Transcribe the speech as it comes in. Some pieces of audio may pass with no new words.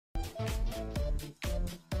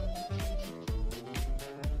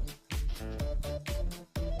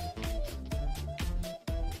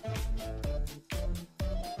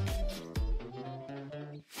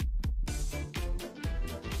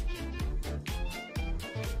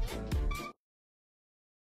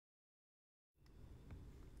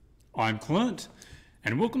I'm Clint,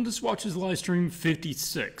 and welcome to Swatches Livestream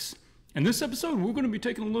 56. In this episode, we're going to be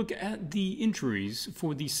taking a look at the entries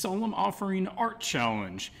for the Solemn Offering Art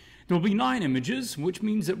Challenge. There will be 9 images, which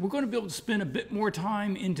means that we're going to be able to spend a bit more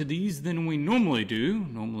time into these than we normally do.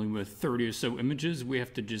 Normally with 30 or so images, we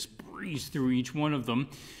have to just breeze through each one of them.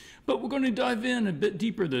 But we're going to dive in a bit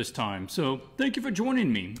deeper this time. So thank you for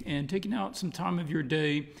joining me and taking out some time of your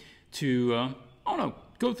day to,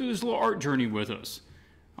 go through this little art journey with us.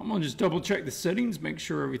 I'm going to just double check the settings, make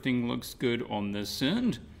sure everything looks good on this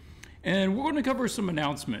end. And we're going to cover some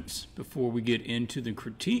announcements before we get into the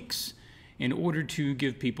critiques in order to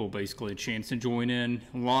give people basically a chance to join in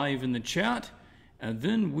live in the chat. And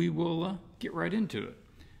then we will get right into it.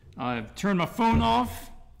 I've turned my phone off.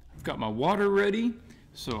 I've got my water ready.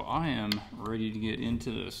 So I am ready to get into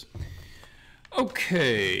this.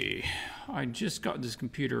 Okay, I just got this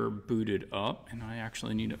computer booted up and I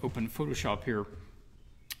actually need to open Photoshop here.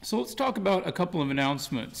 So let's talk about a couple of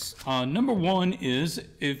announcements. Number one is,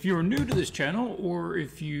 if you're new to this channel or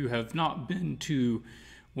if you have not been to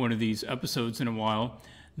one of these episodes in a while,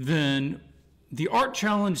 then the art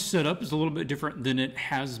challenge setup is a little bit different than it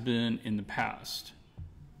has been in the past.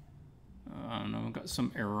 I don't know, I've got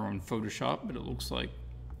some error on Photoshop, but it looks like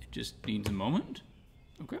it just needs a moment.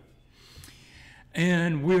 Okay.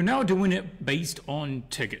 And we're now doing it based on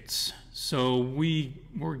tickets. So we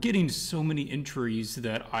were getting so many entries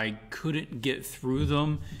that I couldn't get through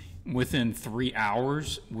them within 3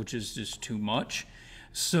 hours, which is just too much.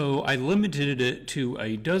 So I limited it to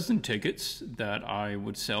a dozen tickets that I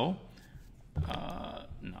would sell.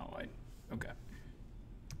 Okay.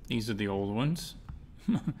 These are the old ones.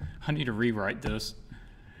 I need to rewrite this.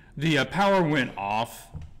 The power went off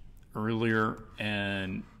earlier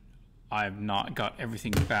and I've not got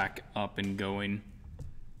everything back up and going.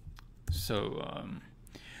 So,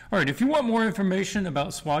 all right, if you want more information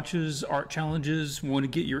about Swatches, art challenges, want to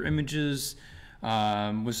get your images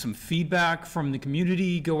with some feedback from the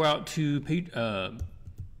community, go out to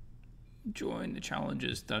join the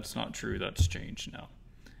challenges. That's not true. That's changed now.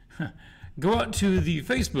 Go out to the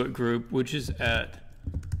Facebook group, which is at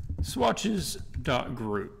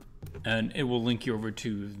swatches.group, and it will link you over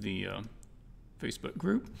to the Facebook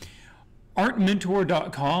group.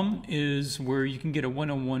 Artmentor.com is where you can get a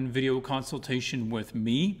one-on-one video consultation with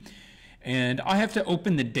me, and I have to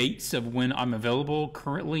open the dates of when I'm available.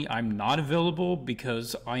 Currently I'm not available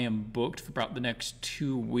because I am booked for about the next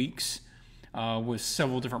 2 weeks with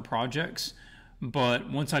several different projects, but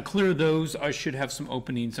once I clear those I should have some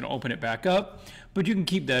openings and I'll open it back up, but you can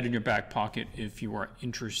keep that in your back pocket if you are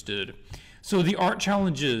interested. So the art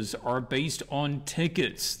challenges are based on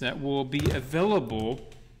tickets that will be available.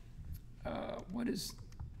 What is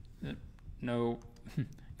that? No,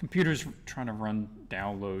 computer's trying to run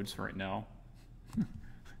downloads right now.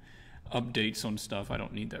 Updates on stuff. I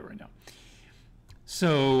don't need that right now.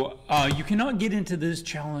 So you cannot get into this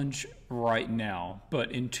challenge right now,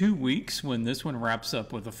 but in 2 weeks, when this one wraps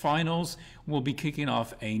up with the finals, we'll be kicking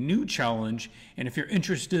off a new challenge. And if you're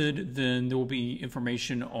interested, then there will be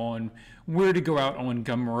information on where to go out on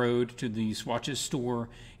Gumroad to the Swatches store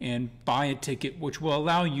and buy a ticket, which will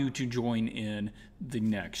allow you to join in the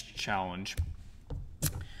next challenge.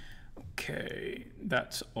 Okay,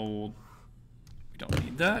 that's old. We don't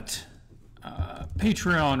need that.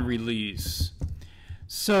 Patreon release.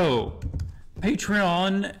 So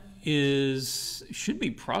Patreon should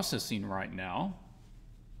be processing right now,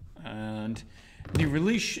 and the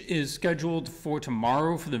release is scheduled for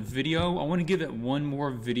tomorrow for the video. I want to give it one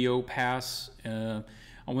more video pass. I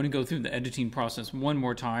want to go through the editing process one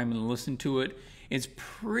more time and listen to it. It's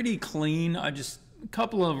pretty clean. A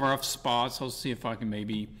couple of rough spots. I'll see if I can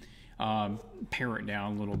maybe pare it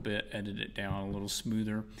down a little bit, edit it down a little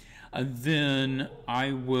smoother. Then I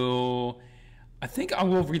think I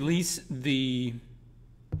will release the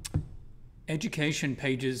education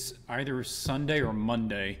pages either Sunday or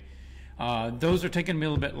Monday. Those are taking me a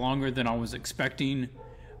little bit longer than I was expecting,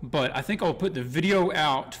 but I think I'll put the video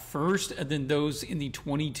out first, and then those in the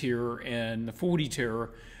 20 tier and the 40 tier,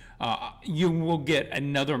 you will get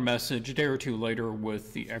another message a day or two later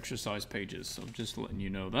with the exercise pages. So just letting you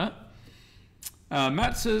know that.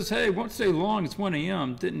 Matt says, hey, won't stay long, it's 1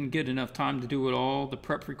 a.m. Didn't get enough time to do it all, the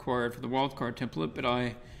prep required for the wildcard template, but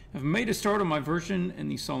I have made a start on my version in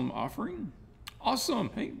the Solemn Offering. Awesome.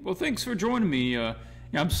 Hey, well, thanks for joining me. Yeah,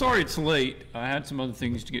 I'm sorry it's late. I had some other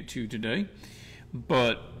things to get to today.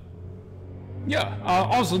 But, yeah,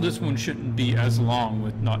 also this one shouldn't be as long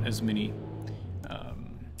with not as many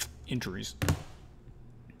entries.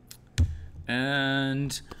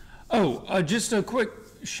 And, just a quick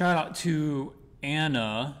shout out to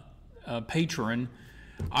Anna, patron.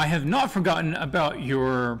 I have not forgotten about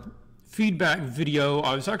your feedback video.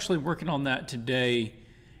 I was actually working on that today,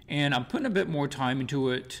 and I'm putting a bit more time into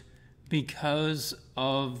it because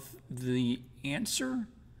of the answer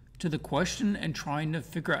to the question and trying to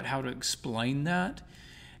figure out how to explain that.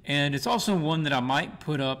 And it's also one that I might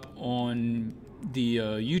put up on the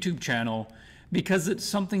YouTube channel because it's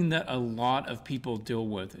something that a lot of people deal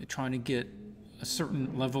with, trying to get a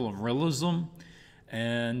certain level of realism.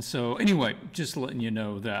 And so anyway, just letting you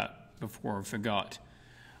know that before I forgot.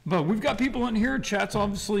 But we've got people in here, chat's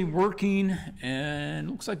obviously working, and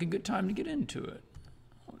looks like a good time to get into it.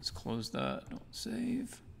 Let's close that, don't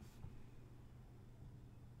save.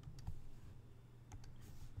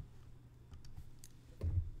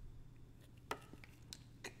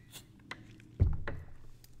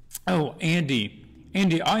 Oh, Andy,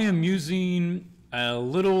 I am using a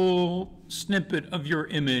little snippet of your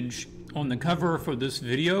image on the cover for this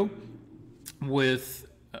video with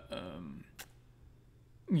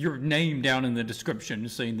your name down in the description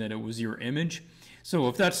saying that it was your image. So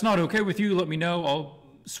if that's not okay with you, let me know. I'll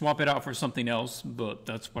swap it out for something else, but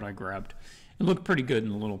that's what I grabbed. It looked pretty good in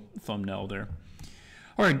the little thumbnail there.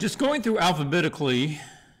 All right, just going through alphabetically,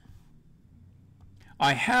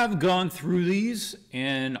 I have gone through these,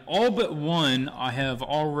 and all but one I have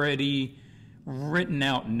already written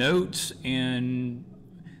out notes, and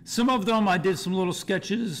some of them I did some little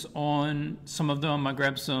sketches on. Some of them I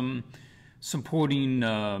grabbed some supporting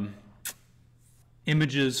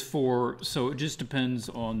images for, so it just depends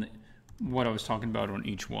on what I was talking about on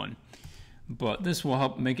each one. But this will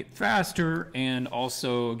help make it faster and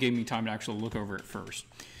also gave me time to actually look over it first.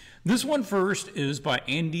 This one first is by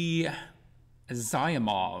Andy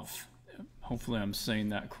Asiamov. Hopefully I'm saying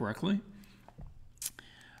that correctly.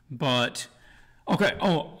 But okay,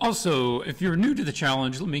 oh, also, if you're new to the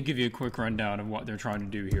challenge, let me give you a quick rundown of what they're trying to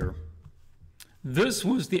do here. This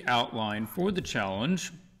was the outline for the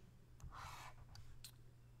challenge.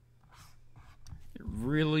 It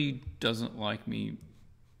really doesn't like me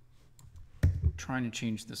trying to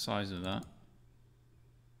change the size of that.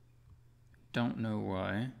 Don't know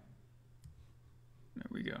why. There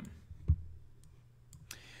we go.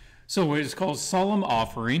 So it's called Solemn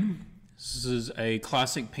Offering. This is a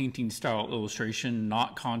classic painting style illustration,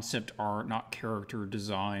 not concept art, not character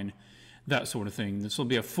design, that sort of thing. This will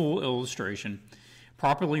be a full illustration,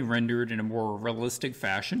 properly rendered in a more realistic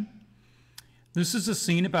fashion. This is a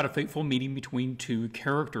scene about a fateful meeting between two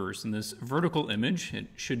characters. In this vertical image, it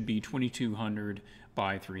should be 2200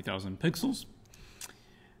 by 3000 pixels.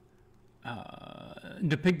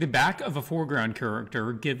 Depict the back of a foreground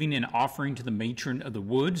character giving an offering to the matron of the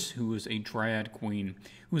woods, who is a dryad queen,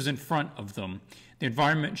 who is in front of them. The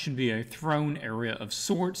environment should be a throne area of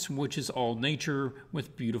sorts, which is all nature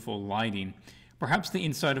with beautiful lighting. Perhaps the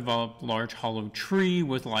inside of a large hollow tree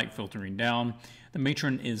with light filtering down. The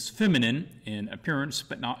matron is feminine in appearance,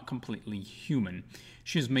 but not completely human.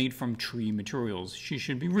 She is made from tree materials. She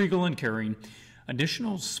should be regal and caring.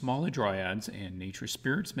 Additional smaller dryads and nature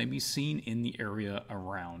spirits may be seen in the area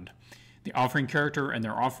around. The offering character and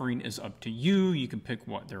their offering is up to you. You can pick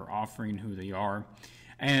what they're offering, who they are,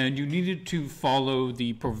 and you needed to follow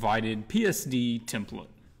the provided PSD template.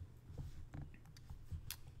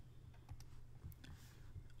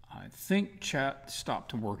 I think chat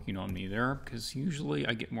stopped working on me there because usually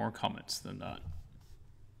I get more comments than that.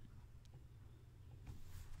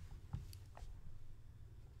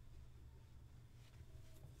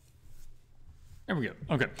 There we go.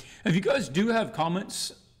 Okay. If you guys do have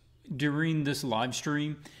comments during this live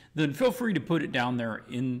stream, then feel free to put it down there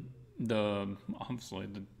in the, obviously,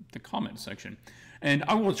 the comment section. And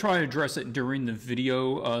I will try to address it during the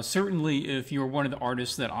video. Certainly, if you're one of the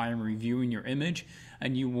artists that I am reviewing your image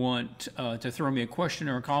and you want to throw me a question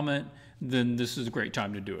or a comment, then this is a great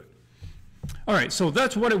time to do it. All right, so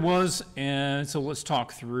that's what it was. And so let's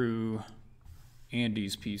talk through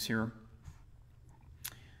Andy's piece here.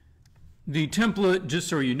 The template, just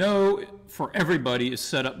so you know, for everybody is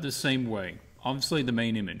set up the same way. Obviously, the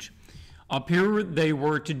main image. Up here, they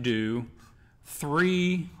were to do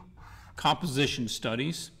 3 composition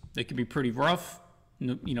studies. They could be pretty rough,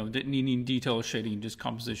 you know, didn't need any detail shading, just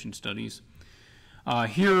composition studies.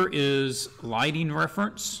 Here is lighting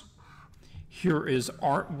reference. Here is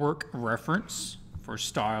artwork reference for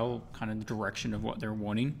style, kind of the direction of what they're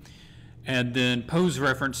wanting. And then pose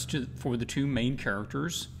reference for the 2 main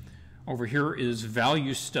characters. Over here is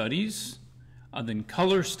value studies, then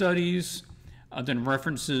color studies, then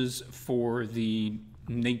references for the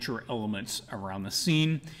nature elements around the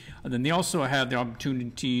scene. And then they also have the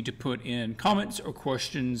opportunity to put in comments or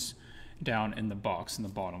questions down in the box in the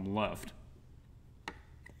bottom left.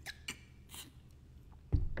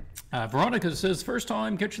 Veronica says, first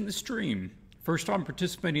time catching the stream. First time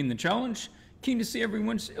participating in the challenge. Keen to see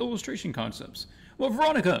everyone's illustration concepts. Well,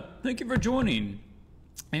 Veronica, thank you for joining.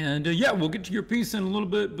 And yeah, we'll get to your piece in a little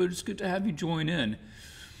bit, but it's good to have you join in.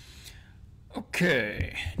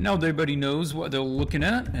 Okay, now that everybody knows what they're looking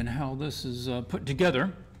at and how this is put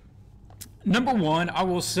together. Number one, I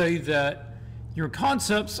will say that your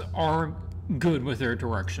concepts are good with their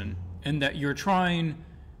direction and that you're trying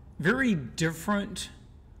very different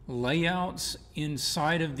layouts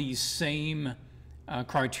inside of the same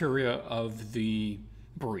criteria of the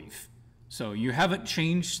brief. So you haven't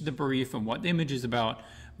changed the brief and what the image is about,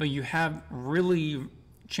 but you have really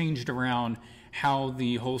changed around how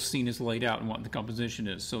the whole scene is laid out and what the composition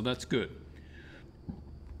is. So that's good.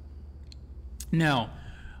 Now,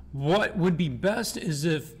 what would be best is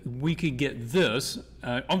if we could get this.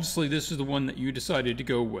 Obviously, this is the one that you decided to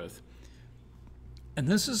go with. And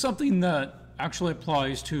this is something that actually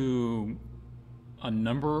applies to a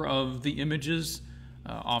number of the images.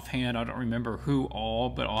 Offhand, I don't remember who all,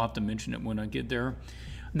 but I'll have to mention it when I get there.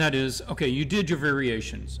 And that is, okay, you did your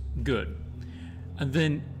variations. Good. And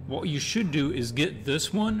then what you should do is get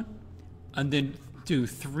this one and then do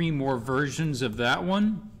 3 more versions of that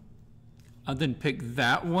one. And then pick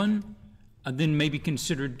that one, and then maybe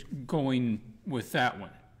consider going with that one.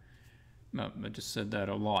 I just said that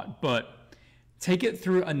a lot, but take it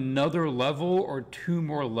through another level or 2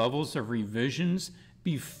 more levels of revisions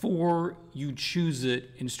before you choose it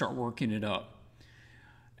and start working it up.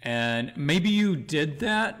 And maybe you did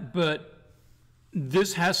that, but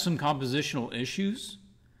this has some compositional issues,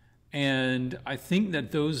 and I think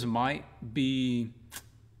that those might be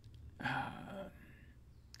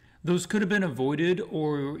those could have been avoided,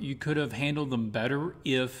 or you could have handled them better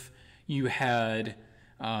if you had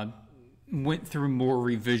went through more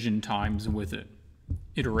revision times with it,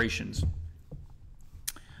 iterations.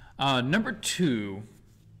 Number 2,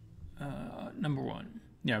 number 1,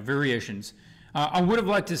 yeah, variations. I would have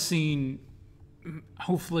liked to seen,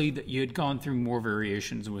 hopefully, that you had gone through more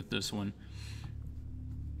variations with this one.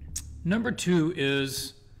 Number 2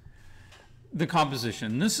 is the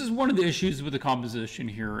composition. This is one of the issues with the composition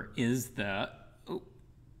here is that, oh,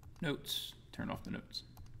 notes, turn off the notes.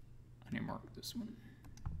 I need to mark this one.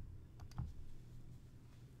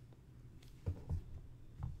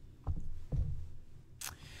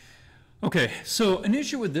 Okay, so an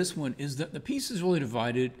issue with this one is that the piece is really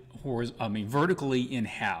divided vertically in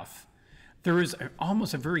half. There is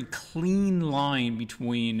almost a very clean line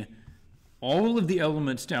between all of the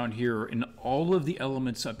elements down here and all of the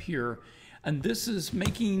elements up here. And this is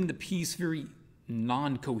making the piece very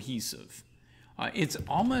non-cohesive. It's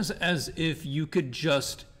almost as if you could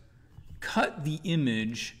just cut the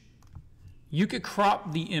image. You could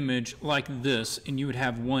crop the image like this and you would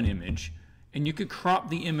have one image. And you could crop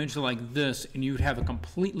the image like this and you would have a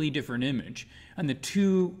completely different image. And the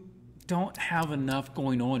two don't have enough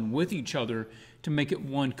going on with each other to make it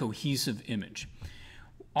one cohesive image.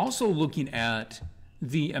 Also looking at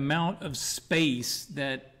the amount of space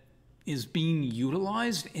that is being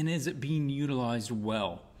utilized, and is it being utilized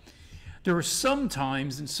well? There are some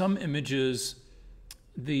times in some images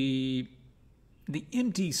the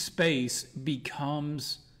empty space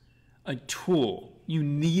becomes a tool. You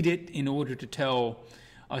need it in order to tell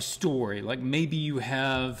a story. Like maybe you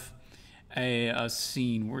have a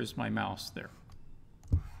scene, where's my mouse there?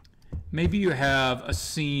 Maybe you have a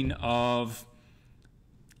scene of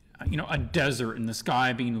a desert and this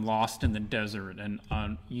guy being lost in the desert,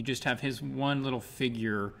 and you just have his one little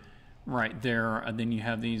figure right there, and then you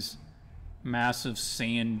have these massive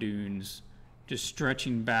sand dunes just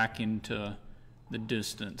stretching back into the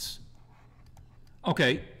distance.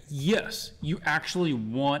 Okay, yes, you actually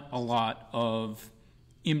want a lot of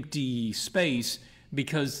empty space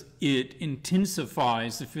because it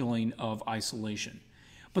intensifies the feeling of isolation.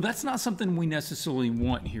 But that's not something we necessarily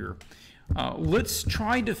want here. Let's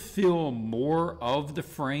try to fill more of the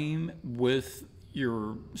frame with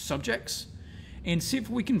your subjects and see if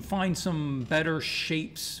we can find some better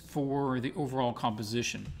shapes for the overall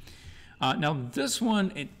composition. Now this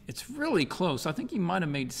one, it's really close. I think you might have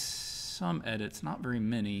made some edits, not very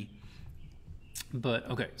many. But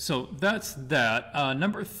okay, so that's that.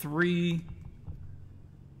 Number 3.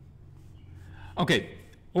 Okay,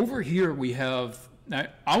 over here we have, now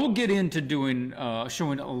I will get into doing,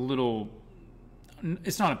 showing a little,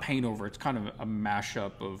 it's not a paint over, it's kind of a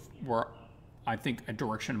mashup of where I think a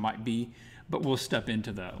direction might be, but we'll step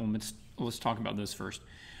into that. Let's talk about this first.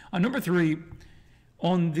 Number 3,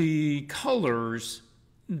 on the colors,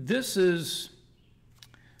 it's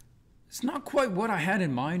not quite what I had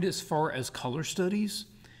in mind as far as color studies.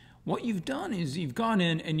 what you've done is you've gone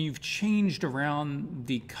in and you've changed around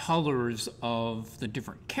the colors of the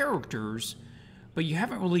different characters, but you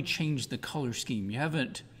haven't really changed the color scheme. You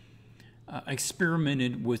haven't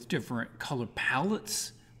experimented with different color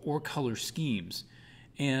palettes or color schemes.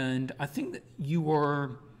 And I think that you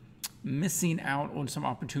are missing out on some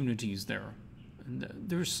opportunities there.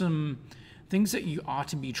 There's some things that you ought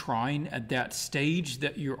to be trying at that stage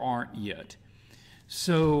that you aren't yet.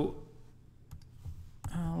 So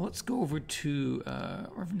let's go over to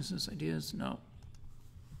references, ideas. No.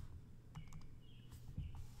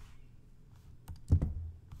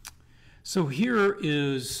 So here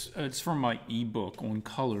is, it's from my ebook on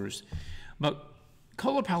colors, but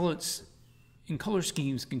color palettes and color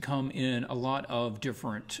schemes can come in a lot of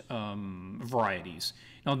different varieties.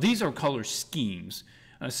 Now these are color schemes.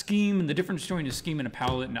 A scheme, and the difference between a scheme and a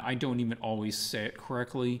palette, and I don't even always say it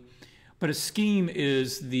correctly, but a scheme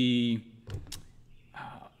is it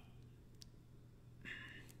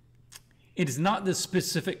is not the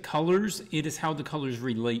specific colors, it is how the colors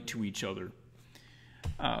relate to each other.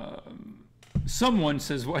 Someone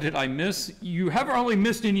says, what did I miss? You haven't really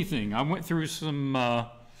missed anything. I went through some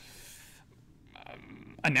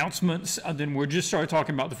announcements, and then we just started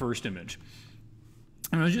talking about the first image.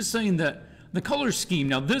 And I was just saying that the color scheme,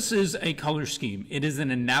 now this is a color scheme. It is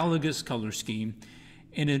an analogous color scheme,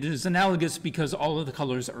 and it is analogous because all of the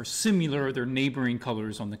colors are similar. They're neighboring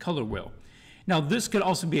colors on the color wheel. Now this could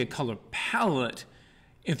also be a color palette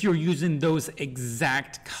if you're using those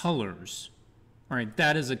exact colors. All right,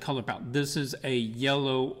 that is a color palette. This is a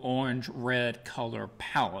yellow, orange, red color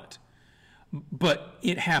palette, but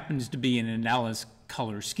it happens to be an analogous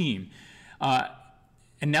color scheme.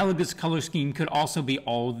 Analogous color scheme could also be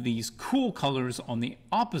all these cool colors on the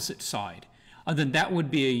opposite side. Then that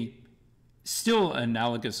would be still an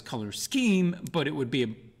analogous color scheme, but it would be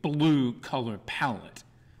a blue color palette.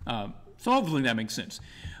 So hopefully that makes sense.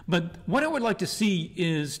 But what I would like to see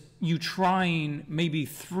is you trying maybe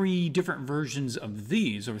 3 different versions of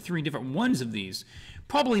these, or 3 different ones of these.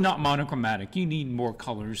 Probably not monochromatic. You need more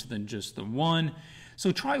colors than just the one.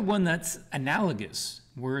 So try one that's analogous,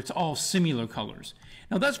 where it's all similar colors.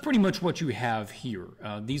 Now that's pretty much what you have here.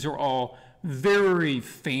 These are all very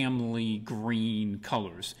family green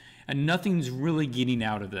colors, and nothing's really getting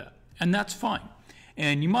out of that. And that's fine.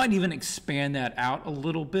 And you might even expand that out a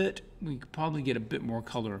little bit. We could probably get a bit more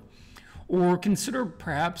color. Or consider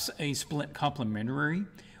perhaps a split complementary,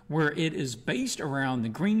 where it is based around the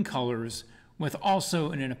green colors with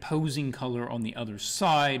also an opposing color on the other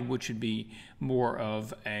side, which would be more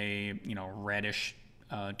of a reddish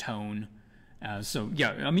tone. So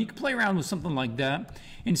yeah, I mean, you can play around with something like that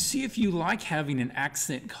and see if you like having an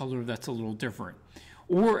accent color that's a little different.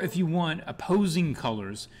 Or if you want opposing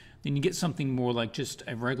colors, then you get something more like just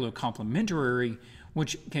a regular complementary,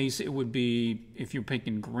 which case it would be, if you're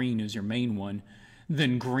picking green as your main one,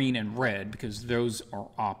 then green and red, because those are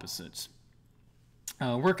opposites.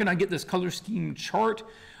 Where can I get this color scheme chart?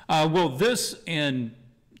 Well, this and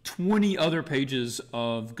 20 other pages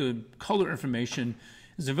of good color information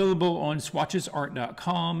is available on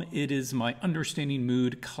swatchesart.com. It is my Understanding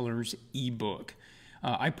Mood Colors ebook.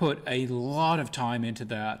 I put a lot of time into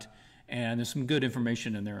that, and there's some good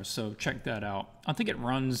information in there, so check that out. I think it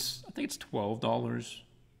runs, I think it's $12,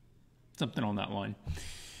 something on that line.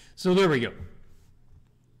 So there we go.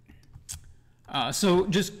 So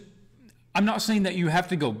just, I'm not saying that you have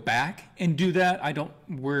to go back and do that.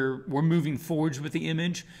 We're moving forwards with the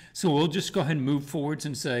image, so we'll just go ahead and move forwards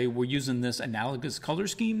and say we're using this analogous color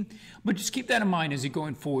scheme, but just keep that in mind as you're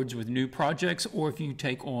going forwards with new projects or if you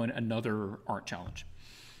take on another art challenge.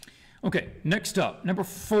 Okay, next up, number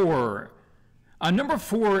 4. Number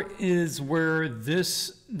 4 is where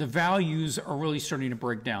the values are really starting to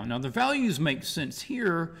break down. Now the values make sense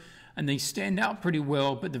here and they stand out pretty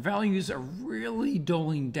well, but the values are really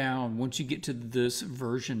dulling down once you get to this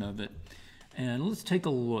version of it. And let's take a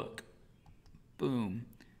look. Boom.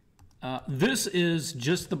 This is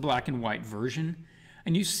just the black and white version.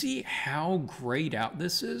 And you see how grayed out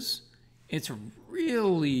this is? It's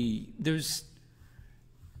really, there's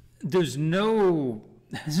no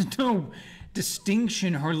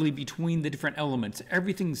distinction hardly between the different elements.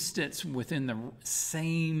 Everything sits within the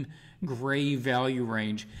same gray value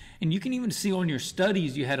range. And you can even see on your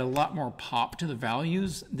studies you had a lot more pop to the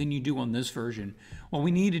values than you do on this version. What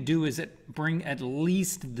we need to do is bring at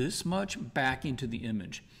least this much back into the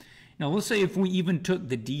image. Now let's say if we even took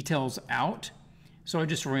the details out. So I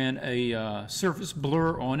just ran a surface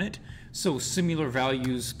blur on it, so similar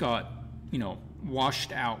values got,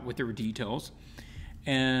 washed out with their details.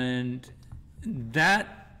 And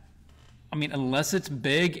that, I mean, unless it's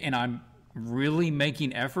big and I'm really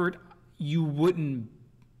making effort, you wouldn't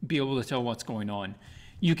be able to tell what's going on.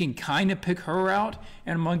 You can kind of pick her out,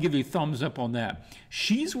 and I'm going to give you a thumbs up on that.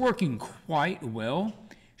 She's working quite well.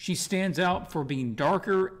 She stands out for being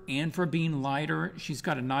darker and for being lighter. She's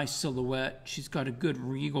got a nice silhouette. She's got a good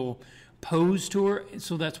regal pose to her,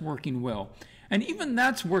 so that's working well. And even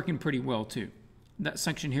that's working pretty well too, that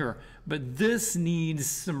section here. But this needs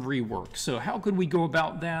some rework. So how could we go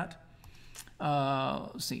about that?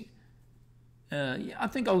 Let's see. Yeah, I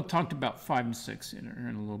think I'll talk about 5 and 6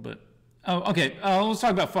 in a little bit. Oh, okay. Let's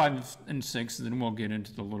talk about 5 and 6, and then we'll get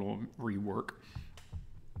into the little rework.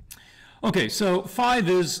 Okay, so 5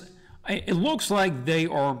 is, it looks like they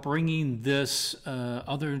are bringing this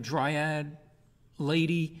other Dryad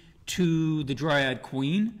lady to the Dryad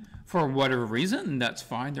Queen for whatever reason, and that's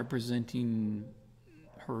fine. They're presenting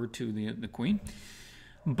her to the Queen.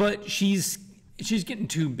 But she's getting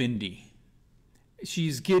too bendy.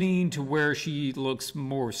 She's getting to where she looks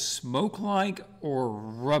more smoke-like or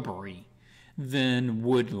rubbery than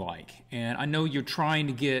wood-like. And I know you're trying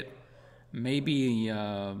to get maybe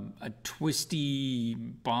a twisty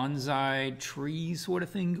bonsai tree sort of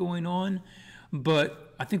thing going on,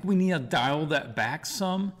 but I think we need to dial that back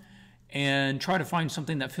some and try to find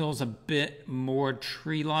something that feels a bit more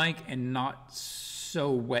tree-like and not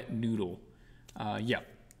so wet noodle. Yeah,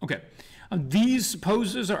 okay. These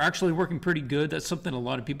poses are actually working pretty good. That's something a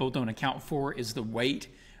lot of people don't account for, is the weight,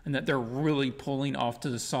 and that they're really pulling off to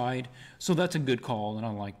the side. So that's a good call, and I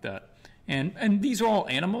like that. And these are all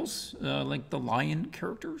animals, like the lion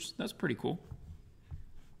characters. That's pretty cool.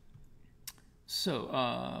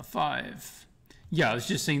 So 5. Yeah, I was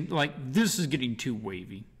just saying, like, this is getting too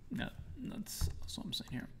wavy. No, that's what I'm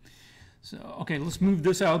saying here. So, okay, let's move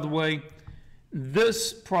this out of the way.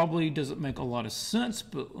 This probably doesn't make a lot of sense,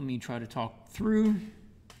 but let me try to talk through.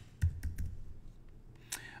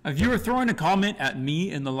 If you are throwing a comment at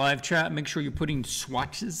me in the live chat, make sure you're putting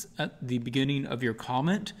swatches at the beginning of your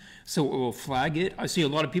comment so it will flag it. I see a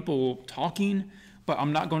lot of people talking, but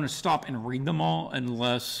I'm not going to stop and read them all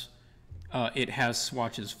unless it has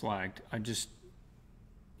swatches flagged.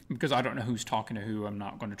 Because I don't know who's talking to who, I'm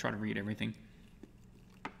not going to try to read everything.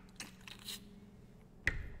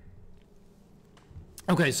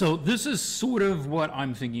 Okay, so this is sort of what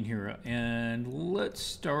I'm thinking here, and let's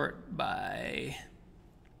start by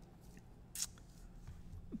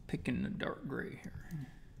picking the dark gray here.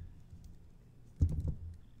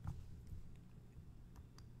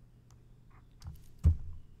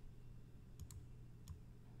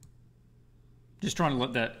 Just trying to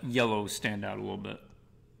let that yellow stand out a little bit.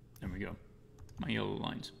 There we go, my yellow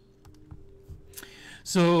lines.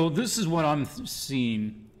 So this is what I'm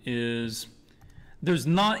seeing is there's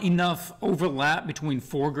not enough overlap between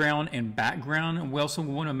foreground and background, and we also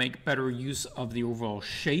want to make better use of the overall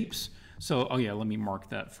shapes. So, oh yeah, let me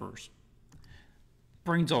mark that first.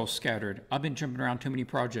 Brain's all scattered. I've been jumping around too many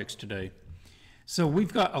projects today. So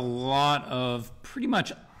we've got a lot of pretty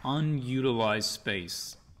much unutilized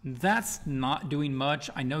space. That's not doing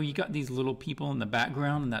much. I know you got these little people in the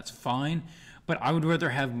background, and that's fine, but I would rather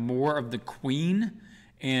have more of the Queen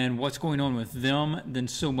and what's going on with them than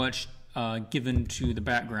so much given to the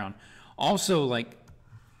background. Also, like,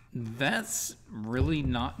 that's really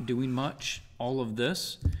not doing much, all of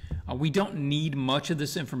this. We don't need much of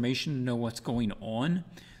this information to know what's going on.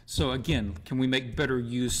 So again, can we make better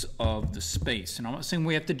use of the space? And I'm not saying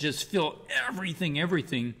we have to just fill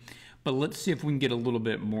everything, but let's see if we can get a little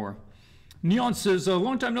bit more. Neon says, a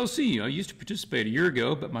long time no see. I used to participate a year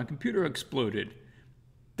ago, but my computer exploded.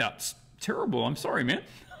 That's terrible. I'm sorry, man.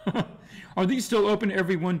 Are these still open to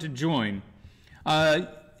everyone to join?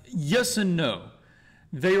 Yes and no.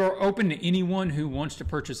 They are open to anyone who wants to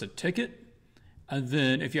purchase a ticket. And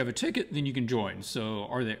then if you have a ticket, then you can join. So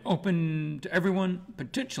are they open to everyone?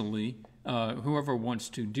 Potentially, whoever wants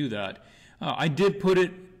to do that. I did put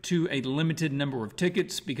it to a limited number of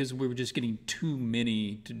tickets because we were just getting too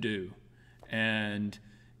many to do. And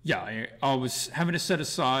yeah, I was having to set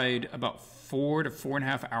aside about 4 to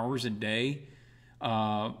 4.5 hours a day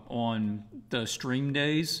on the stream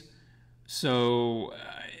days. So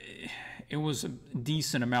it was a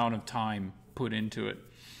decent amount of time put into it.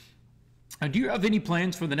 Do you have any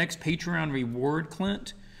plans for the next Patreon reward,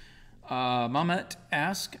 Clint? Mamet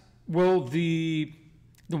asked. Well, the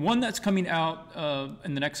one that's coming out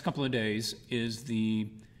in the next couple of days is the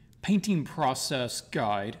painting process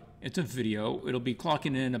guide. It's a video. It'll be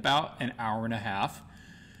clocking in about an hour and a half.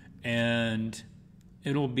 And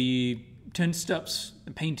it'll be 10 steps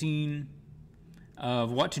painting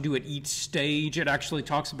of what to do at each stage. It actually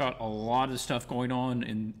talks about a lot of stuff going on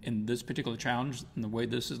in this particular challenge and the way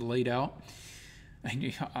this is laid out.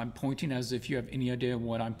 And I'm pointing as if you have any idea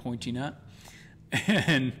what I'm pointing at.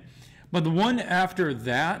 But the one after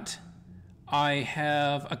that, I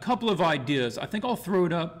have a couple of ideas. I think I'll throw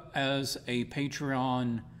it up as a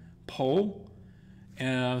Patreon poll.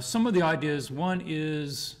 Some of the ideas, one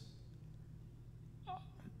is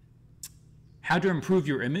how to improve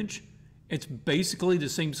your image. It's basically the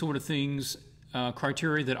same sort of things,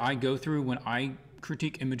 criteria that I go through when I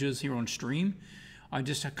critique images here on stream. I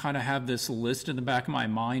just kind of have this list in the back of my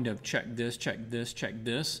mind of check this, check this, check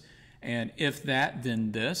this, and if that,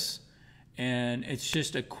 then this. And it's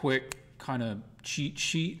just a quick kind of cheat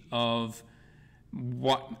sheet of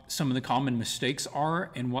what some of the common mistakes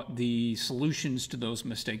are and what the solutions to those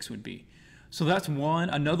mistakes would be. So that's one.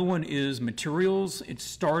 Another one is materials. It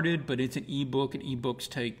started, but it's an ebook, and ebooks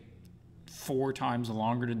take 4 times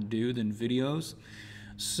longer to do than videos.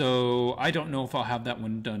 So I don't know if I'll have that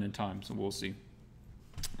one done in time, so we'll see.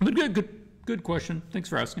 But good question. Thanks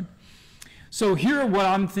for asking. So here what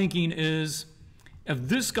I'm thinking is, if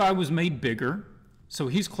this guy was made bigger, so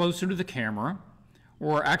he's closer to the camera,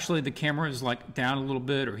 or actually the camera is like down a little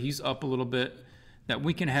bit, or he's up a little bit, that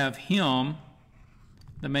we can have him,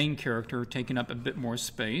 the main character, taking up a bit more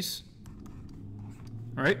space.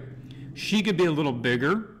 All right? She could be a little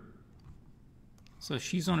bigger. So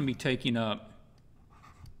she's going to be taking up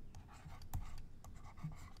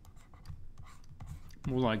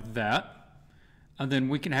more like that. And then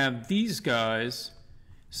we can have these guys.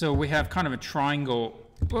 So we have kind of a triangle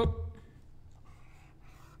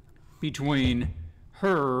between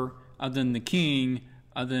her and then the king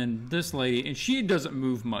and then this lady. And she doesn't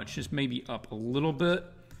move much, just maybe up a little bit.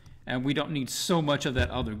 And we don't need so much of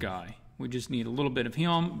that other guy. We just need a little bit of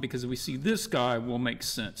him, because if we see this guy, we'll make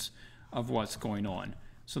sense of what's going on.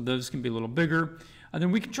 So those can be a little bigger. And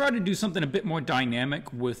then we can try to do something a bit more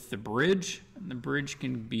dynamic with the bridge. And the bridge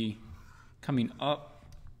can be coming up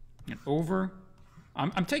and over.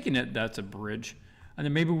 I'm taking it that's a bridge. And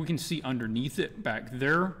then maybe we can see underneath it back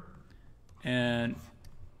there. And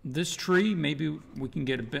this tree, maybe we can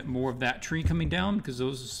get a bit more of that tree coming down, because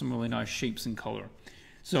those are some really nice shapes and color.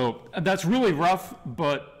 So that's really rough,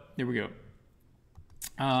 but there we go.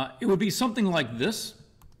 It would be something like this.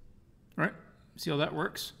 All right, see how that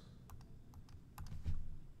works?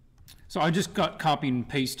 So I just got copied and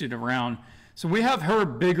pasted around. So we have her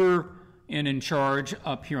bigger and in charge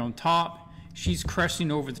up here on top. She's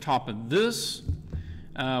cresting over the top of this.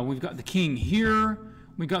 We've got the king here.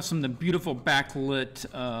 We've got some of the beautiful backlit,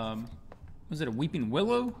 was it a weeping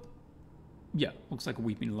willow? Yeah, looks like a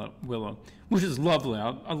weeping willow, which is lovely.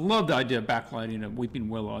 I love the idea of backlighting a weeping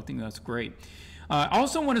willow. I think that's great. I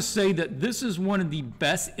also want to say that this is one of the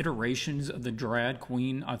best iterations of the Dryad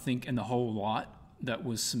Queen, I think, in the whole lot that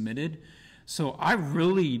was submitted. So I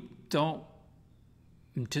really don't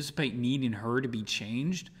anticipate needing her to be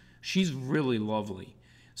changed. She's really lovely.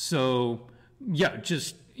 So yeah,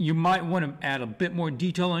 just you might want to add a bit more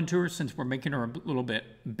detail into her since we're making her a little bit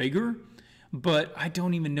bigger, but I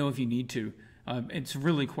don't even know if you need to. It's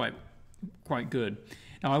really quite good.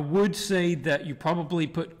 Now I would say that you probably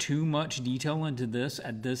put too much detail into this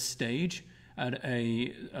at this stage at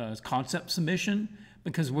a concept submission,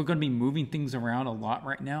 because we're going to be moving things around a lot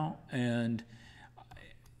right now, and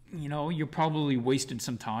you know, you're probably wasted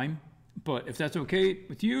some time. But if that's okay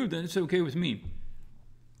with you, then it's okay with me.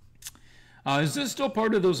 Is this still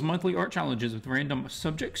part of those monthly art challenges with random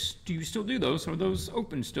subjects? Do you still do those? Are those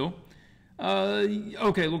open still?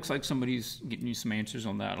 Okay, looks like somebody's getting you some answers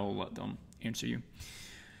on that. I'll let them answer you.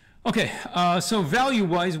 Okay, so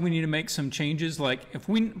value-wise, we need to make some changes. Like if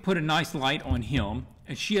we put a nice light on him,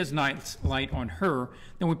 and she has nice light on her,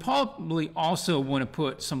 then we probably also want to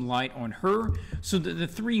put some light on her so that the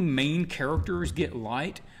 3 main characters get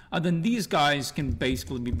light. Then these guys can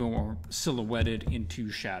basically be more silhouetted into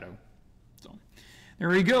shadow. So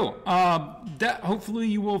there you go. That hopefully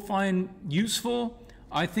you will find useful.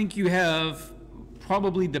 I think you have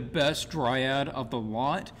probably the best Dryad of the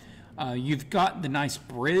lot. You've got the nice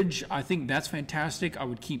bridge. I think that's fantastic. I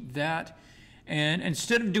would keep that. And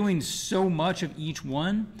instead of doing so much of each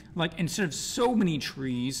one, like instead of so many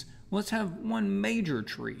trees, let's have one major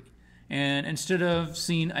tree. And instead of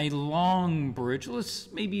seeing a long bridge, let's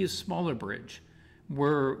maybe a smaller bridge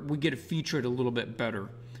where we get to feature it a little bit better.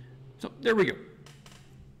 So there we go.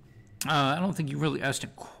 I don't think you really asked a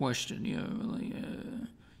question.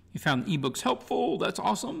 You found the ebooks helpful. That's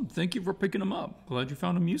awesome. Thank you for picking them up. Glad you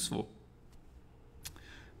found them useful.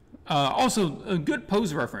 Also, a good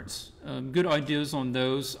pose reference. Good ideas on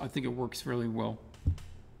those. I think it works really well.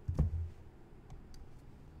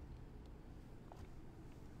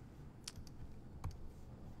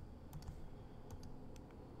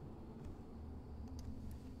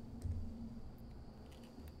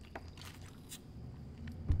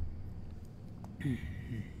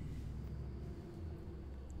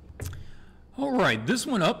 All right, this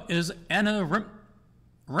one up is Anna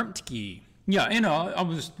Remtke. Yeah, Anna, I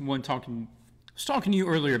was talking to you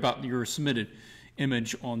earlier about your submitted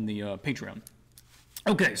image on the Patreon.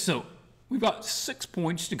 Okay, so we've got 6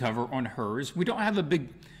 points to cover on hers. We don't have a big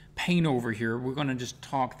paint over here. We're going to just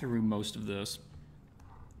talk through most of this.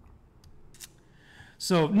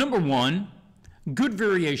 So number 1, good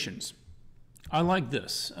variations. I like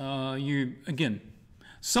this. Again,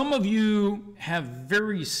 some of you have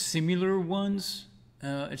very similar ones.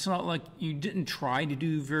 It's not like you didn't try to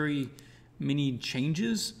do very many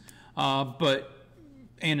changes, but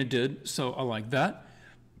Anna did, so I like that.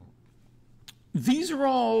 These are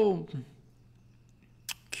all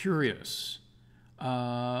curious.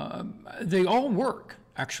 They all work,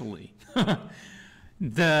 actually.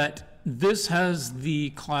 That this has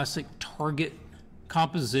the classic target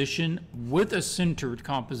composition with a centered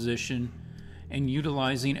composition and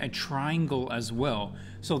utilizing a triangle as well.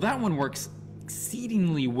 So that one works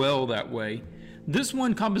exceedingly well that way. This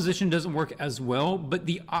one composition doesn't work as well, but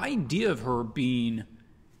the idea of her being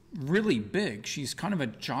really big, she's kind of a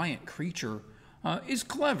giant creature, is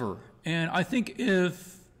clever. And I think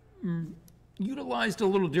if utilized a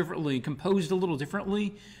little differently, composed a little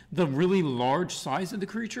differently, the really large size of the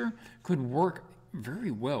creature could work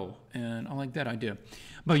very well, and I like that idea.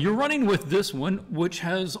 But you're running with this one, which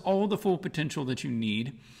has all the full potential that you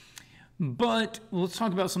need. But let's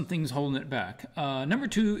talk about some things holding it back. Number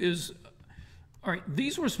 2 is, all right,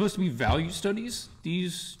 these were supposed to be value studies.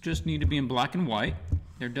 These just need to be in black and white.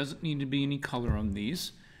 There doesn't need to be any color on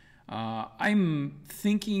these. I'm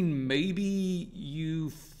thinking maybe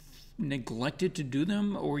you neglected to do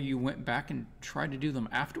them, or you went back and tried to do them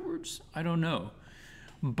afterwards. I don't know.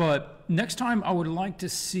 But next time I would like to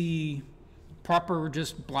see proper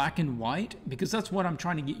just black and white, because that's what I'm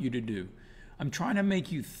trying to get you to do. I'm trying to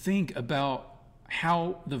make you think about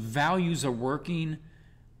how the values are working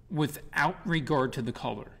without regard to the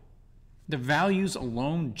color. The values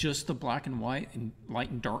alone, just the black and white and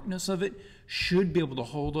light and darkness of it, should be able to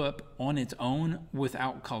hold up on its own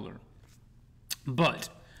without color. But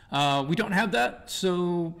we don't have that,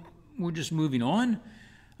 so we're just moving on.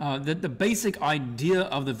 The basic idea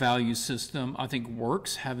of the value system, I think,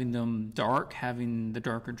 works, having them dark, having the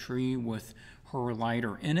darker tree with her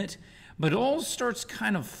lighter in it. But it all starts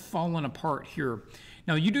kind of falling apart here.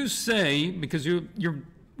 Now, you do say, because you're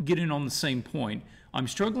getting on the same point, I'm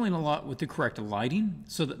struggling a lot with the correct lighting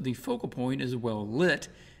so that the focal point is well lit.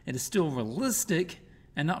 It is still realistic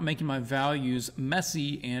and not making my values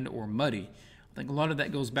messy and or muddy. I think a lot of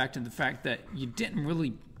that goes back to the fact that you didn't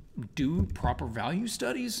really do proper value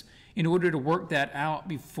studies in order to work that out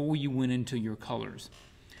before you went into your colors.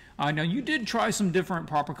 Now, you did try some different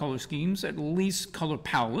proper color schemes, at least color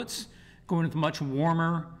palettes, going with much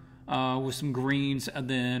warmer with some greens, and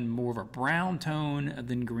then more of a brown tone, and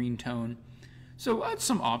then green tone. So that's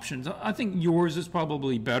some options. I think yours is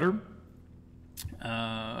probably better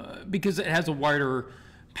because it has a wider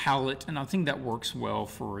palette, and I think that works well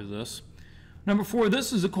for this. Number 4,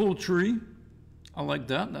 this is a cool tree. I like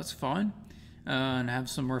that. That's fine. And have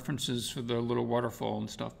some references for the little waterfall and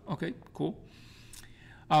stuff. Okay, cool.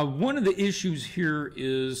 One of the issues here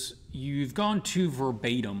is you've gone too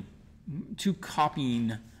verbatim, too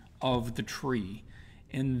copying of the tree,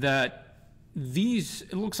 in that these,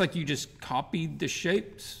 it looks like you just copied the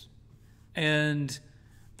shapes, and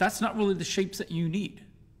that's not really the shapes that you need.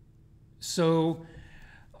 So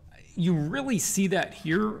you really see that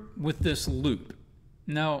here with this loop.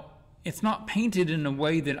 Now, it's not painted in a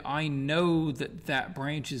way that I know that that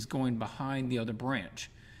branch is going behind the other branch.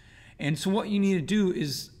 And so what you need to do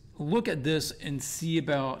is look at this and see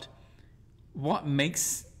about what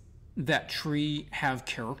makes that tree have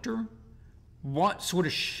character. What sort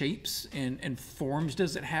of shapes and forms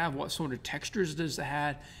does it have? What sort of textures does it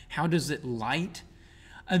have? How does it light?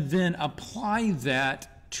 And then apply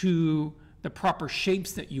that to the proper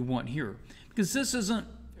shapes that you want here. Because this isn't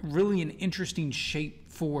really an interesting shape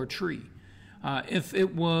for a tree. If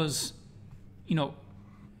it was, you know,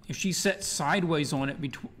 if she sat sideways on it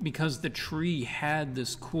because the tree had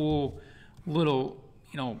this cool little,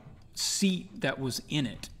 you know, seat that was in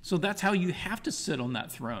it. So that's how you have to sit on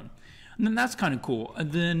that throne. And then that's kind of cool.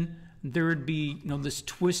 And then there would be, you know, this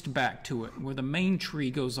twist back to it where the main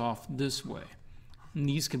tree goes off this way. And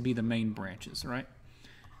these could be the main branches, right?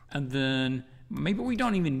 And then maybe we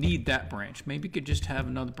don't even need that branch. Maybe we could just have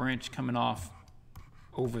another branch coming off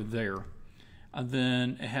over there. And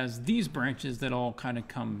then it has these branches that all kind of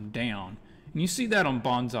come down. And you see that on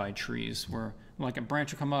bonsai trees where like a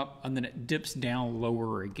branch will come up and then it dips down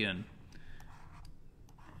lower again.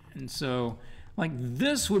 And so like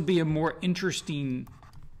this would be a more interesting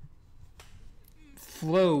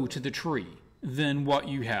flow to the tree than what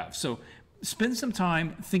you have. So spend some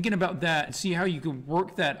time thinking about that and see how you can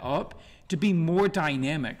work that up to be more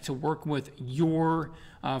dynamic, to work with your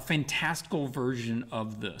fantastical version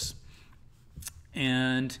of this.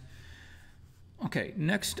 And okay,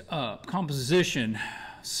 next up, composition.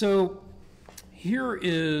 So here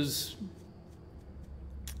is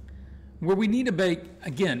where we need to make,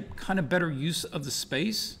 again, kind of better use of the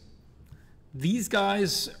space. These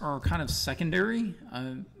guys are kind of secondary.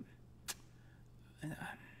 And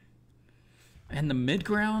the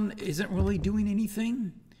midground isn't really doing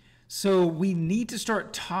anything. So we need to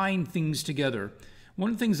start tying things together.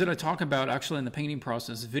 One of the things that I talk about actually in the painting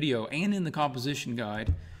process video and in the composition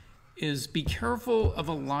guide is be careful of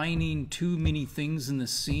aligning too many things in the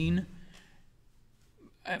scene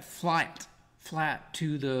at flat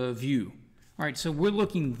to the view. All right, so we're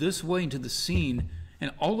looking this way into the scene,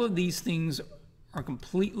 and all of these things are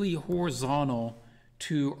completely horizontal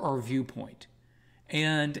to our viewpoint.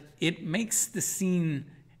 And it makes the scene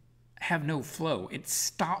have no flow. It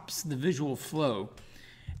stops the visual flow.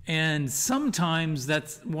 And sometimes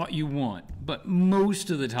that's what you want, but most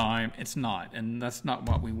of the time it's not, and that's not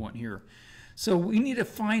what we want here. So we need to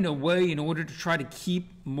find a way in order to try to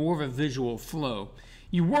keep more of a visual flow.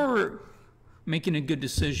 You were making a good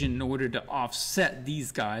decision in order to offset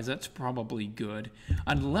these guys. That's probably good,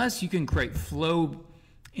 unless you can create flow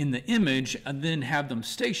in the image and then have them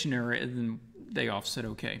stationary and then they offset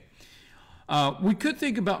okay. We could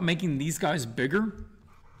think about making these guys bigger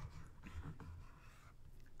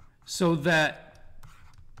so that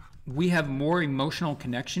we have more emotional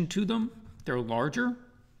connection to them. They're larger.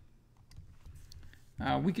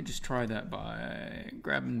 We could just try that by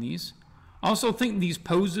grabbing these. I also think these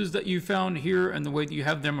poses that you found here and the way that you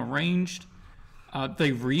have them arranged,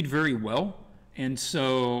 they read very well. And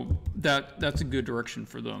so that's a good direction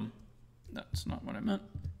for them. That's not what I meant.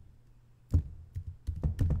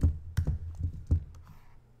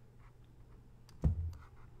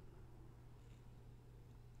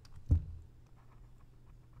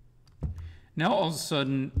 Now all of a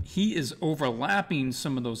sudden he is overlapping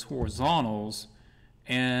some of those horizontals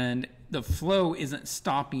and the flow isn't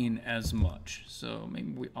stopping as much. So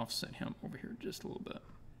maybe we offset him over here just a little bit.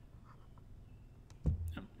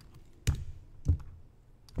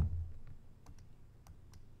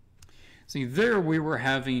 See, there we were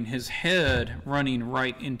having his head running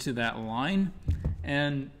right into that line,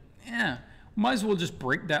 and yeah, might as well just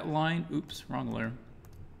break that line. Oops, wrong layer.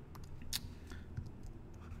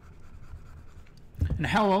 And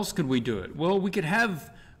how else could we do it? Well, we could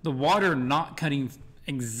have the water not cutting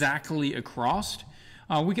exactly across.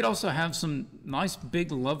 We could also have some nice,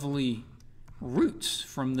 big, lovely roots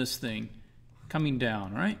from this thing coming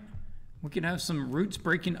down, right? We could have some roots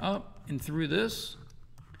breaking up and through this.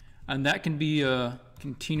 And that can be a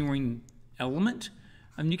continuing element.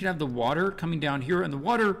 And you can have the water coming down here, and the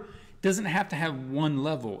water doesn't have to have one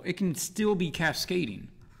level. It can still be cascading.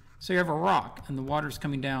 So you have a rock, and the water's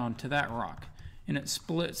coming down to that rock, and it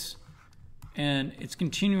splits. And it's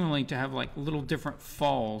continually to have like little different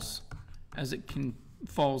falls as it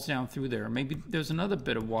falls down through there. Maybe there's another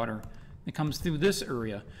bit of water that comes through this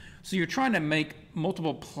area. So you're trying to make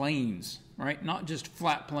multiple planes, right? Not just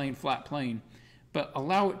flat plane, but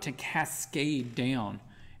allow it to cascade down,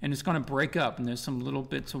 and it's going to break up, and there's some little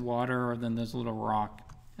bits of water, or then there's a little rock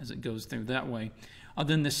as it goes through that way.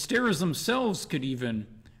 Then the stairs themselves could even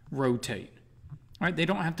rotate, right? They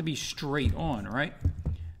don't have to be straight on, right?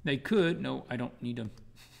 They could. No, I don't need to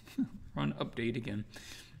run update again.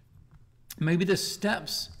 Maybe the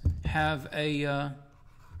steps have a,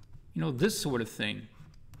 this sort of thing.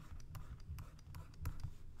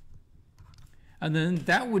 And then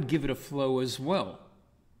that would give it a flow as well.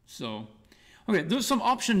 So, okay, there's some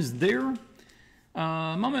options there.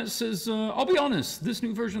 Mama says, I'll be honest, this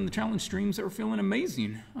new version of the challenge streams are feeling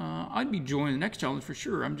amazing. I'd be joining the next challenge for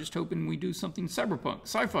sure. I'm just hoping we do something cyberpunk,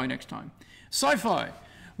 sci-fi next time. Sci-fi.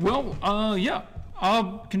 Well, yeah,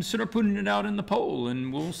 I'll consider putting it out in the poll,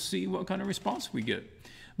 and we'll see what kind of response we get.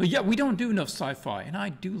 But yeah, we don't do enough sci-fi, and I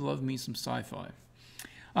do love me some sci-fi.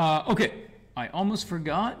 Okay, I almost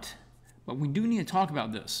forgot. But we do need to talk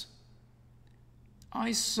about this.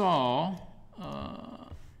 I saw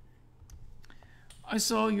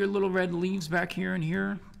your little red leaves back here and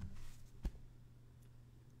here.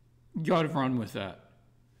 You gotta run with that.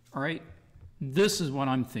 All right? This is what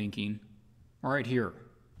I'm thinking. Right here.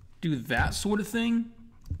 Do that sort of thing.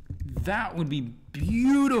 That would be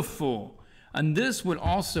beautiful. And this would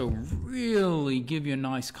also really give you a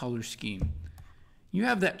nice color scheme. You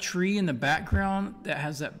have that tree in the background that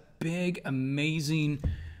has that big, amazing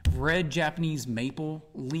red Japanese maple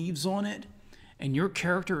leaves on it. and your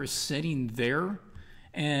character is sitting there,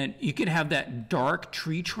 and you could have that dark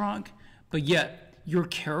tree trunk, but yet your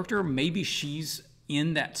character, maybe she's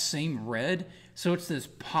in that same red, so it's this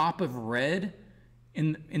pop of red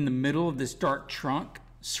in the middle of this dark trunk,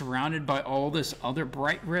 surrounded by all this other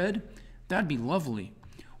bright red. That'd be lovely.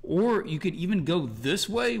 Or you could even go this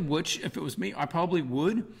way, which if it was me, I probably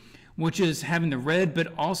would, which is having the red,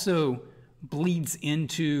 but also bleeds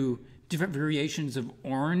into different variations of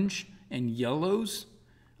orange and yellows.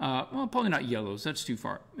 Well, probably not yellows, that's too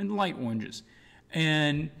far, and light oranges.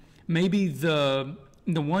 And maybe the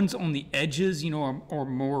ones on the edges, are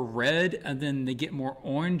more red, and then they get more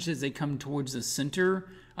orange as they come towards the center,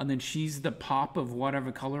 and then she's the pop of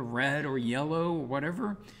whatever color, red or yellow or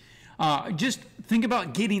whatever. Just think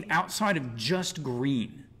about getting outside of just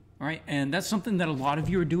green, right? And that's something that a lot of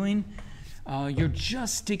you are doing. You're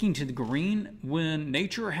just sticking to the green when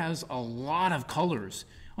nature has a lot of colors.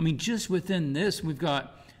 I mean, just within this, we've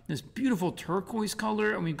got this beautiful turquoise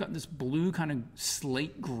color, and we've got this blue kind of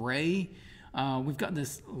slate gray. We've got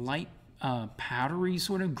this light powdery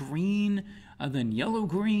sort of green, then yellow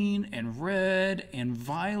green and red and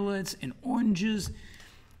violets and oranges.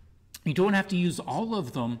 You don't have to use all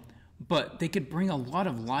of them, but they could bring a lot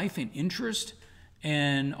of life and interest.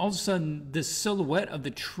 And all of a sudden, this silhouette of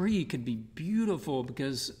the tree could be beautiful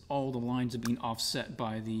because all the lines are being offset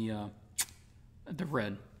by the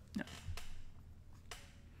red. Yeah.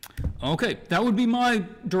 Okay, that would be my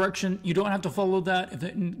direction. You don't have to follow that. If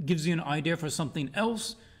it gives you an idea for something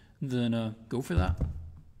else, then go for that.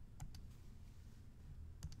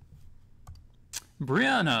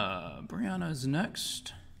 Brianna. Brianna is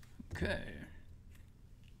next. Okay.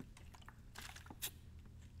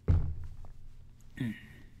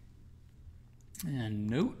 And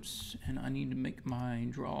notes, and I need to make my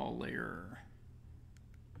draw layer.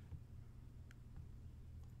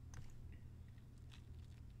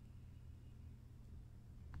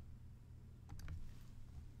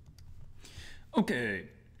 Okay.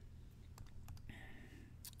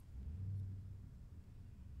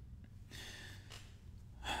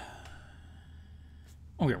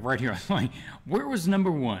 Oh yeah, right here. Where was number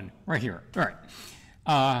one? Right here. All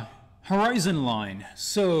right. Horizon line.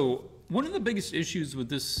 So one of the biggest issues with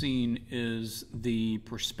this scene is the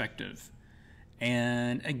perspective.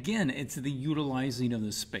 And again, it's the utilizing of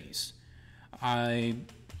the space. I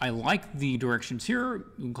like the directions here.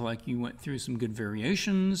 Look like you went through some good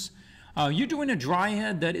variations. You're doing a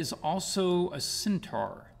dryad that is also a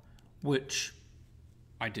centaur, which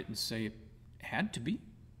I didn't say it had to be,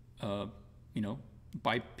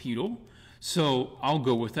 bipedal. So I'll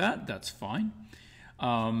go with that. That's fine.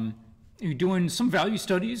 You're doing some value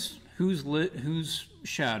studies. Who's lit, who's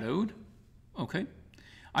shadowed. Okay.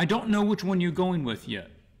 I don't know which one you're going with yet.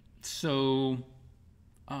 So,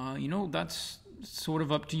 that's sort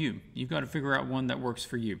of up to you. You've got to figure out one that works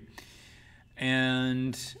for you.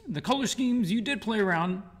 And the color schemes, you did play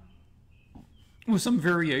around with some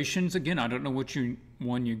variations. Again, I don't know which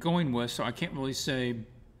one you're going with, so I can't really say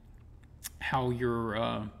how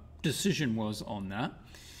your decision was on that.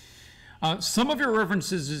 Some of your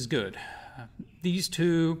references is good. These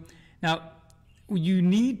two. Now, you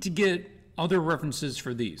need to get other references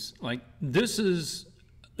for these. Like, this is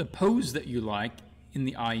the pose that you like in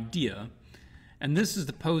the idea, and this is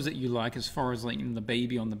the pose that you like as far as like the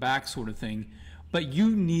baby on the back sort of thing, but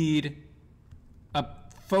you need a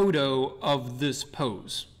photo of this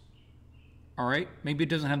pose. All right? Maybe it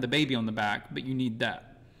doesn't have the baby on the back, but you need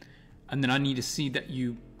that. And then I need to see that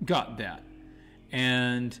you got that.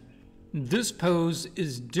 And this pose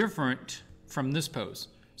is different from this pose.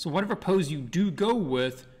 So whatever pose you do go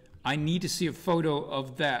with, I need to see a photo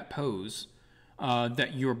of that pose,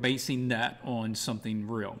 that you're basing that on something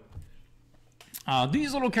real.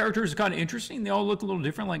 These little characters are kind of interesting. They all look a little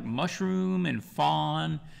different, like mushroom and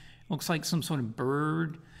fawn. Looks like some sort of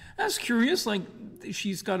bird. That's curious, like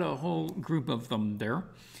she's got a whole group of them there.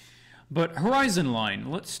 But horizon line,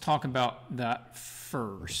 let's talk about that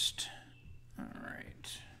first. All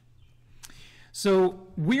right. So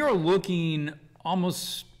we are looking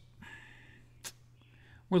almost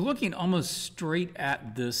straight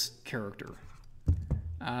at this character.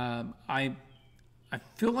 I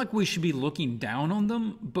feel like we should be looking down on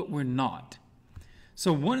them, but we're not.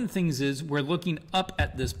 So one of the things is we're looking up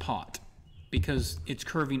at this pot because it's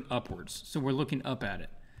curving upwards. So we're looking up at it.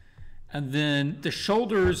 And then the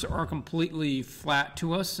shoulders are completely flat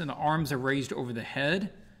to us and the arms are raised over the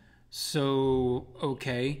head. So,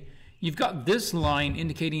 okay. You've got this line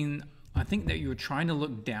indicating, I think, that you're trying to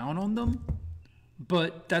look down on them,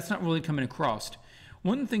 but that's not really coming across.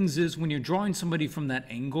 One of the things is when you're drawing somebody from that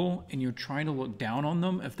angle and you're trying to look down on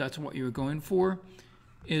them, if that's what you're going for,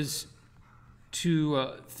 is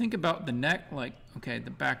to think about the neck, like, okay, the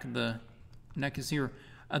back of the neck is here.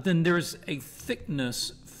 Then there's a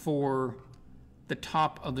thickness for the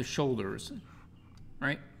top of the shoulders,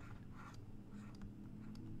 right?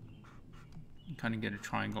 You kind of get a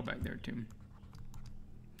triangle back there too.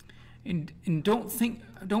 And don't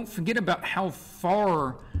forget about how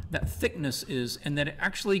far that thickness is, and that it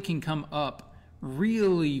actually can come up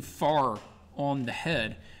really far on the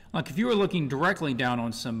head. Like if you were looking directly down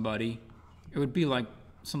on somebody, it would be like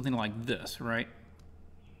something like this, right?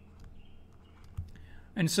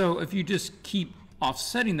 And so if you just keep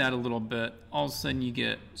offsetting that a little bit, all of a sudden you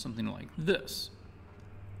get something like this.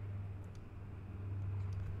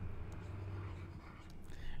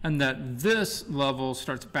 And that this level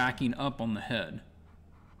starts backing up on the head.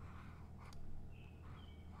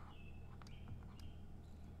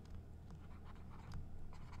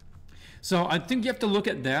 So I think you have to look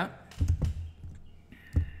at that.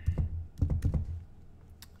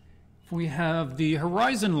 If we have the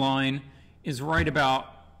horizon line is right about,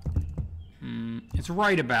 it's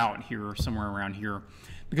right about here, somewhere around here,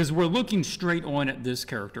 because we're looking straight on at this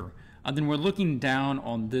character. And then we're looking down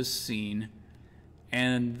on this scene.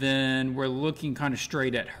 And then we're looking kind of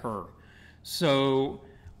straight at her. So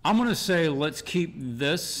I'm going to say let's keep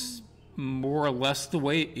this more or less the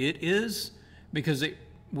way it is, because it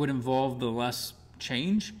would involve the less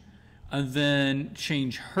change, and then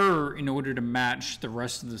change her in order to match the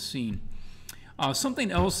rest of the scene.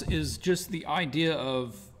 Something else is just the idea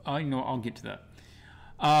of, I'll get to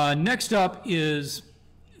that. Next up is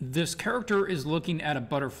this character is looking at a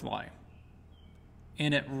butterfly.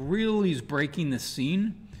 And it really is breaking the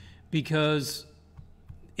scene, because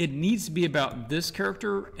it needs to be about this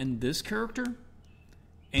character and this character,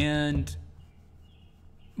 and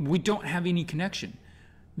we don't have any connection.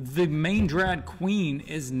 The main drag queen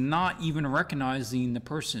is not even recognizing the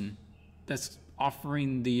person that's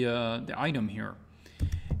offering the item here.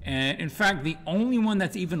 And in fact, the only one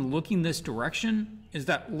that's even looking this direction is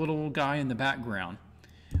that little guy in the background.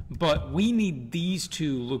 But we need these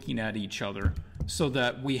two looking at each other so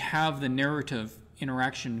that we have the narrative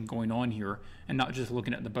interaction going on here and not just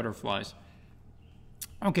looking at the butterflies.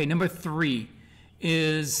 Okay, number 3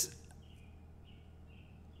 is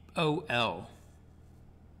OL.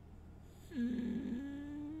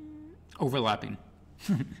 Overlapping.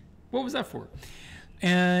 What was that for?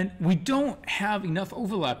 And we don't have enough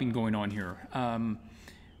overlapping going on here.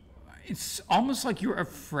 It's almost like you're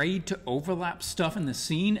afraid to overlap stuff in the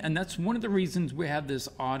scene, and that's one of the reasons we have this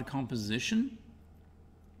odd composition.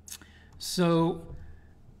 So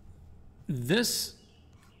this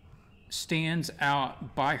stands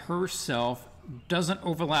out by herself, doesn't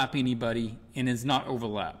overlap anybody, and is not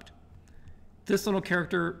overlapped. This little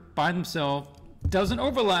character by themselves doesn't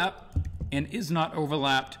overlap and is not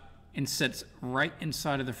overlapped and sits right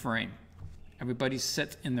inside of the frame. Everybody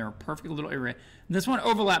sits in their perfect little area. This one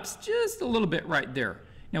overlaps just a little bit right there.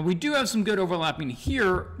 Now we do have some good overlapping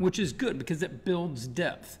here, which is good because it builds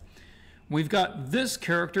depth. We've got this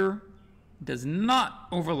character does not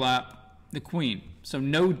overlap the queen, so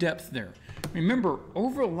no depth there. Remember,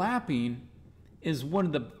 overlapping is one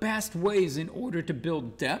of the best ways in order to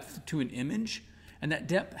build depth to an image, and that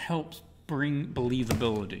depth helps bring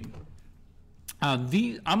believability. I'm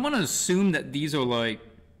going to assume that these are like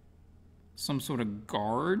some sort of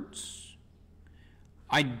guards.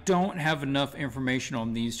 I don't have enough information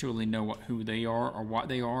on these to really know who they are or what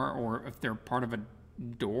they are, or if they're part of a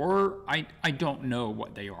door. I don't know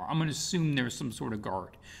what they are. I'm going to assume there's some sort of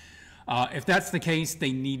guard. If that's the case,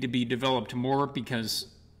 they need to be developed more, because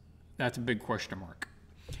that's a big question mark.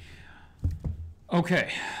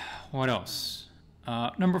 Okay, what else?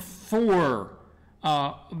 Number 4,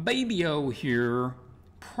 Baby-O here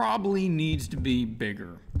probably needs to be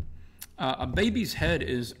bigger. A baby's head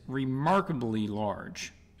is remarkably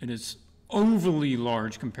large. It is overly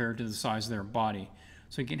large compared to the size of their body.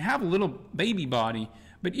 So you can have a little baby body,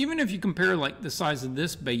 but even if you compare like the size of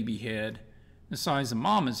this baby head, the size of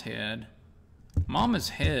Mama's head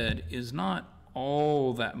is not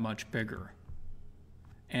all that much bigger.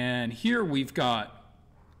 And here we've got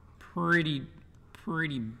pretty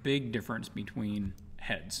big difference between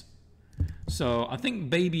heads. So I think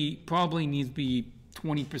baby probably needs to be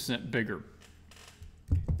 20% bigger.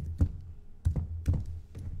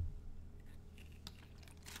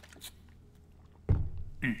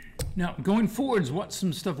 Now, going forwards, what's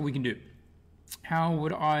some stuff we can do? How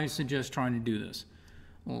would I suggest trying to do this?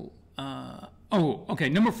 Well, okay,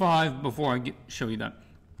 number 5, before I show you that.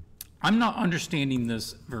 I'm not understanding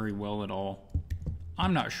this very well at all.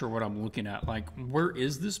 I'm not sure what I'm looking at. Like, where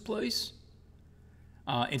is this place?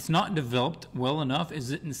 It's not developed well enough.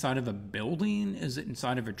 Is it inside of a building? Is it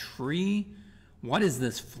inside of a tree? What is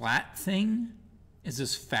this flat thing? Is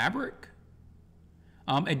this fabric?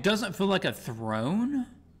 It doesn't feel like a throne.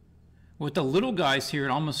 With the little guys here, it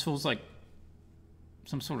almost feels like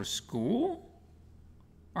some sort of school.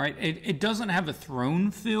 All right, it doesn't have a throne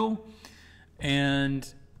feel.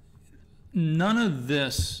 And none of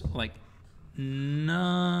this, like,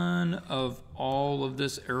 none of all of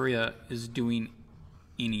this area is doing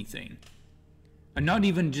anything. And not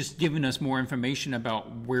even just giving us more information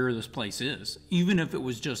about where this place is. Even if it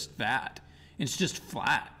was just that. It's just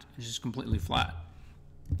flat. It's just completely flat.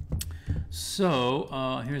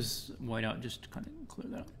 So, here's whiteout just to kind of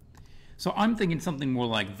clear that up. So I'm thinking something more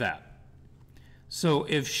like that. So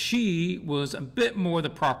if she was a bit more the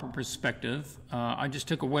proper perspective, I just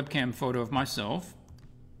took a webcam photo of myself.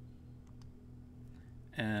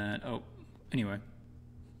 And, oh, anyway.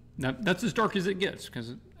 That's as dark as it gets,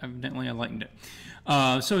 because evidently I lightened it.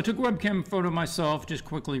 So I took a webcam photo of myself, just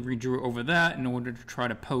quickly redrew over that in order to try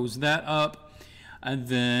to pose that up. And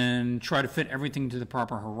then try to fit everything to the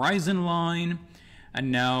proper horizon line.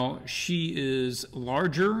 And now she is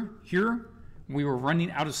larger here. We were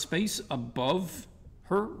running out of space above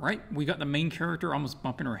her, right? We got the main character almost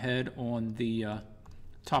bumping her head on the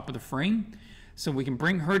top of the frame. So we can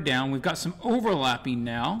bring her down. We've got some overlapping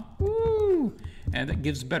now. Woo! And that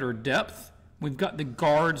gives better depth. We've got the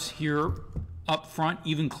guards here up front,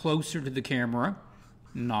 even closer to the camera.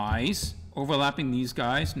 Nice. Overlapping these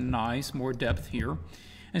guys. Nice. More depth here.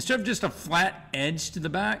 Instead of just a flat edge to the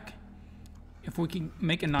back, if we can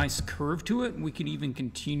make a nice curve to it, we could even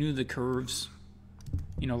continue the curves,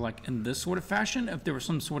 you know, like in this sort of fashion. If there was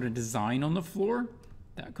some sort of design on the floor,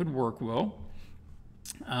 that could work well.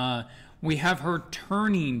 We have her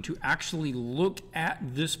turning to actually look at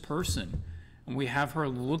this person. And we have her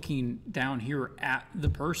looking down here at the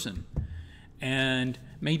person. And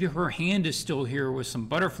maybe her hand is still here with some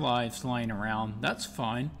butterflies flying around. That's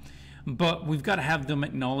fine. But we've got to have them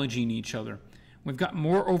acknowledging each other. We've got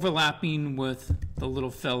more overlapping with the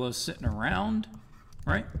little fellows sitting around,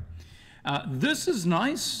 right? This is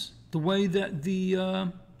nice, the way that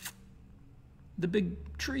the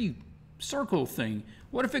big tree circle thing.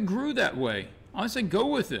 What if it grew that way? I say go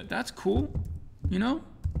with it. That's cool, you know?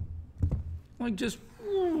 Like just,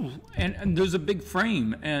 and there's a big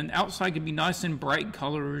frame, and outside could be nice and bright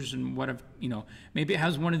colors and whatever, you know. Maybe it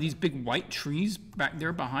has one of these big white trees back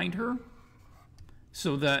there behind her,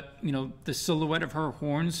 so that, you know, the silhouette of her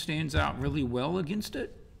horns stands out really well against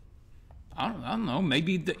it. I don't know.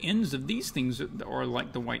 Maybe the ends of these things are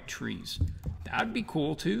like the white trees. That'd be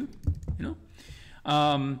cool too, you know.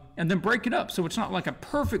 And then break it up so it's not like a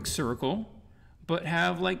perfect circle, but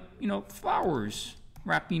have, like, you know, flowers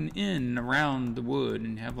wrapping in around the wood,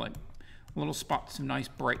 and have like little spots of nice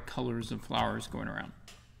bright colors of flowers going around.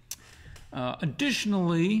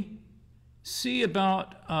 Additionally, see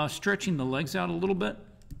about stretching the legs out a little bit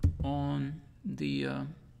on the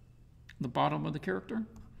bottom of the character.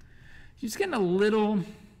 She's getting a little,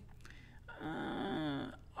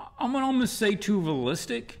 I'm gonna almost say too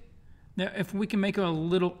realistic. Now, if we can make her a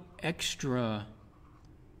little extra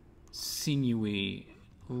sinewy,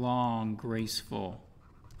 long, graceful.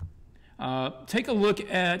 Take a look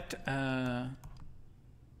at,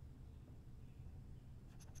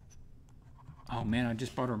 oh man, I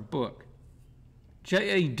just bought her book.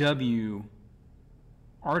 J.A.W.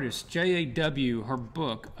 artist, J.A.W., her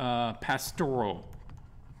book, Pastoral.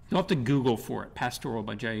 You'll have to Google for it, Pastoral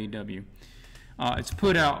by J.A.W. It's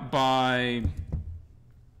put out by,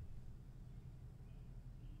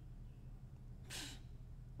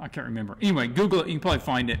 I can't remember. Anyway, Google it, you can probably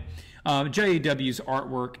find it. J.A.W.'s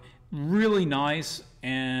artwork, really nice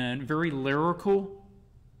and very lyrical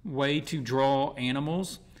way to draw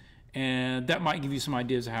animals, and that might give you some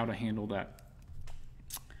ideas of how to handle that.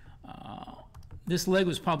 This leg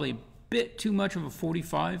was probably a bit too much of a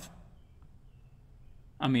 45.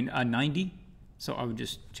 I mean, a 90. So I would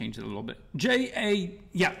just change it a little bit.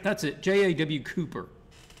 Yeah, that's it. J.A.W. Cooper.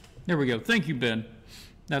 There we go. Thank you, Ben.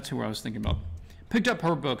 That's who I was thinking about. Picked up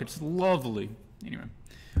her book. It's lovely. Anyway.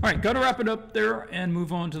 All right, got to wrap it up there and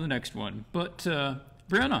move on to the next one. But,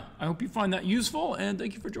 Brianna, I hope you find that useful, and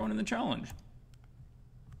thank you for joining the challenge.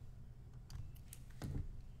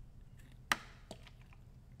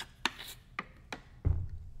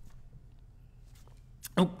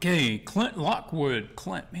 Okay, Clint Lockwood.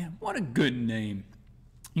 Clint, man, what a good name.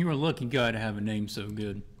 You're a lucky guy to have a name so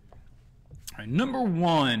good. All right, number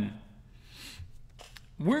one.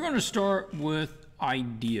 We're going to start with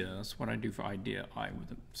idea. That's what I do for idea. I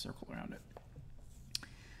with a circle around it.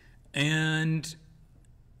 And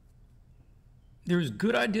there's a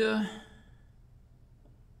good idea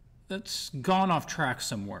that's gone off track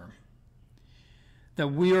somewhere. That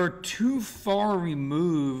we are too far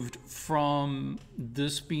removed from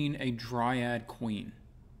this being a dryad queen.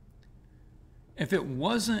 If it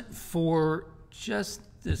wasn't for just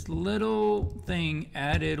this little thing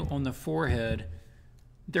added on the forehead,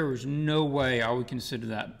 there was no way I would consider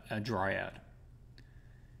that a dryad.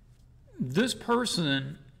 This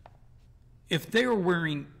person, if they are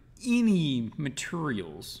wearing any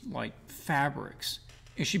materials like fabrics,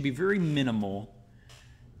 it should be very minimal.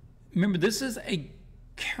 Remember, this is a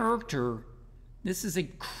character, this is a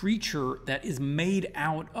creature that is made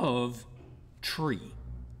out of tree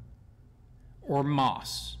or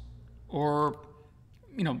moss or,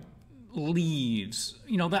 you know, leaves,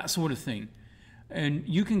 you know, that sort of thing. And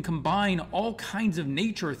you can combine all kinds of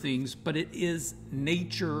nature things, but it is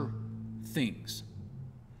nature things.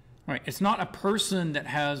 All right, it's not a person that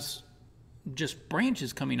has just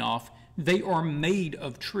branches coming off. They are made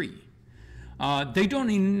of tree. They don't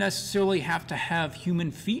even necessarily have to have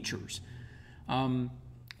human features.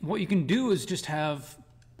 What you can do is just have,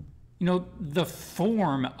 you know, the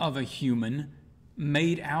form of a human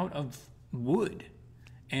made out of wood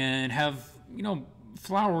and have, you know,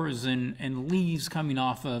 flowers and leaves coming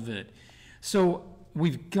off of it. So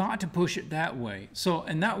we've got to push it that way. So,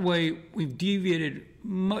 and that way we've deviated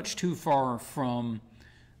much too far from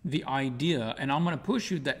the idea, and I'm going to push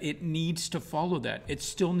you that it needs to follow that. It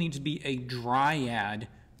still needs to be a dryad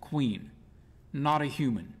queen, not a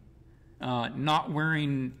human. Not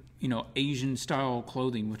wearing, you know, Asian style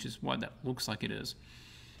clothing, which is what that looks like it is.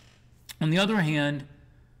 On the other hand,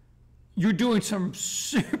 you're doing some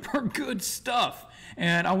super good stuff,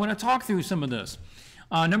 and I want to talk through some of this.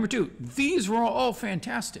 Number two, these were all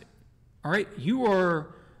fantastic. All right, you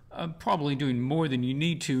are probably doing more than you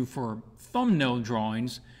need to for thumbnail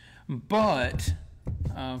drawings, but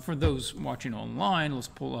for those watching online, let's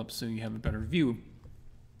pull up so you have a better view.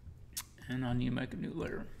 And I need to make a new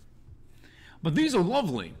layer. But these are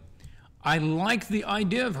lovely. I like the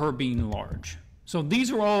idea of her being large. So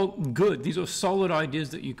these are all good. These are solid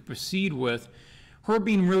ideas that you could proceed with. Her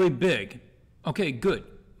being really big, okay, good.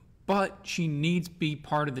 But she needs to be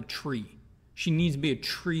part of the tree. She needs to be a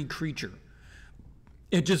tree creature.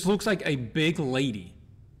 It just looks like a big lady.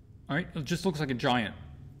 All right, it just looks like a giant.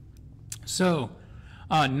 So,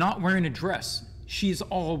 not wearing a dress. She's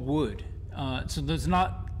all wood. So there's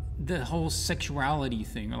not the whole sexuality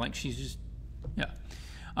thing, or like she's just, yeah.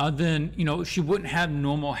 Then, you know, she wouldn't have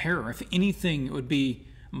normal hair. If anything, it would be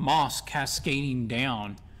moss cascading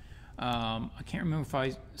down. I can't remember if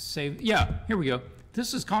I saved, yeah, here we go.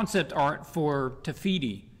 This is concept art for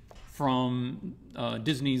Tafiti from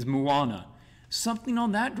Disney's Moana. Something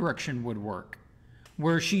on that direction would work,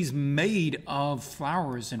 where she's made of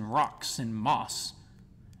flowers and rocks and moss.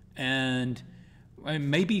 And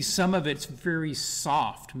maybe some of it's very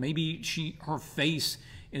soft. Maybe her face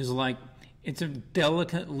is like, it's a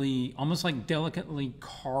delicately, almost like delicately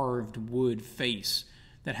carved wood face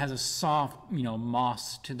that has a soft, you know,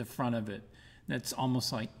 moss to the front of it. That's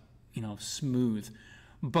almost like, you know, smooth.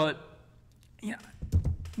 But, you know,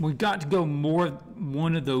 we've got to go more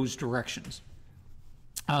one of those directions.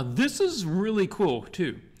 This is really cool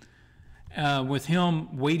too, with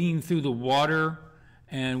him wading through the water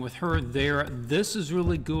and with her there. This is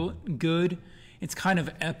really good. It's kind of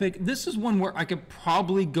epic. This is one where I could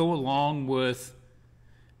probably go along with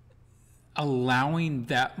allowing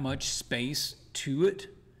that much space to it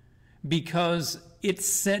because it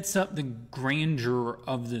sets up the grandeur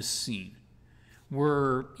of this scene.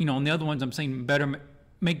 Where, you know, on the other ones I'm saying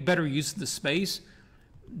make better use of the space.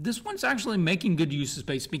 This one's actually making good use of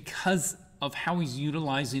space because of how he's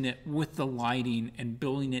utilizing it with the lighting and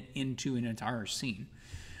building it into an entire scene.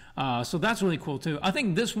 So that's really cool too. I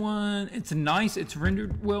think this one, it's nice, it's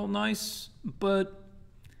rendered well nice, but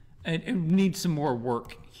it needs some more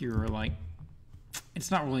work here. Like, it's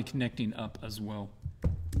not really connecting up as well.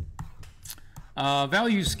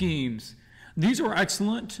 Value schemes. These are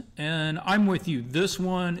excellent, and I'm with you. This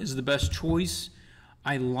one is the best choice.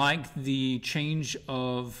 I like the change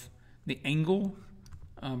of the angle,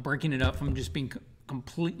 breaking it up from just being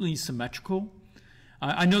completely symmetrical.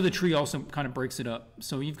 I know the tree also kind of breaks it up.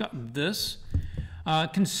 So you've got this.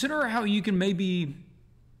 Consider how you can maybe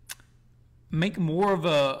make more of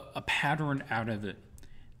a pattern out of it.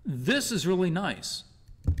 This is really nice.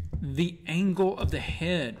 The angle of the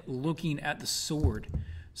head looking at the sword.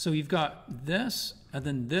 So you've got this, and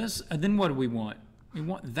then what do we want? We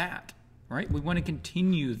want that. Right? We want to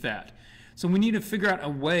continue that. So we need to figure out a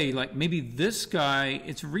way, like maybe this guy,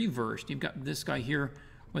 it's reversed. You've got this guy here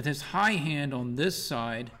with his high hand on this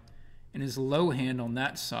side and his low hand on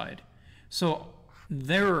that side. So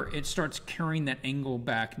there it starts carrying that angle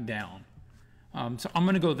back down. So I'm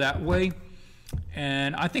going to go that way.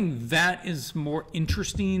 And I think that is more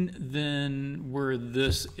interesting than where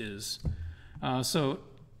this is. So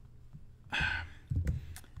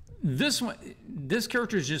this one, this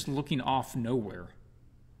character is just looking off nowhere.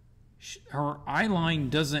 Her eye line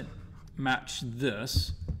doesn't match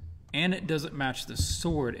this, and it doesn't match the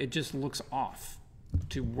sword. It just looks off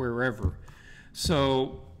to wherever.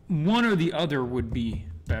 So one or the other would be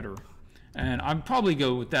better. And I'd probably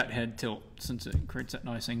go with that head tilt since it creates that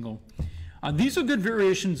nice angle. These are good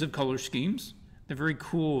variations of color schemes. They're very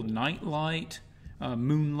cool night light,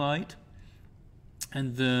 moonlight,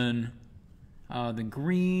 and then the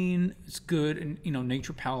green is good, and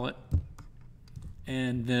nature palette,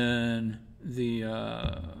 and then the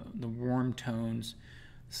warm tones.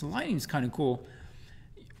 So lighting is kind of cool.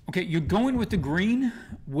 Okay, you're going with the green,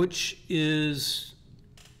 which is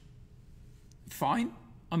fine.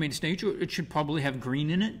 I mean, it's nature. It should probably have green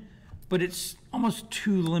in it, but it's almost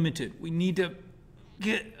too limited. We need to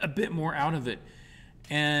get a bit more out of it.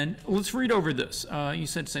 And let's read over this. You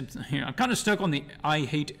said same thing here. I'm kind of stuck on the I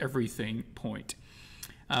hate everything point.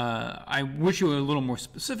 I wish you were a little more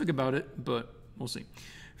specific about it, but we'll see.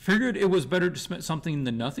 Figured it was better to spend something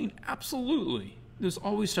than nothing? Absolutely. There's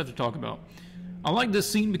always stuff to talk about. I like this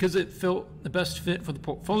scene because it felt the best fit for the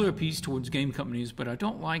portfolio piece towards game companies, but I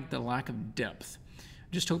don't like the lack of depth.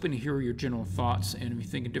 Just hoping to hear your general thoughts and if you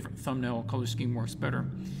think a different thumbnail or color scheme works better.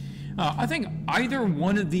 I think either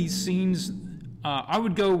one of these scenes, I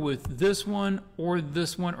would go with this one or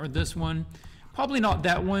this one or this one. Probably not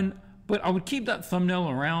that one, but I would keep that thumbnail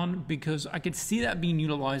around because I could see that being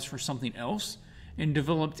utilized for something else and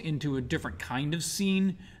developed into a different kind of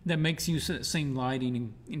scene that makes use of the same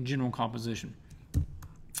lighting and general composition.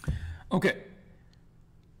 Okay.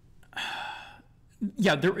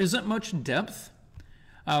 Yeah, there isn't much depth.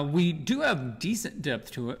 We do have decent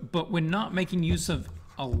depth to it, but we're not making use of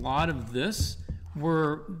a lot of this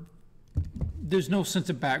where there's no sense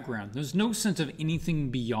of background. There's no sense of anything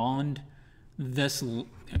beyond this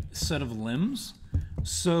set of limbs.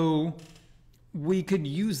 So we could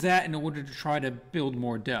use that in order to try to build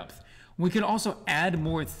more depth. We could also add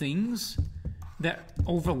more things that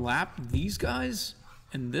overlap these guys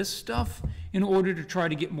and this stuff in order to try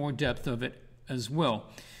to get more depth of it as well.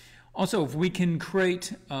 Also, if we can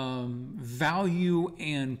create value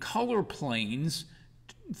and color planes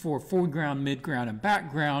for foreground, midground, and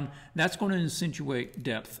background, that's going to accentuate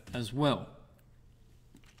depth as well.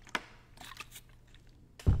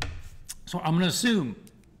 So I'm going to assume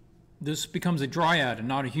this becomes a dryad and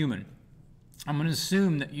not a human. I'm going to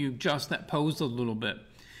assume that you adjust that pose a little bit.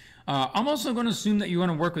 I'm also going to assume that you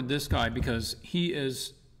want to work with this guy because he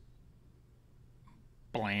is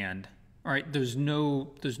bland. All right, there's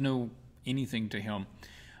no anything to him.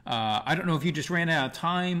 I don't know if you just ran out of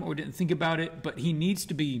time or didn't think about it, but he needs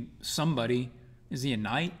to be somebody. Is he a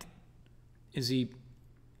knight? Is he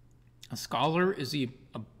a scholar? Is he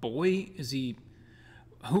a boy? Is he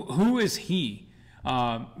who is he?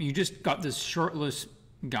 You just got this shirtless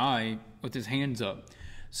guy with his hands up.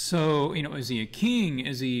 So, is he a king?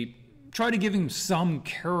 Is he... Try to give him some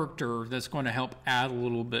character that's going to help add a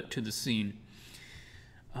little bit to the scene.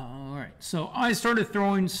 All right, so I started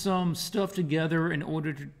throwing some stuff together in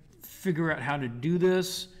order to figure out how to do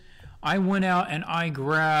this. I went out and I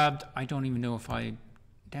grabbed... I don't even know if I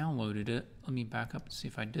downloaded it. Let me back up and see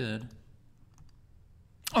if I did.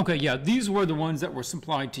 Okay, yeah, these were the ones that were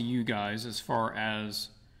supplied to you guys as far as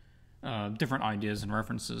different ideas and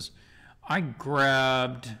references. I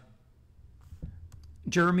grabbed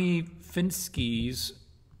Jeremy Finsky's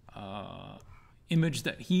image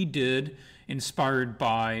that he did, inspired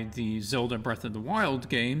by the Zelda Breath of the Wild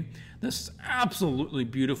game. This is absolutely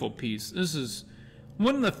beautiful piece. This is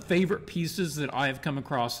one of the favorite pieces that I have come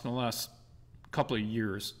across in the last couple of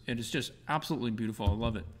years. It is just absolutely beautiful. I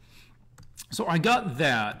love it. So I got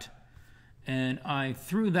that, and I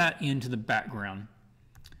threw that into the background.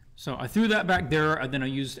 So I threw that back there, and then I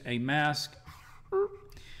used a mask.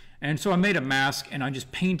 And so I made a mask, and I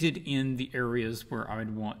just painted in the areas where I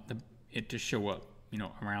would want it to show up,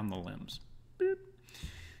 around the limbs. Boop.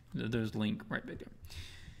 There's Link right back there.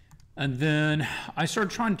 And then I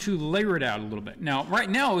started trying to layer it out a little bit. Now, right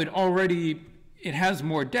now, it has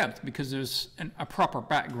more depth because there's a proper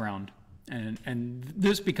background. And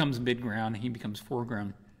this becomes midground, he becomes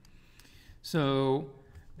foreground. So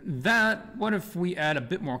what if we add a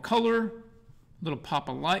bit more color, a little pop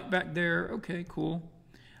of light back there, okay, cool.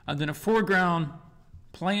 And then a foreground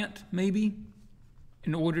plant, maybe,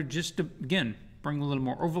 in order just to, again, bring a little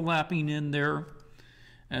more overlapping in there,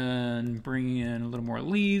 and bring in a little more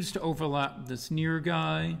leaves to overlap this near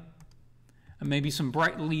guy, and maybe some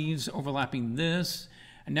bright leaves overlapping this.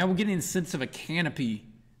 And now we're getting a sense of a canopy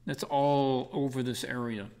that's all over this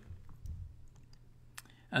area.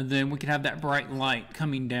 And then we can have that bright light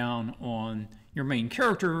coming down on your main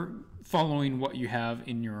character, following what you have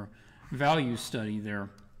in your value study there.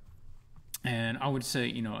 And I would say,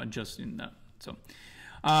 you know, adjusting that. So,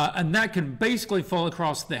 and that can basically fall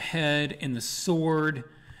across the head and the sword.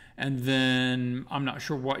 And then I'm not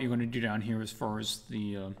sure what you're going to do down here as far as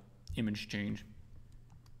the image change.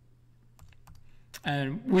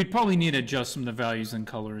 And we'd probably need to adjust some of the values and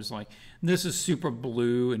colors. Like this is super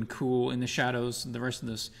blue and cool in the shadows. The rest of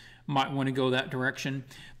this might want to go that direction.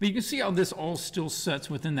 But you can see how this all still sets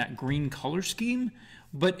within that green color scheme,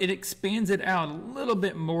 but it expands it out a little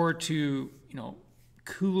bit more to, you know,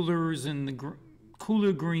 coolers and the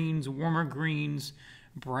cooler greens, warmer greens,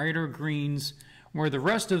 brighter greens, where the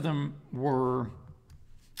rest of them were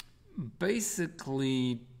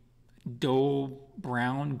basically dull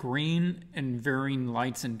brown, green, and varying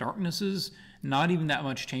lights and darknesses. Not even that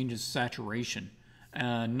much change in saturation.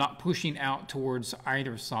 Not pushing out towards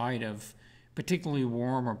either side of particularly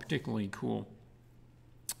warm or particularly cool.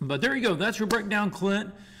 But there you go. That's your breakdown,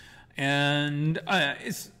 Clint. And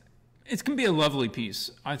it's going to be a lovely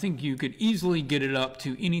piece. I think you could easily get it up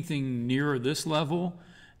to anything near this level.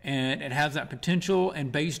 And it has that potential,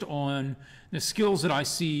 and based on the skills that I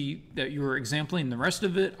see that you're exempling the rest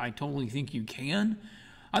of it, I totally think you can.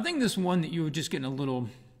 I think this one that you were just getting a little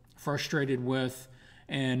frustrated with,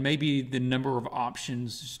 and maybe the number of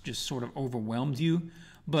options just sort of overwhelmed you,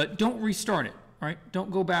 but don't restart it, right? Don't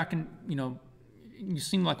go back and, you know, you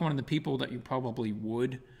seem like one of the people that you probably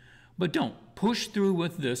would, but don't. Push through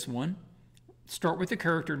with this one. Start with the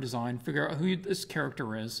character design, figure out who this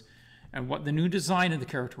character is, and what the new design of the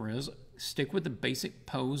character is. Stick with the basic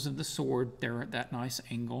pose of the sword there at that nice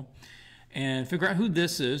angle. And figure out who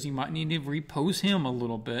this is. You might need to repose him a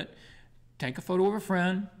little bit. Take a photo of a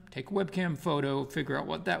friend. Take a webcam photo. Figure out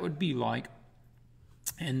what that would be like.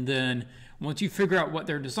 And then once you figure out what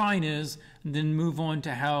their design is, then move on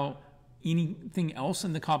to how anything else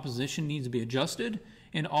in the composition needs to be adjusted.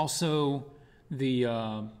 And also the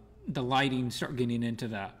lighting, start getting into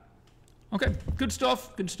that. Okay, good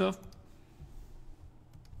stuff, good stuff.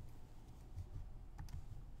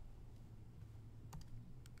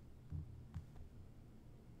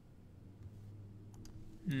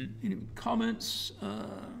 Any comments?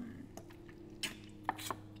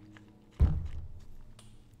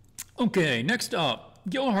 Okay, next up,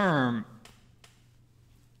 Gilherm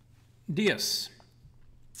Diaz.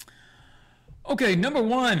 Okay, number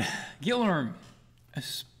one, Gilherm.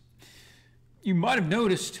 As you might have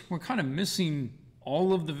noticed, we're kind of missing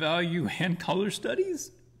all of the value and color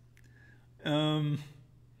studies. The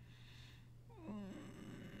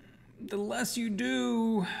less you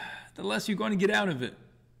do, the less you're going to get out of it.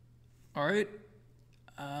 All right.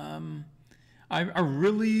 I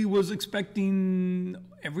really was expecting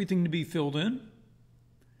everything to be filled in.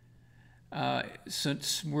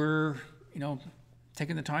 Since we're, you know,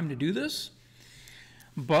 taking the time to do this.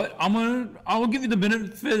 But I'll give you the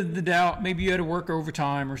benefit of the doubt. Maybe you had to work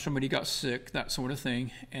overtime or somebody got sick, that sort of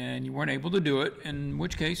thing, and you weren't able to do it, in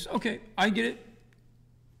which case, okay, I get it.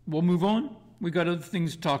 We'll move on. We got other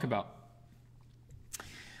things to talk about.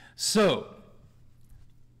 So,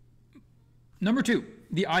 number two,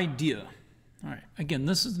 the idea. All right, again,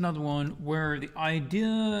 this is another one where the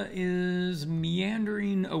idea is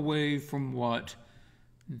meandering away from what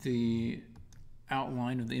the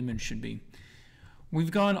outline of the image should be.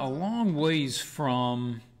 We've gone a long ways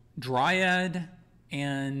from dryad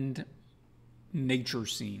and nature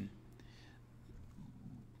scene.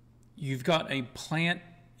 You've got a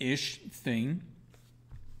plant-ish thing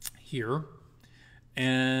here,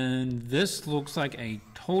 and this looks like a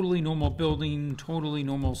totally normal building, totally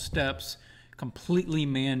normal steps, completely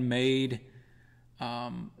man-made.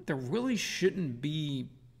 There really shouldn't be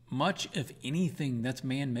much of anything that's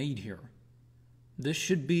man-made here. This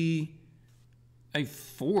should be a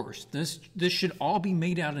force. This should all be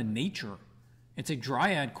made out of nature. It's a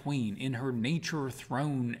dryad queen in her nature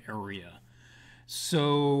throne area.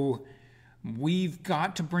 So we've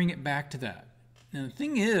got to bring it back to that. Now the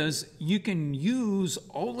thing is, you can use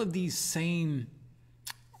all of these same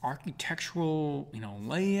architectural, you know,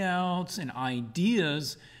 layouts and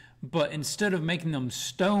ideas, but instead of making them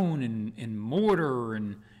stone and mortar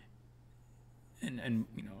and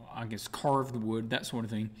you know, I guess carved wood, that sort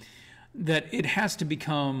of thing, that it has to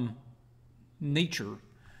become nature.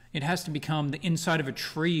 It has to become the inside of a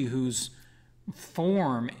tree whose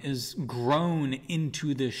form is grown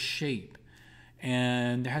into this shape,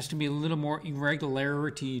 and there has to be a little more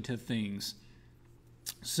irregularity to things.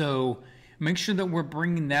 So make sure that we're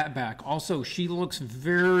bringing that back. Also, she looks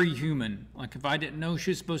very human. Like, if I didn't know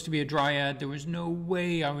she was supposed to be a dryad, there was no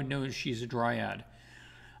way I would know she's a dryad.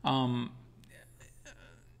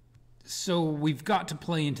 So we've got to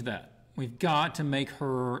play into that. We've got to make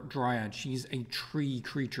her dryad. She's a tree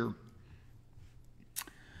creature.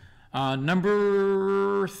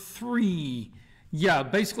 Number 3. Yeah,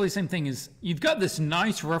 basically the same thing. Is you've got this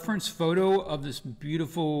nice reference photo of this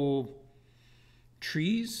beautiful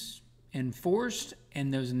trees and forest,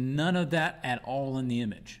 and there's none of that at all in the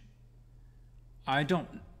image. I don't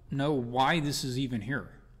know why this is even here.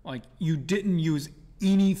 Like, you didn't use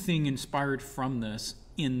anything inspired from this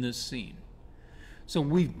in this scene. So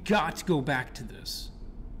we've got to go back to this.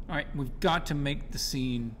 All right, we've got to make the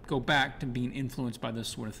scene go back to being influenced by this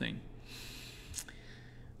sort of thing.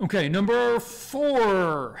 Okay, number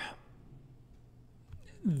 4.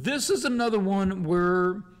 This is another one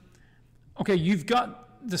where, okay, you've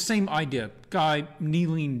got the same idea. Guy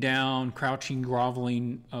kneeling down, crouching,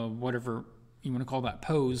 groveling, whatever you want to call that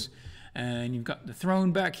pose. And you've got the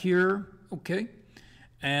throne back here, okay?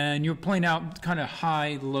 And you're playing out kind of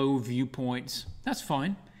high, low viewpoints. That's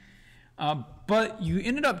fine. But you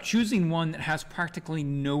ended up choosing one that has practically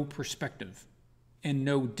no perspective and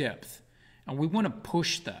no depth. And we want to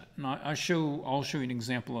push that. And I'll show you an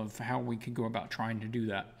example of how we could go about trying to do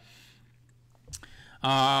that.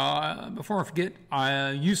 Before I forget,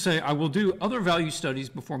 you say, I will do other value studies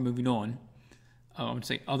before moving on. I would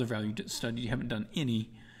say other value studies. You haven't done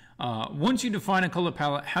any. Once you define a color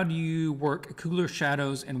palette, how do you work cooler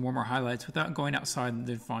shadows and warmer highlights without going outside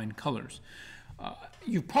the defined colors?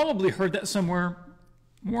 You've probably heard that somewhere.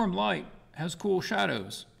 Warm light has cool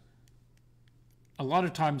shadows. A lot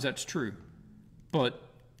of times that's true, but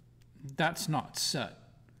that's not set,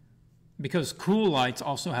 because cool lights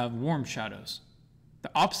also have warm shadows. The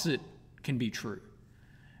opposite can be true,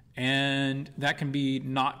 and that can be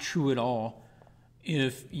not true at all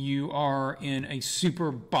if you are in a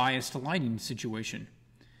super biased lighting situation.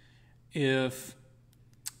 If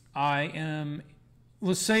I am,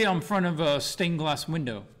 let's say I'm in front of a stained glass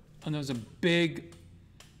window and there's a big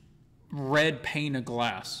red pane of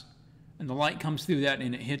glass and the light comes through that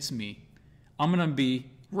and it hits me, I'm going to be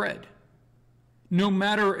red. No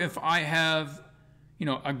matter if I have,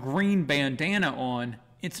 a green bandana on,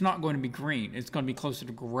 it's not going to be green. It's going to be closer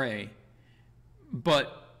to gray.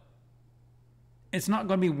 But it's not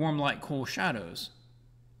going to be warm light, cool shadows,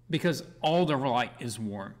 because all the light is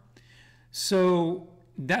warm. So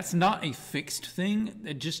that's not a fixed thing.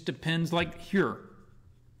 It just depends. Like here,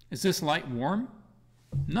 is this light warm?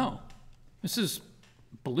 No. This is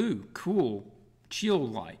blue, cool, chill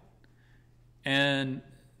light. And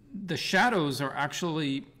the shadows are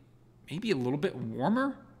actually maybe a little bit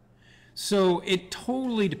warmer. So it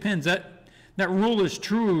totally depends. That rule is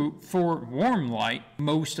true for warm light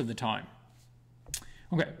most of the time.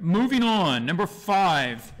 Okay, moving on. Number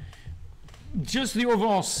 5, just the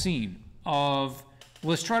overall scene of,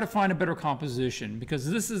 let's try to find a better composition,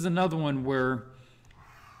 because this is another one where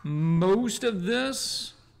most of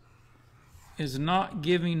this is not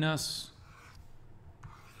giving us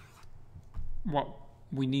what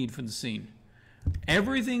we need for the scene.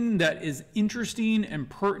 Everything that is interesting and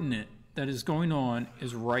pertinent that is going on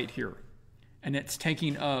is right here, and it's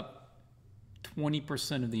taking up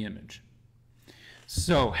 20% of the image.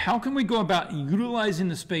 So how can we go about utilizing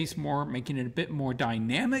the space more, making it a bit more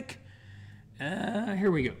dynamic? Here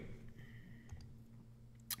we go.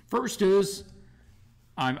 First is,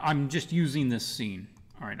 I'm just using this scene.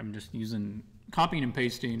 All right, I'm just using, copying and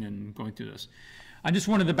pasting and going through this. I just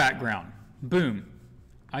wanted the background. Boom.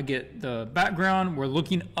 I get the background. We're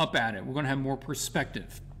looking up at it. We're going to have more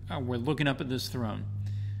perspective. We're looking up at this throne.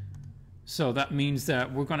 So that means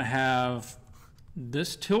that we're going to have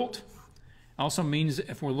this tilt. Also means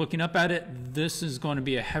if we're looking up at it, this is going to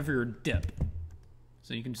be a heavier dip.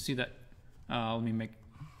 So you can see that. Let me make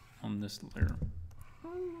on this layer.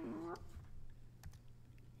 You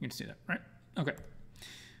can see that, right? Okay.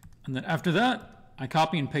 And then after that, I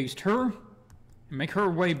copy and paste her and make her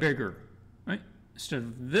way bigger, right? Instead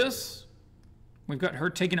of this, we've got her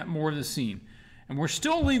taking up more of the scene. And we're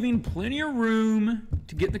still leaving plenty of room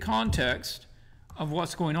to get the context of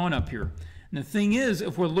what's going on up here. And the thing is,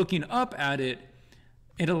 if we're looking up at it,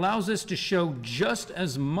 it allows us to show just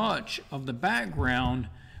as much of the background,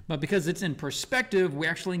 but because it's in perspective, we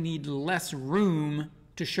actually need less room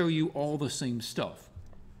to show you all the same stuff.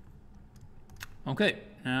 Okay,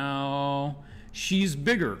 now she's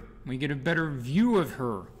bigger. We get a better view of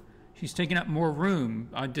her. She's taking up more room.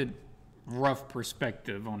 I did rough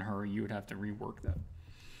perspective on her. You would have to rework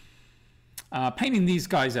that. Painting these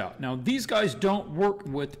guys out. Now, these guys don't work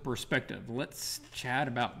with perspective. Let's chat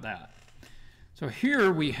about that. So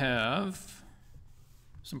here we have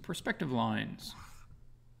some perspective lines.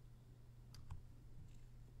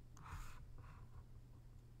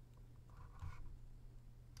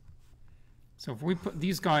 So if we put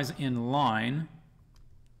these guys in line,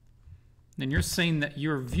 then you're saying that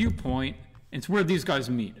your viewpoint, it's where these guys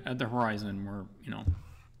meet at the horizon, where, you know,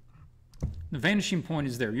 the vanishing point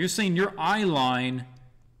is there. You're saying your eye line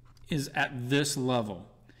is at this level,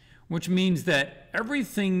 which means that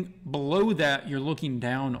everything below that you're looking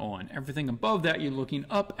down on. Everything above that you're looking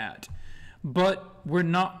up at. But we're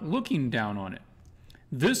not looking down on it.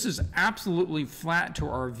 This is absolutely flat to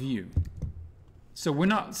our view. So we're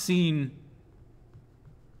not seeing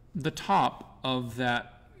the top of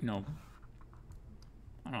that, you know,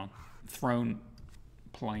 I don't know, throne,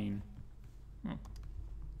 plane,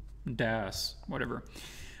 das, whatever.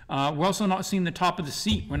 We're also not seeing the top of the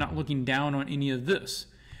seat. We're not looking down on any of this.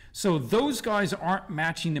 So those guys aren't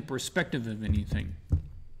matching the perspective of anything.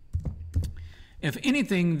 If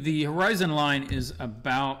anything, the horizon line is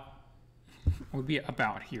would be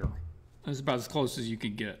about here. It's about as close as you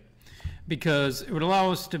could get, because it would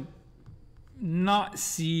allow us to not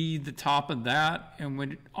see the top of that, and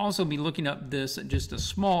would also be looking up this at just a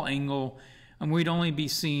small angle, and we'd only be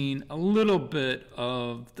seeing a little bit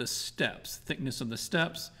of the steps, thickness of the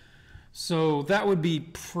steps. So that would be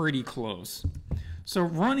pretty close. So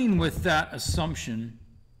running with that assumption,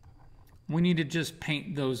 we need to just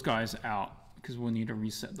paint those guys out, because we'll need to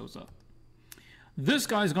reset those up. This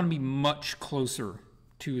guy is going to be much closer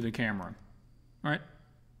to the camera, right?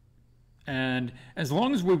 And as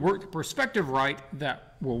long as we work the perspective right,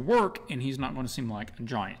 that will work, and he's not going to seem like a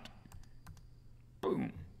giant.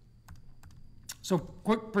 Boom. So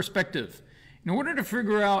quick perspective. In order to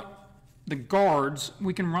figure out the guards,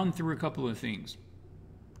 we can run through a couple of things.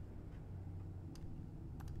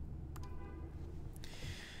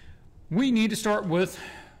 We need to start with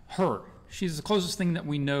her. She's the closest thing that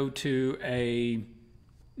we know to a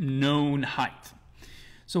known height.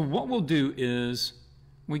 So what we'll do is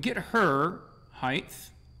we get her height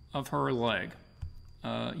of her leg.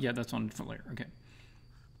 Yeah, that's on a different layer. Okay.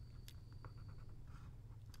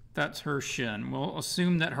 That's her shin. We'll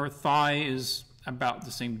assume that her thigh is about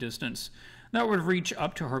the same distance. That would reach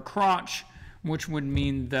up to her crotch, which would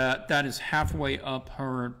mean that that is halfway up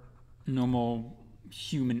her normal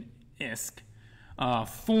human-esque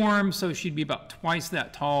form. So she'd be about twice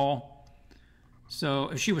that tall. So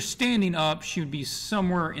if she was standing up, she would be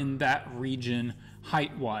somewhere in that region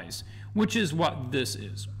height-wise, which is what this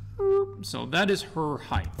is. So that is her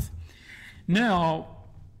height. Now,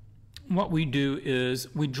 what we do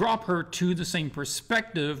is we drop her to the same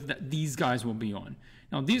perspective that these guys will be on.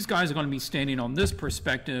 Now, these guys are going to be standing on this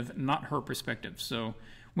perspective, not her perspective. So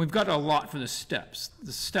we've got a lot for the steps.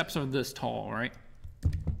 The steps are this tall, right?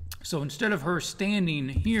 So instead of her standing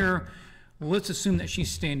here, let's assume that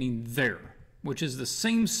she's standing there, which is the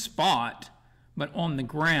same spot, but on the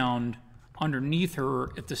ground underneath her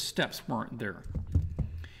if the steps weren't there.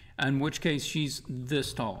 In which case she's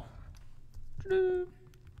this tall. Let's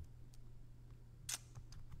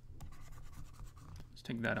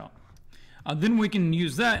take that out. Then we can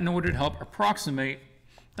use that in order to help approximate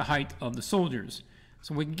the height of the soldiers.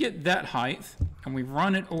 So we get that height and we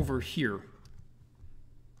run it over here.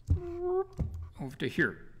 Over to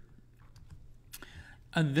here.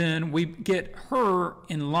 And then we get her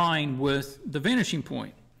in line with the vanishing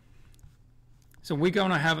point. So we're going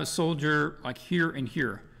to have a soldier like here and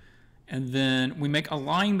here. And then we make a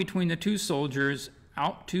line between the two soldiers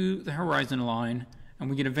out to the horizon line, and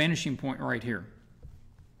we get a vanishing point right here.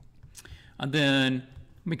 And then,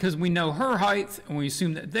 because we know her height, and we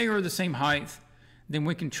assume that they are the same height, then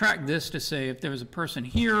we can track this to say if there was a person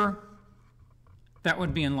here, that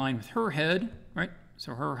would be in line with her head, right?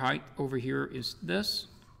 So her height over here is this.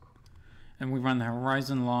 And we run the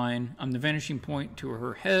horizon line on the vanishing point to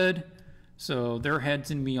her head. So their heads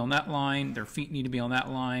need to be on that line, their feet need to be on that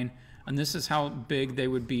line, and this is how big they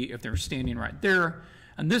would be if they're standing right there.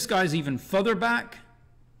 And this guy's even further back,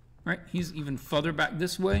 right? He's even further back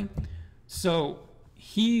this way. So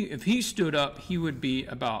if he stood up, he would be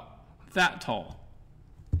about that tall.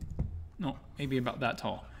 No, maybe about that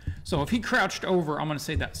tall. So if he crouched over, I'm going to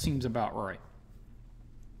say that seems about right.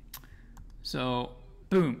 So,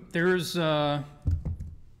 boom, there's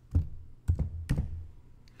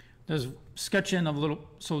sketching of a little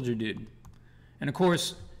soldier dude. And of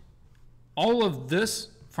course, all of this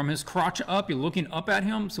from his crotch up, you're looking up at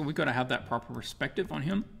him, so we've got to have that proper perspective on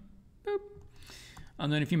him.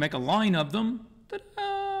 And then if you make a line of them,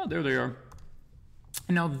 ta-da, there they are.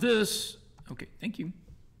 And now this, okay, thank you.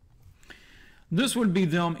 This would be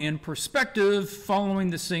them in perspective, following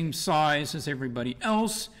the same size as everybody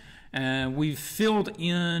else. And we've filled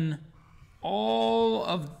in all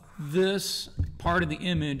of this part of the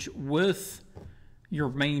image with your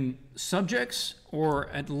main subjects, or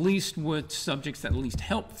at least with subjects that at least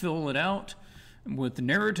help fill it out with the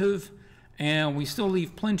narrative. And we still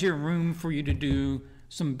leave plenty of room for you to do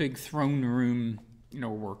some big throne room,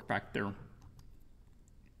 work back there.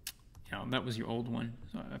 Yeah, that was your old one,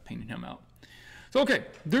 so I painted him out. So, okay,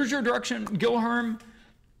 there's your direction, Gilherm.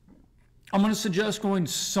 I'm going to suggest going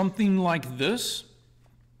something like this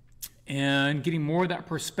and getting more of that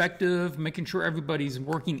perspective, making sure everybody's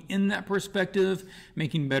working in that perspective,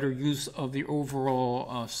 making better use of the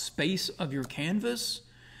overall space of your canvas,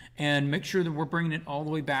 and make sure that we're bringing it all the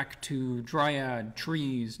way back to dryad,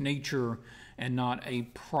 trees, nature, and not a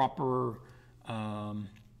proper,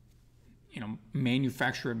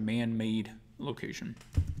 manufactured, man-made location.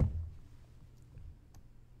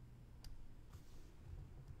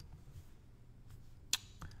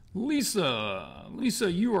 Lisa,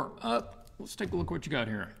 you are up. Let's take a look what you got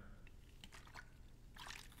here.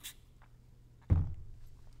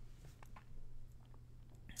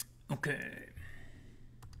 Okay.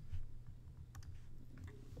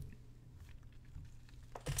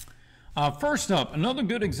 First up, another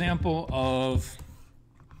good example of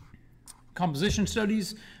composition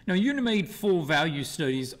studies. Now, you made full value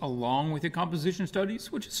studies along with your composition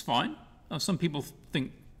studies, which is fine. Some people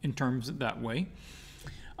think in terms of that way.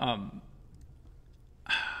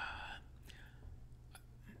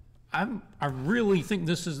 I really think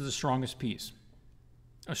this is the strongest piece,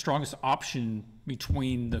 a strongest option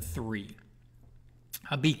between the three,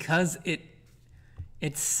 because it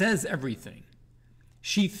says everything.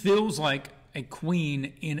 She feels like a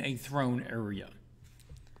queen in a throne area,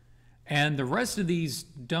 and the rest of these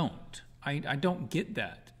don't. I don't get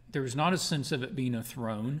that. There's not a sense of it being a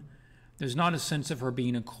throne. There's not a sense of her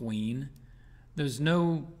being a queen. There's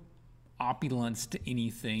no opulence to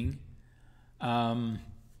anything.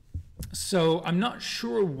 So I'm not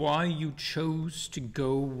sure why you chose to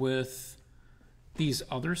go with these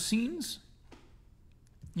other scenes.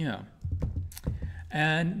 Yeah.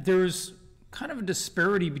 And there's kind of a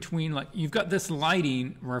disparity between, like, you've got this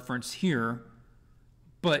lighting reference here,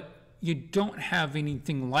 but you don't have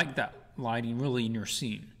anything like that lighting really in your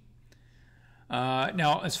scene.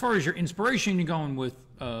 Now, as far as your inspiration, you're going with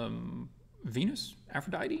Venus,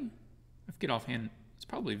 Aphrodite? I forget offhand. It's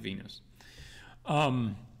probably Venus.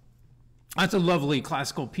 That's a lovely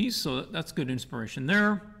classical piece, so that's good inspiration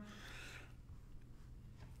there.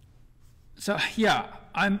 So yeah,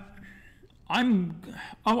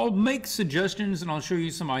 I'll make suggestions and I'll show you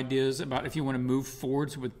some ideas about if you want to move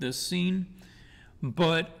forwards with this scene.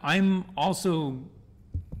 But I'm also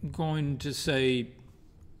going to say,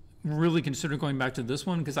 really consider going back to this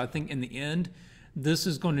one, because I think in the end, this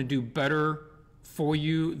is going to do better for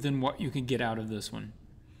you than what you can get out of this one.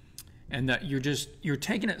 And that you're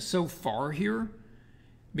taking it so far here,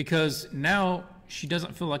 because now she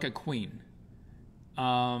doesn't feel like a queen.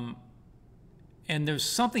 And there's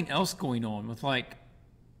something else going on with, like,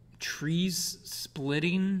 trees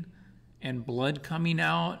splitting and blood coming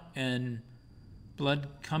out and blood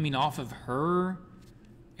coming off of her.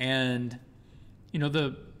 And,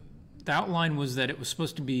 the outline was that it was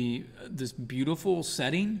supposed to be this beautiful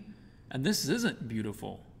setting, and this isn't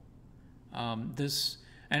beautiful.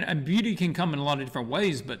 And beauty can come in a lot of different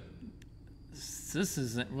ways, but this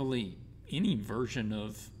isn't really any version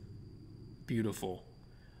of beautiful.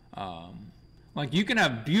 Like, you can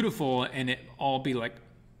have beautiful and it all be like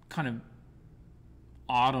kind of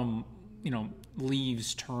autumn,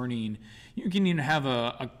 leaves turning. You can even have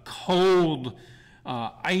a cold,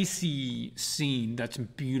 icy scene that's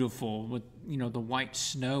beautiful with, the white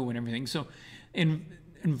snow and everything. So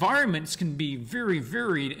environments can be very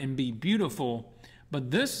varied and be beautiful,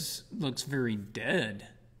 but this looks very dead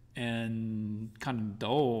and kind of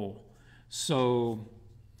dull. So,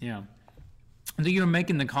 yeah. I think you're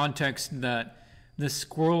making the context that the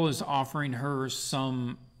squirrel is offering her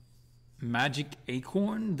some magic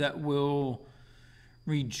acorn that will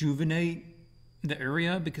rejuvenate the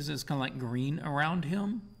area because it's kind of like green around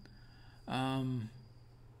him. I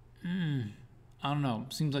don't know.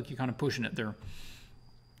 Seems like you're kind of pushing it there.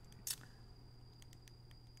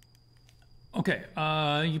 Okay,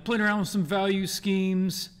 you played around with some value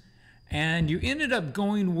schemes, and you ended up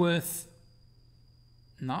going with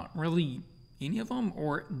not really any of them,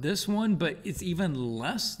 or this one, but it's even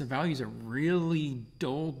less. The values are really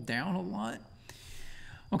dulled down a lot.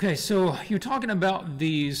 Okay, so you're talking about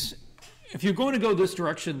these. If you're going to go this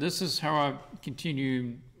direction, this is how I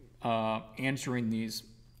continue answering these.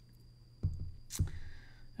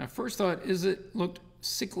 At first thought, is it looked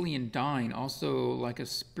sickly and dying, also like a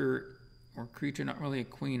spirit or creature, not really a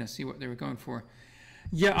queen. I see what they were going for.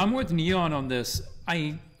 Yeah, I'm with Neon on this.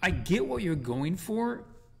 I get what you're going for,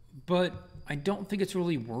 but I don't think it's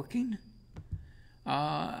really working.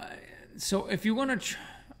 So if you want to,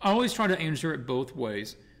 I always try to answer it both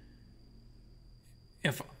ways.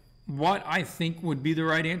 If what I think would be the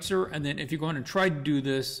right answer, and then if you're going to try to do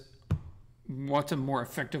this, what's a more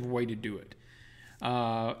effective way to do it?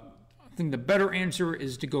 I think the better answer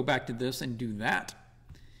is to go back to this and do that.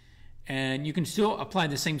 And you can still apply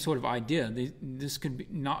the same sort of idea. This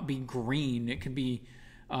could not be green. It could be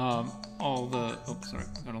all the, oh, sorry,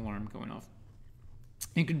 got an alarm going off.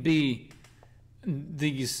 It could be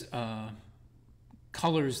these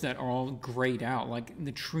colors that are all grayed out, like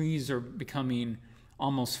the trees are becoming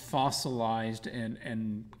almost fossilized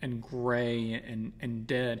and gray and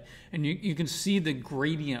dead. And you can see the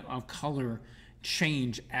gradient of color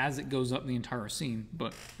change as it goes up the entire scene.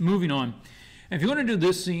 But moving on, if you're going to do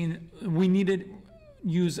this scene, we need to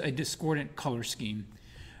use a discordant color scheme.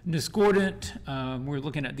 Discordant, we're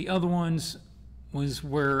looking at the other ones, was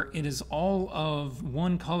where it is all of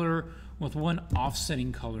one color with one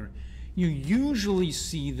offsetting color. You usually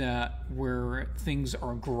see that where things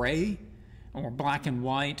are gray or black and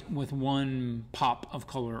white with one pop of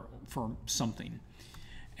color for something.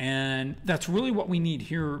 And that's really what we need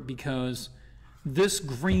here, because this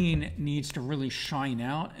green needs to really shine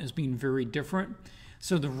out as being very different.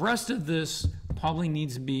 So the rest of this probably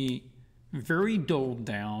needs to be very dulled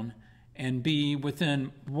down and be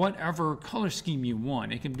within whatever color scheme you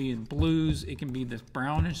want. It can be in blues, it can be this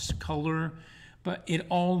brownish color, but it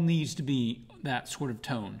all needs to be that sort of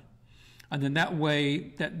tone. And then that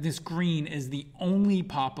way, that this green is the only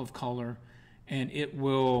pop of color, and it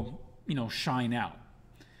will, you know, shine out.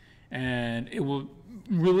 And it will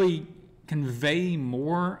really convey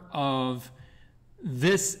more of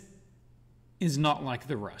this is not like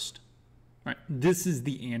the rest. Right? This is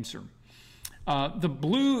the answer. The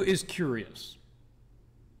blue is curious.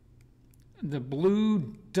 The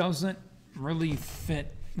blue doesn't really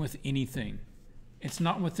fit with anything. It's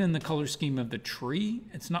not within the color scheme of the tree.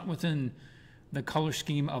 It's not within the color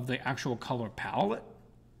scheme of the actual color palette.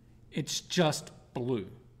 It's just blue.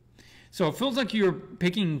 So it feels like you're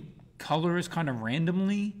picking colors kind of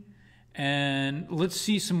randomly. And let's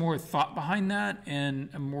see some more thought behind that and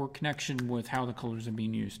a more connection with how the colors are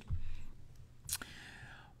being used.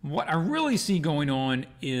 What I really see going on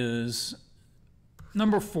is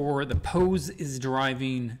number 4, the pose is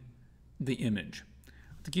driving the image.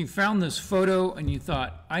 I think you found this photo and you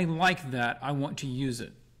thought, I like that, I want to use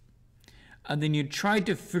it. And then you tried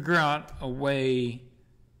to figure out a way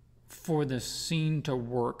for the scene to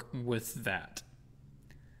work with that.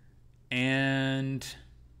 And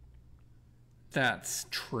that's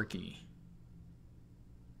tricky.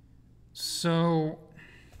 So,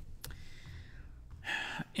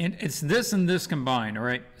 and it's this and this combined, all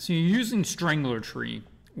right? So you're using Strangler Tree,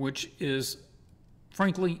 which is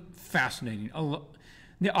frankly fascinating.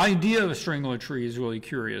 The idea of a Strangler Tree is really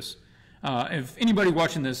curious. If anybody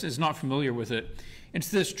watching this is not familiar with it, it's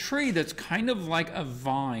this tree that's kind of like a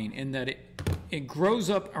vine in that it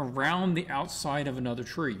grows up around the outside of another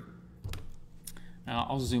tree. Now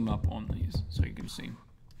I'll zoom up on these so you can see.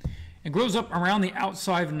 It grows up around the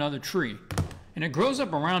outside of another tree, and it grows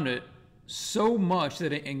up around it so much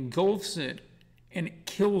that it engulfs it and it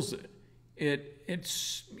kills it. It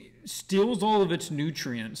steals all of its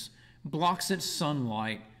nutrients, blocks its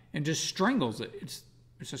sunlight, and just strangles it.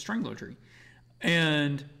 It's a strangler tree.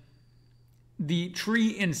 And the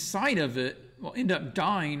tree inside of it will end up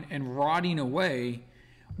dying and rotting away,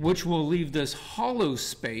 which will leave this hollow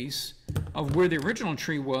space of where the original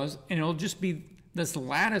tree was, and it'll just be this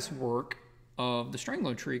lattice work of the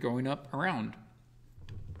strangler tree going up around.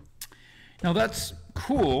 Now that's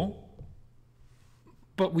cool,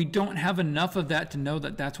 but we don't have enough of that to know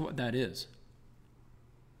that that's what that is.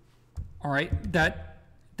 All right,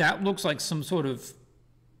 that looks like some sort of,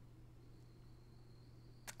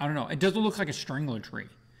 I don't know, it doesn't look like a strangler tree.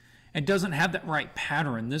 It doesn't have that right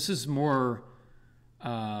pattern. This is more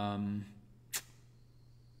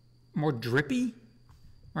drippy,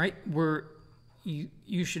 right? Where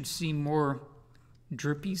you should see more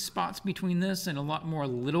drippy spots between this and a lot more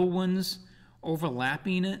little ones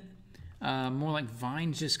overlapping it. More like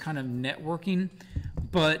vines just kind of networking.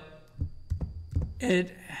 But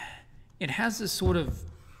it has this sort of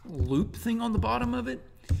loop thing on the bottom of it.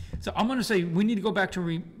 So I'm going to say we need to go back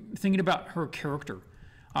to thinking about her character.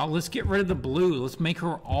 Let's get rid of the blue. Let's make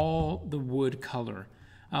her all the wood color.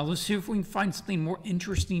 Let's see if we can find something more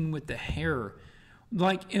interesting with the hair.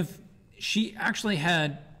 Like if she actually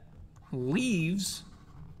had leaves,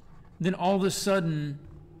 then all of a sudden,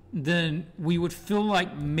 then we would feel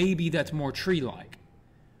like maybe that's more tree-like.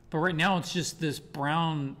 But right now it's just this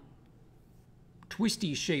brown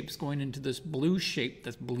twisty shapes going into this blue shape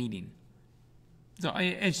that's bleeding. So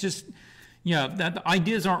it's just, yeah, that the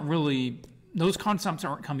ideas aren't really, those concepts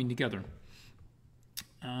aren't coming together.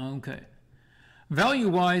 Okay.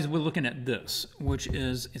 Value-wise, we're looking at this, which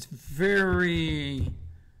is, it's very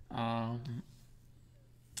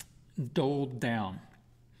dulled down.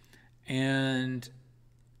 And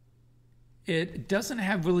it doesn't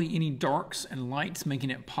have really any darks and lights making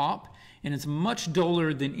it pop, and it's much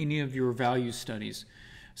duller than any of your value studies.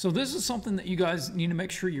 So this is something that you guys need to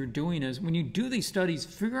make sure you're doing is when you do these studies,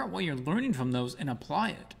 figure out what you're learning from those and apply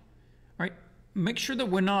it, right? Make sure that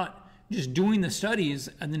we're not just doing the studies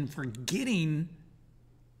and then forgetting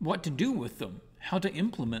what to do with them, how to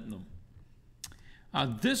implement them.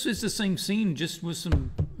 This is the same scene just with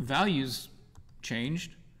some values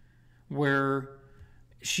changed, where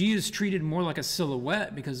she is treated more like a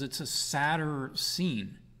silhouette because it's a sadder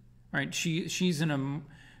scene, right? She's in a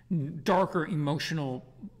darker emotional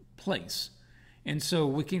place. And so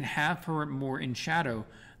we can have her more in shadow.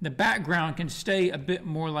 The background can stay a bit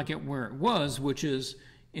more like it where it was, which is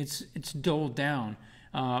it's dulled down.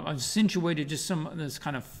 I've accentuated just some of this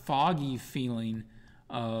kind of foggy feeling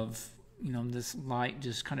of, you know, this light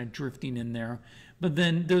just kind of drifting in there. But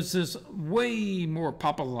then there's this way more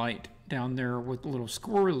pop of light down there with a little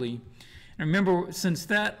squirrely. And remember, since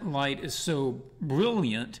that light is so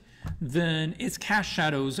brilliant, then its cast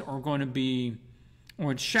shadows are going to be,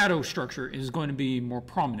 or its shadow structure is going to be more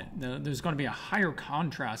prominent. There's going to be a higher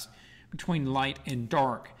contrast between light and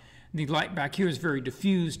dark. The light back here is very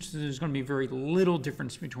diffused, so there's going to be very little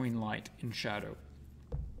difference between light and shadow.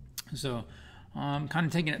 So I'm kind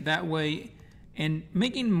of taking it that way and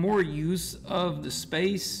making more use of the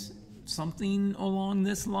space, something along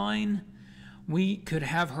this line. We could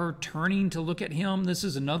have her turning to look at him. This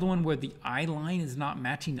is another one where the eye line is not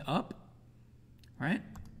matching up, right?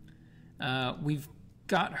 We've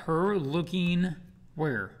got her looking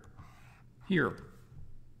where? Here.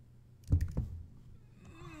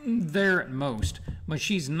 There at most, but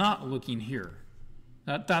she's not looking here.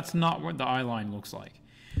 That's not what the eye line looks like.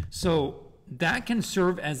 So that can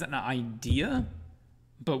serve as an idea,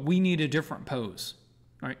 but we need a different pose.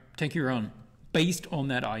 All right, take your own based on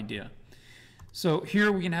that idea. So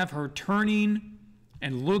here we can have her turning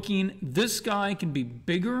and looking. This guy can be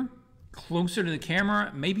bigger, closer to the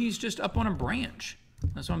camera. Maybe he's just up on a branch.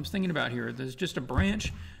 That's what I'm thinking about here. There's just a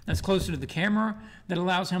branch that's closer to the camera that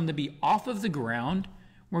allows him to be off of the ground.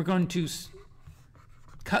 We're going to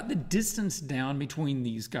cut the distance down between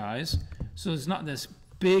these guys so there's not this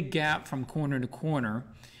big gap from corner to corner.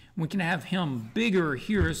 We can have him bigger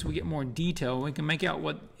here so we get more detail. We can make out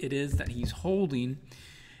what it is that he's holding,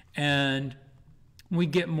 and we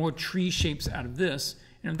get more tree shapes out of this.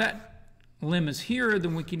 And if that limb is here,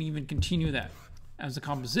 then we can even continue that as a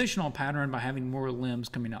compositional pattern by having more limbs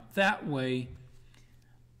coming out that way.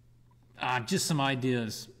 Just some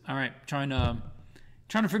ideas. All right, trying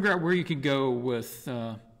to figure out where you could go with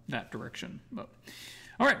that direction. But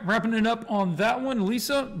all right, wrapping it up on that one.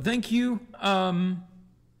 Lisa, thank you.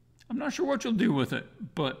 I'm not sure what you'll do with it,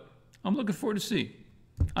 but I'm looking forward to see.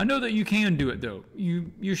 I know that you can do it though.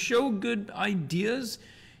 You show good ideas,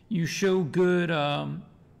 you show good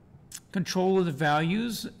control of the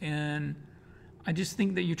values, and I just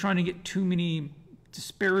think that you're trying to get too many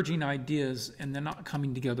disparaging ideas and they're not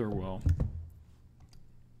coming together well.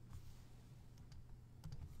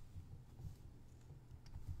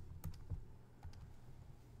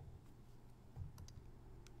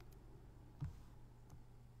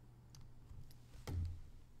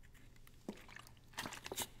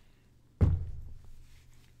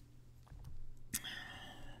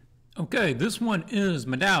 Okay, this one is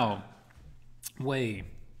Madao Way.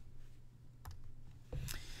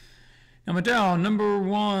 Now, Madao, number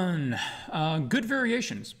one, good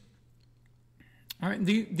variations. All right,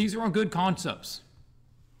 these are all good concepts.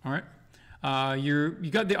 All right, you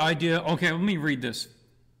got the idea. Okay, let me read this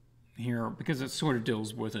here because it sort of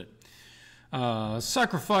deals with it.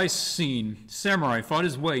 Sacrifice scene. Samurai fought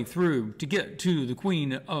his way through to get to the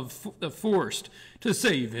queen of the forest to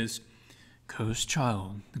save his cursed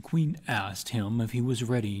child. The queen asked him if he was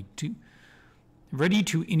ready to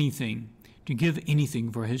anything, to give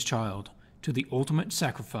anything for his child, to the ultimate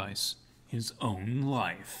sacrifice, his own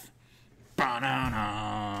life.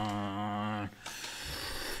 Ba-na-na.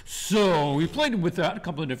 So we played with that a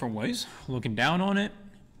couple of different ways. Looking down on it,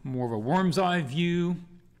 more of a worm's eye view,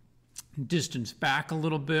 distance back a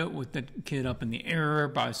little bit with the kid up in the air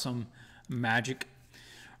by some magic.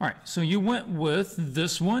 All right, so you went with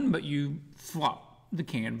this one, but you flopped the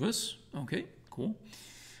canvas. Okay, cool.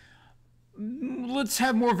 Let's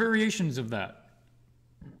have more variations of that,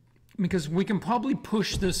 because we can probably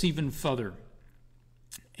push this even further.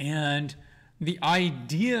 And the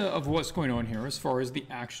idea of what's going on here as far as the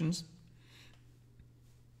actions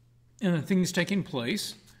and the things taking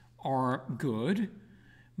place are good,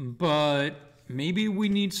 but maybe we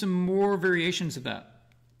need some more variations of that.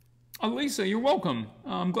 Elisa, you're welcome.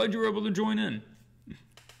 I'm glad you were able to join in.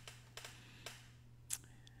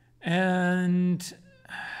 And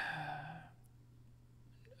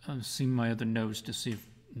I'll see my other notes to see if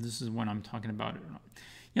this is when I'm talking about it or not.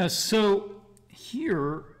 Yeah, so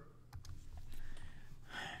here,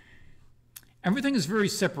 everything is very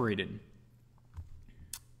separated.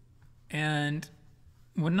 And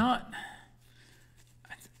we're not,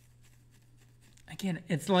 again,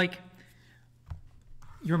 it's like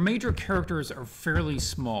your major characters are fairly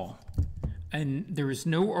small and there is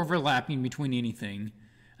no overlapping between anything.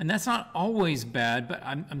 And that's not always bad, but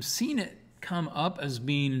I'm seeing it come up as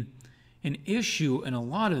being an issue in a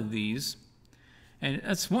lot of these. And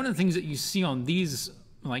that's one of the things that you see on these,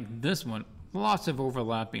 like this one, lots of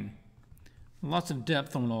overlapping, lots of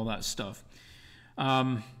depth on all that stuff.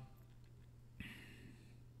 I'm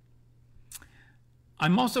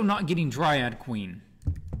also not getting Dryad Queen.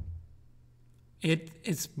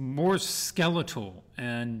 It's more skeletal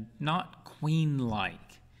and not queen-like.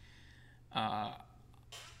 I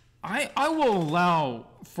will allow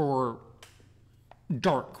for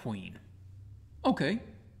Dark Queen. Okay,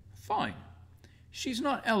 fine. She's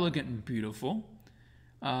not elegant and beautiful.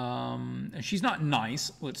 And she's not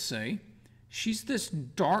nice, let's say. She's this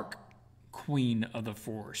dark queen of the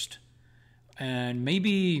forest. And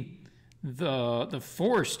maybe the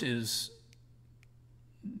forest is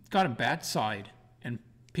got a bad side. And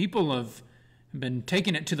people have been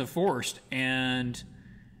taking it to the forest, and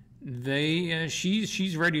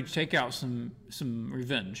she's ready to take out some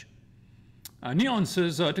revenge. Neon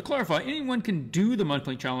says, to clarify, anyone can do the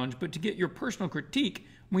monthly challenge, but to get your personal critique,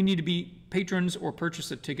 we need to be patrons or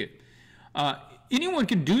purchase a ticket. Anyone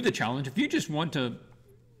can do the challenge. If you just want to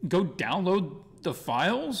go download the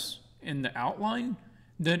files in the outline,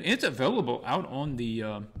 then it's available out on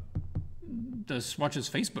the Swatches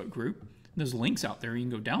Facebook group. There's links out there. You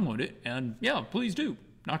can go download it, and yeah, please do.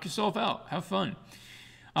 Knock yourself out. Have fun.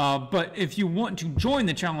 But if you want to join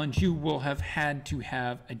the challenge, you will have had to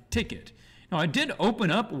have a ticket. Now, I did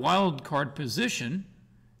open up wildcard position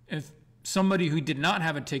if somebody who did not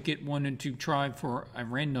have a ticket wanted to try for a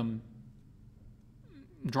random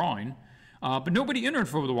drawing, but nobody entered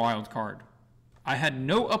for the wildcard. I had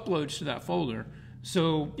no uploads to that folder,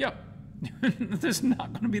 so yeah, this is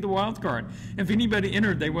not going to be the wildcard. If anybody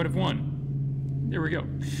entered, they would have won. There we go.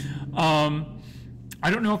 I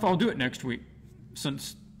don't know if I'll do it next week,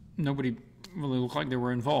 since nobody really looked like they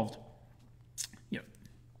were involved. Yep.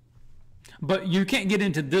 But you can't get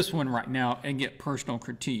into this one right now and get personal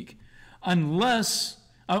critique unless,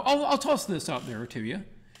 I'll toss this out there to you.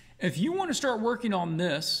 If you want to start working on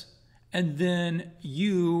this and then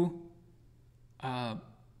you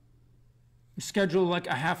schedule like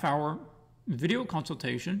a half-hour video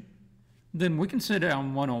consultation, then we can sit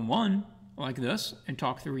down one-on-one like this and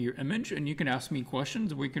talk through your image, and you can ask me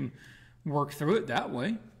questions. We can work through it that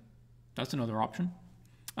way. That's another option.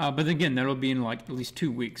 But again, that'll be in like at least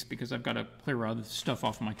 2 weeks, because I've got to clear all this stuff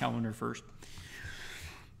off my calendar first.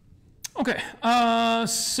 Okay,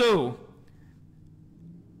 so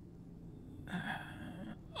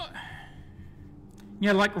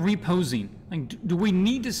yeah, like reposing. Like, do we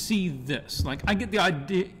need to see this? Like, I get the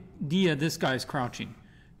idea this guy's crouching.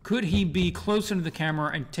 Could he be closer to the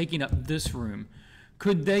camera and taking up this room?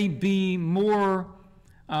 Could they be more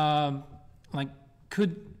like,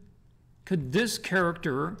 could this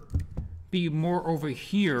character be more over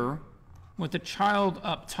here with the child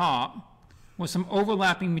up top, with some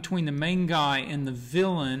overlapping between the main guy and the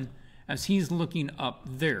villain as he's looking up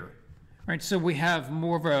there? Right, so we have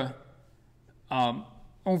more of a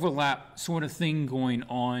overlap sort of thing going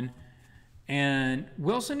on. And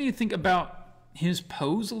we also need to think about his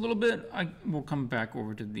pose a little bit. We'll come back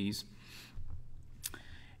over to these.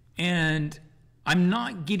 And I'm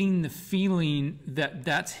not getting the feeling that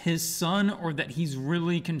that's his son or that he's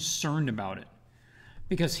really concerned about it,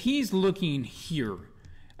 because he's looking here.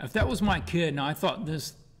 If that was my kid and I thought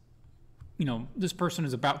this, this person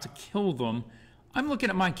is about to kill them, I'm looking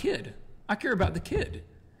at my kid. I care about the kid.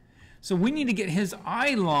 So we need to get his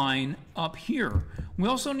eye line up here. We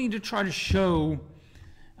also need to try to show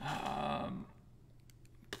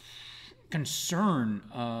concern,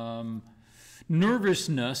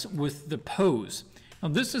 nervousness with the pose. Now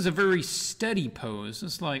this is a very steady pose.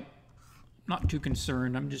 It's like, not too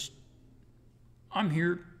concerned. I'm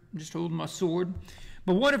here, just holding my sword.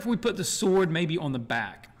 But what if we put the sword maybe on the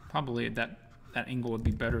back? Probably that angle would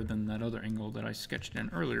be better than that other angle that I sketched in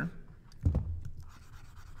earlier.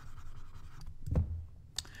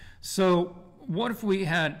 So what if we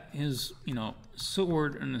had his,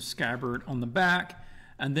 sword and the scabbard on the back,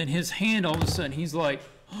 and then his hand, all of a sudden, he's like,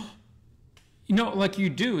 like you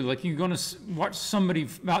do, like you're going to watch somebody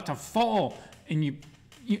about to fall, and you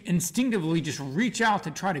instinctively just reach out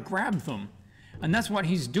to try to grab them. And that's what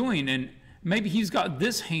he's doing. And maybe he's got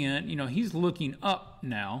this hand, he's looking up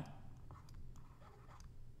now.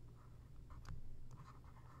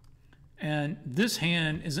 And this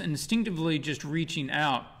hand is instinctively just reaching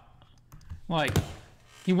out, like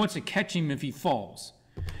he wants to catch him if he falls.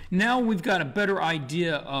 Now we've got a better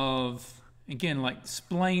idea of, again, like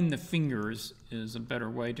splaying the fingers is a better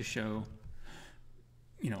way to show,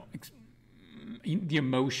 the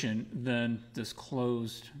emotion than this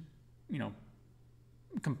closed,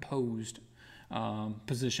 composed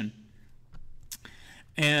position.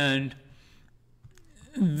 And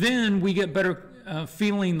then we get better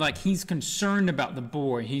feeling like he's concerned about the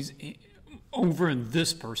boy. He's over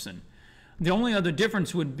this person. The only other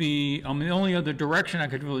difference would be, the only other direction I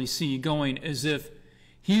could really see going is if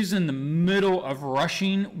he's in the middle of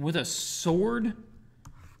rushing with a sword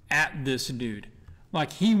at this dude.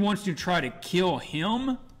 Like he wants to try to kill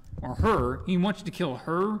him or her. He wants to kill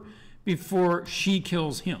her before she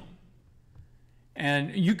kills him.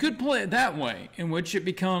 And you could play it that way, in which it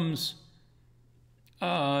becomes,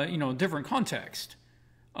 a different context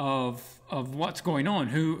of what's going on.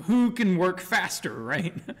 Who can work faster,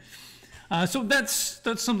 right? So that's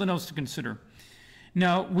something else to consider.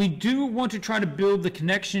 Now, we do want to try to build the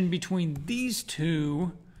connection between these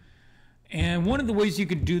two, and one of the ways you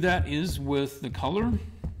could do that is with the color.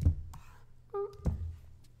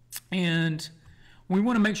 And we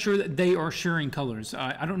want to make sure that they are sharing colors.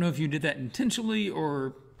 I don't know if you did that intentionally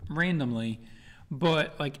or randomly,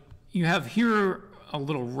 but like you have here a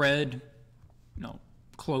little red,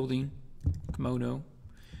 clothing, kimono,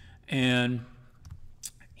 and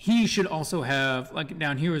he should also have, like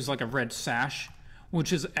down here is like a red sash,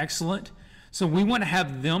 which is excellent. So we want to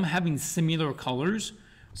have them having similar colors,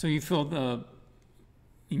 so you feel the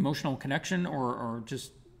emotional connection or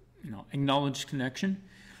just, acknowledged connection.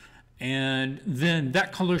 And then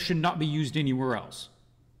that color should not be used anywhere else.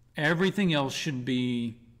 Everything else should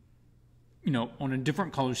be, on a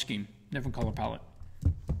different color scheme, different color palette.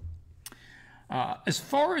 As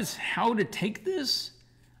far as how to take this,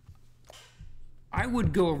 I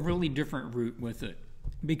would go a really different route with it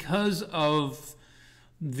because of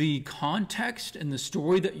the context and the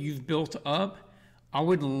story that you've built up. I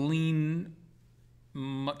would lean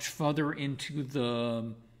much further into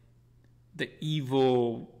the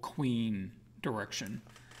evil queen direction.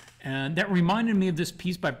 And that reminded me of this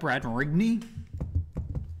piece by Brad Rigney.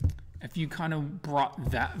 If you kind of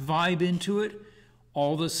brought that vibe into it,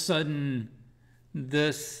 all of a sudden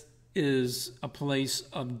this is a place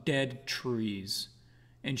of dead trees,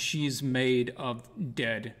 and she's made of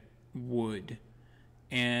dead wood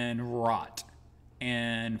and rot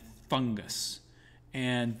and fungus,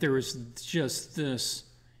 and there's just this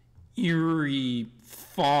eerie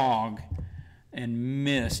fog and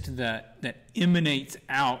mist that emanates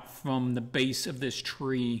out from the base of this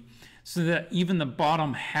tree, so that even the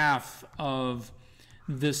bottom half of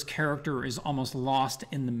this character is almost lost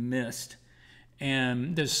in the mist.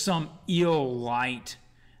 And there's some ill light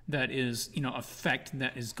that is, effect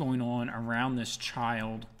that is going on around this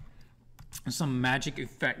child. Some magic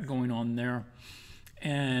effect going on there.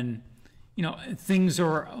 And, things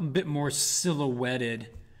are a bit more silhouetted.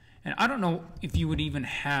 And I don't know if you would even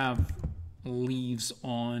have leaves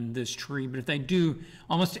on this tree, but if they do,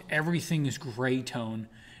 almost everything is gray tone.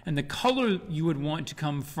 And the color you would want to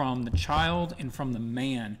come from the child and from the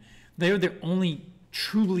man. They are the only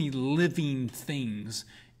truly living things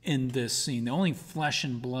in this scene, the only flesh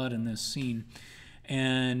and blood in this scene.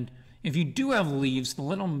 And if you do have leaves,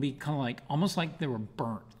 let them be kind of like, almost like they were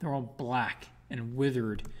burnt. They're all black and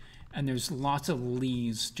withered, and there's lots of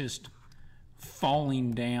leaves just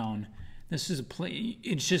falling down. This is a place,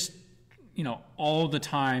 it's just, all the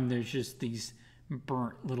time there's just these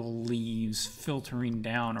burnt little leaves filtering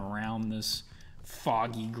down around this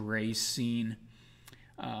foggy gray scene.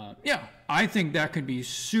 Yeah, I think that could be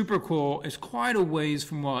super cool. It's quite a ways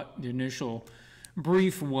from what the initial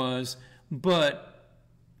brief was, but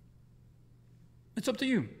it's up to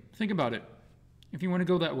you. Think about it, if you want to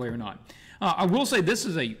go that way or not. I will say this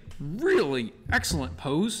is a really excellent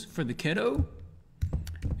pose for the kiddo,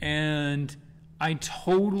 and I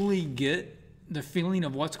totally get the feeling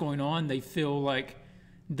of what's going on. They feel like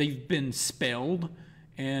they've been spelled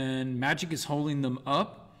and magic is holding them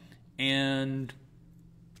up. And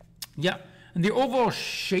yeah, and the overall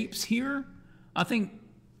shapes here, I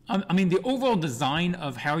mean the overall design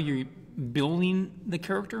of how you're building the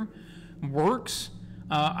character works.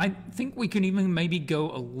 I think we can even maybe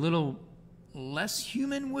go a little less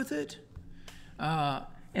human with it.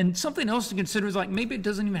 And something else to consider is like maybe it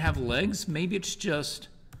doesn't even have legs. Maybe it's just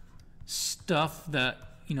stuff that,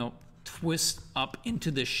 you know, twists up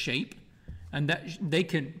into this shape, and that they're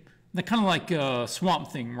kind of like a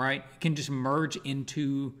Swamp Thing, right? It can just merge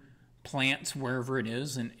into plants wherever it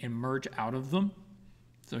is and merge out of them.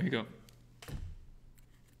 So here you go.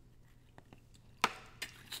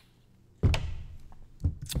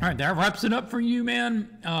 All right, that wraps it up for you, man.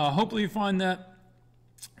 Hopefully you find that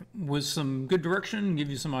with some good direction and give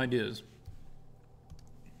you some ideas.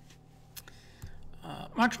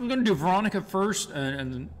 I'm actually going to do Veronica first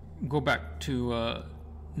and go back to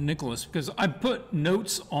Nicholas, because I put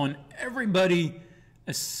notes on everybody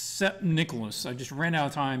except Nicholas. I just ran out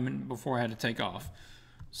of time before I had to take off.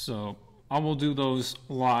 So I will do those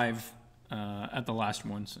live at the last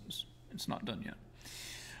one since it's not done yet.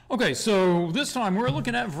 Okay, so this time we're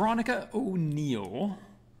looking at Veronica O'Neill,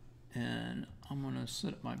 and I'm going to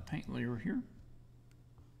set up my paint layer here.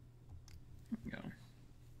 There we go.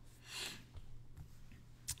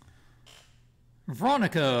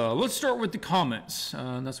 Veronica, let's start with the comments.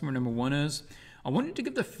 That's where number 1 is. I wanted to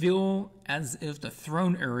give the feel as if the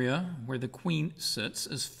throne area where the queen sits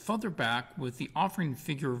is further back with the offering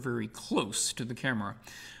figure very close to the camera,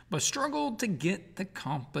 but struggled to get the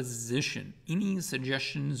composition. Any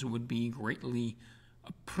suggestions would be greatly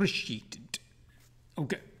appreciated.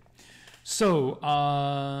 Okay, so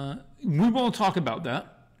we will talk about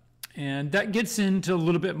that. And that gets into a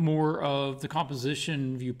little bit more of the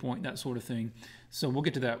composition viewpoint, that sort of thing. So we'll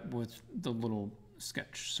get to that with the little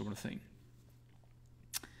sketch sort of thing.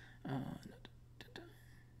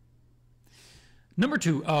 Number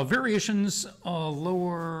 2, variations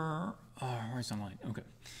lower horizon line. Okay,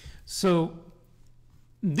 so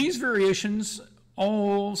these variations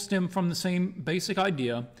all stem from the same basic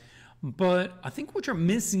idea, but I think what you're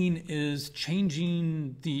missing is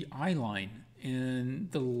changing the eye line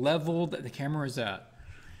and the level that the camera is at,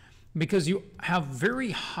 because you have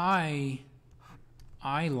very high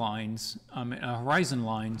eye lines, horizon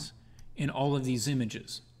lines in all of these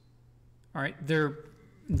images. All right,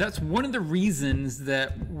 that's one of the reasons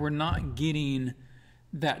that we're not getting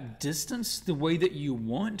that distance the way that you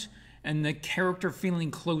want and the character feeling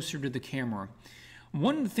closer to the camera.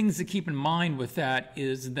 One of the things to keep in mind with that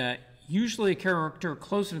is that usually a character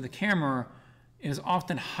closer to the camera is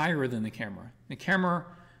often higher than the camera. The camera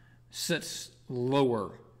sits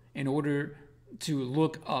lower in order to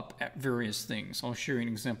look up at various things. I'll show you an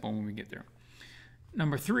example when we get there.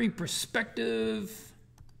 Number 3, perspective.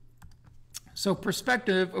 So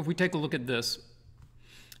perspective, if we take a look at this,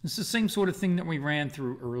 it's the same sort of thing that we ran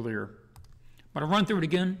through earlier. But I'll run through it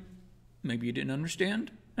again. Maybe you didn't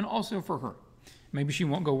understand, and also for her. Maybe she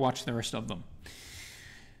won't go watch the rest of them.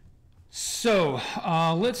 So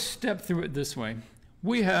let's step through it this way.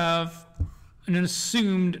 We have an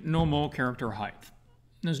assumed normal character height.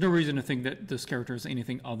 There's no reason to think that this character is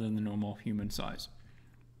anything other than the normal human size.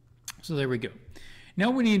 So there we go.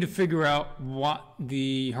 Now we need to figure out what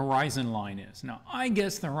the horizon line is. Now I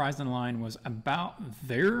guess the horizon line was about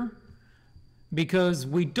there, because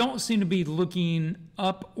we don't seem to be looking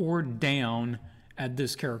up or down at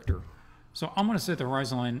this character. So I'm going to say the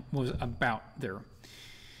horizon line was about there.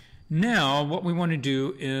 Now what we want to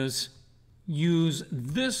do is use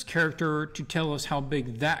this character to tell us how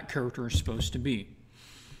big that character is supposed to be.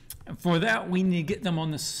 And for that, we need to get them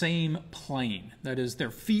on the same plane. That is,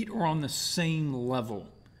 their feet are on the same level.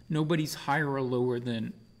 Nobody's higher or lower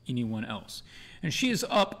than anyone else. And she is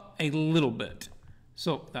up a little bit.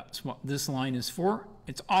 So that's what this line is for.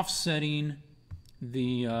 It's offsetting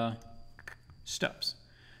the steps.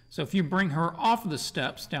 So if you bring her off of the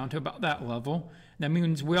steps down to about that level, that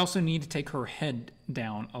means we also need to take her head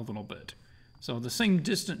down a little bit. So the same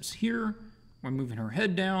distance here, we're moving her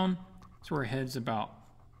head down, so her head's about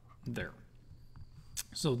there.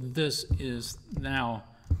 So this is now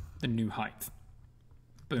the new height.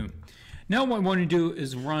 Boom. Now what I want to do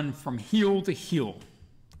is run from heel to heel.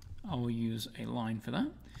 I will use a line for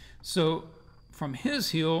that. So from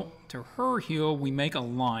his heel to her heel, we make a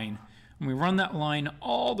line. And we run that line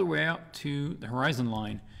all the way out to the horizon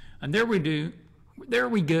line. And there we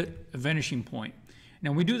get a vanishing point.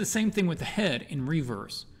 Now we do the same thing with the head in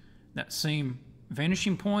reverse. That same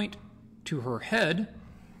vanishing point to her head,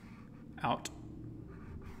 out.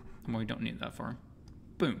 And we don't need that far.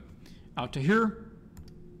 Boom. Out to here.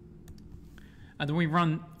 And then we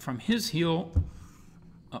run from his heel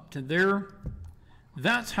up to there.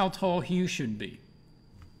 That's how tall he should be.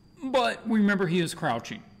 But remember, he is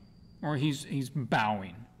crouching, or he's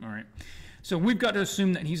bowing. All right. So we've got to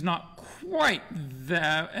assume that he's not quite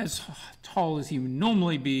that as tall as he would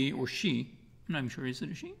normally be, or she. I'm not even sure, is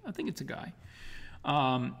it a she? I think it's a guy.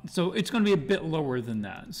 So it's going to be a bit lower than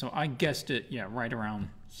that. So I guessed it, yeah, right around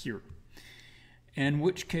here. In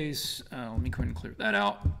which case, let me go ahead and clear that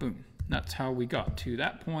out. Boom. That's how we got to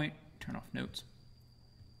that point. Turn off notes.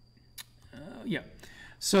 Yeah.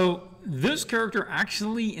 So this character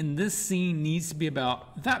actually in this scene needs to be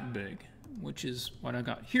about that big, which is what I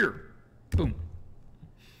got here. Boom.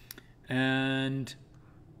 And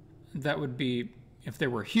that would be if they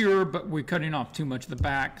were here, but we're cutting off too much of the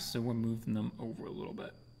back, so we're moving them over a little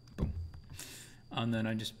bit. Boom. And then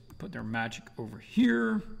I just put their magic over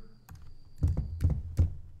here.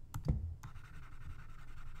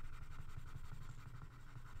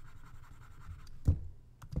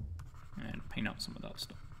 And paint out some of that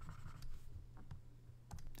stuff.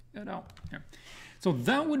 Take that out. There. So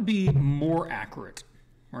that would be more accurate,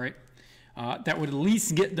 right? That would at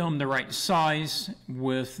least get them the right size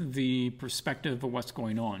with the perspective of what's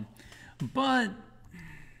going on. But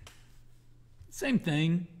same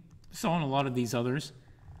thing, saw in a lot of these others.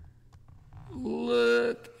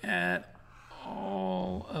 Look at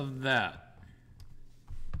all of that.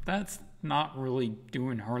 That's not really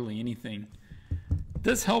doing hardly anything.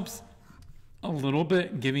 This helps a little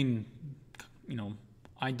bit, giving,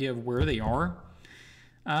 idea of where they are.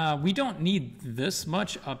 We don't need this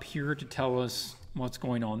much up here to tell us what's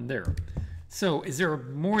going on there. So is there a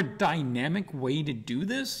more dynamic way to do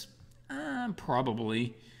this?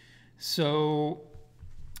 Probably. So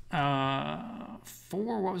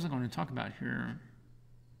what was I going to talk about here?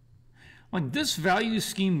 Like this value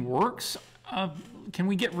scheme works. Can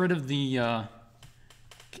we get rid of the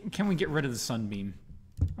sunbeam?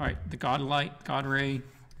 All right, the God light, God ray.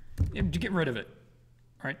 Get rid of it.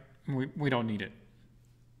 All right, we don't need it.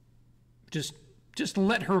 Just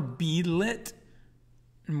let her be lit,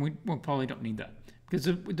 and we probably don't need that because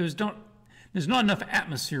there's not enough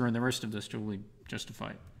atmosphere in the rest of this to really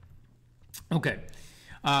justify it. Okay,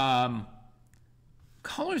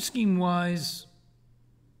 color scheme wise,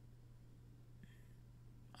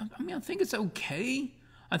 I think it's okay.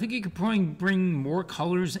 I think you could probably bring more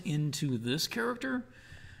colors into this character,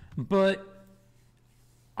 but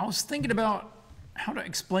I was thinking about how to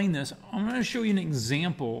explain this. I'm going to show you an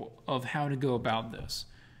example of how to go about this.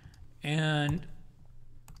 And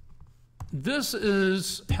this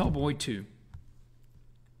is Hellboy 2.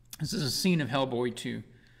 This is a scene of Hellboy 2.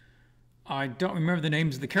 I don't remember the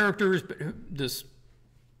names of the characters, but this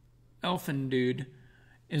elfin dude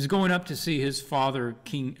is going up to see his father,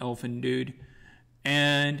 King Elfin Dude.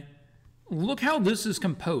 And look how this is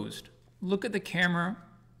composed. Look at the camera.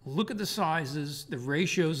 Look at the sizes, the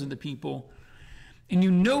ratios of the people. And you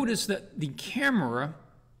notice that the camera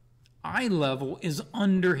eye level is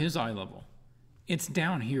under his eye level. It's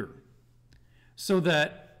down here. So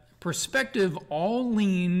that perspective all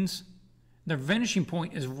leans, the vanishing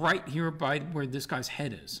point is right here by where this guy's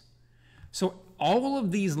head is. So all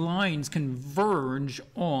of these lines converge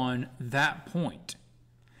on that point,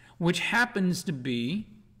 which happens to be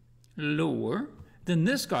lower than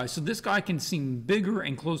this guy. So this guy can seem bigger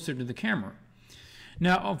and closer to the camera.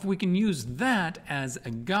 Now, if we can use that as a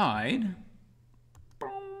guide,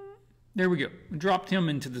 there we go. We dropped him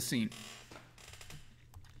into the scene.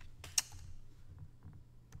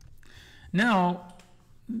 Now,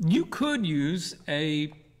 you could use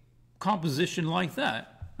a composition like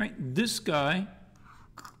that, right? This guy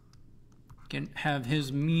can have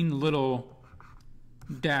his mean little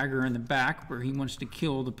dagger in the back where he wants to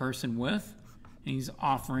kill the person with. And he's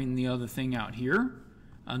offering the other thing out here.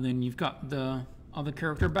 And then you've got the other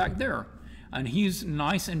character back there. And he's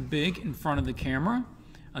nice and big in front of the camera.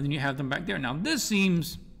 And then you have them back there. Now, this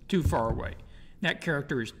seems too far away. That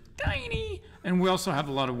character is tiny. And we also have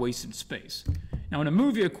a lot of wasted space. Now, in a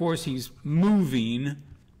movie, of course, he's moving.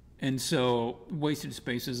 And so wasted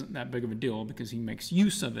space isn't that big of a deal because he makes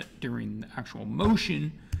use of it during the actual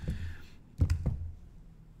motion.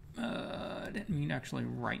 I didn't mean to actually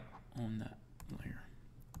write on that layer.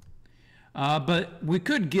 But we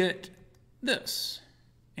could get this.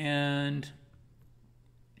 And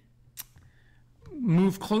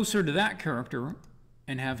move closer to that character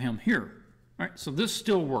and have him here. Right? So this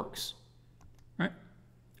still works. Right?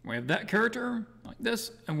 We have that character like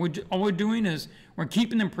this, and all we're doing is we're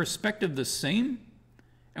keeping the perspective the same,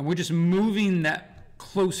 and we're just moving that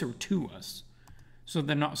closer to us so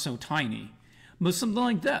they're not so tiny. But something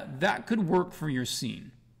like that could work for your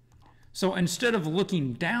scene. So instead of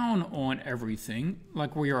looking down on everything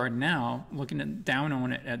like we are now, looking down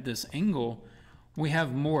on it at this angle, we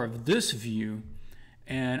have more of this view,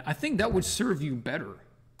 and I think that would serve you better.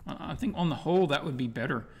 I think on the whole that would be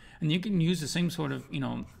better. And you can use the same sort of,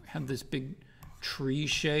 have this big tree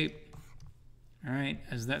shape, all right,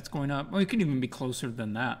 as that's going up. Well, it could even be closer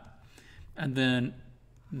than that. And then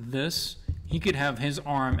this, he could have his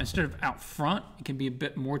arm, instead of out front, it can be a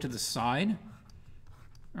bit more to the side.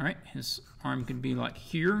 All right, his arm could be like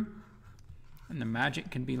here, and the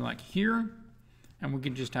magic can be like here, and we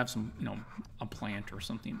could just have some, a plant or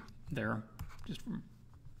something there, just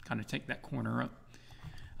kind of take that corner up.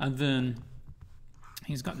 And then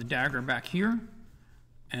he's got the dagger back here,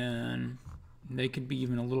 and they could be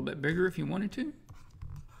even a little bit bigger if you wanted to,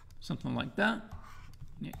 something like that.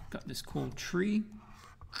 Yeah, got this cool tree.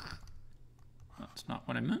 That's not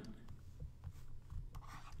what I meant.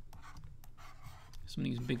 Some of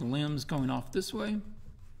these big limbs going off this way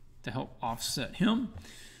to help offset him.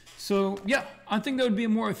 So yeah, I think that would be a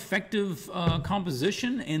more effective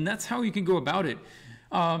composition, and that's how you can go about it.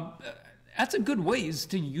 That's a good ways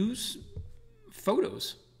to use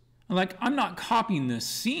photos. Like, I'm not copying this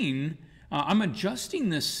scene, I'm adjusting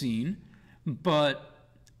this scene, but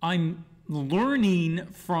I'm learning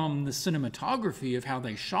from the cinematography of how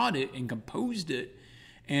they shot it and composed it,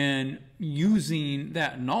 and using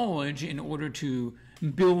that knowledge in order to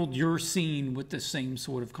build your scene with the same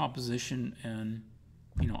sort of composition and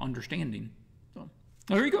understanding. So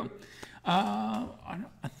there you go. I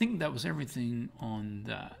think that was everything on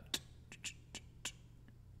that.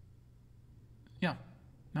 Yeah,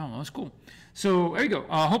 no, that's cool. So there you go.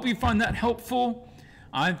 I hope you find that helpful.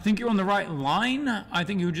 I think you're on the right line. I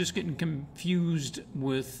think you're just getting confused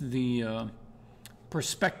with the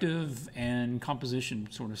perspective and composition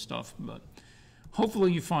sort of stuff, but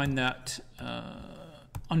hopefully you find that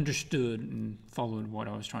understood and followed what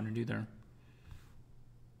I was trying to do there.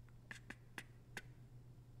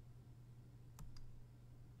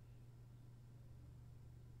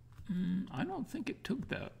 I don't think it took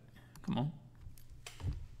that. Come on.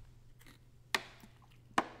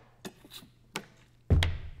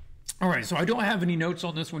 All right, so I don't have any notes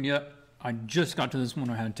on this one yet. I just got to this one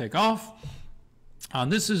I had to take off.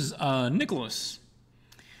 This is Nicholas.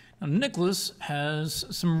 Now, Nicholas has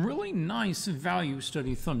some really nice value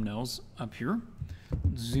study thumbnails up here.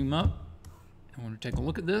 Zoom up. I want to take a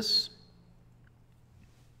look at this.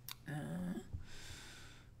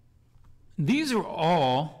 These are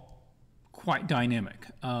all quite dynamic.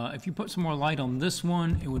 If you put some more light on this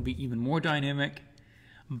one, it would be even more dynamic.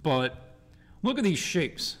 But look at these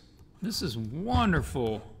shapes. This is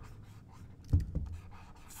wonderful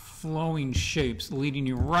flowing shapes leading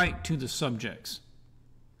you right to the subjects.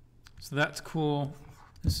 So that's cool.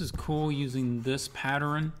 This is cool using this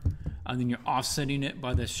pattern, and then you're offsetting it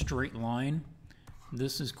by this straight line.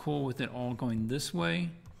 This is cool with it all going this way.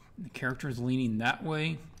 The character is leaning that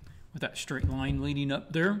way with that straight line leading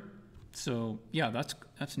up there. So yeah,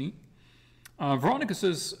 that's neat. Veronica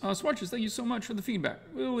says, Swatches, thank you so much for the feedback.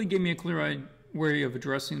 Really gave me a clear way of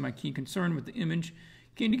addressing my key concern with the image.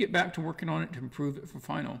 Keen to get back to working on it to improve it for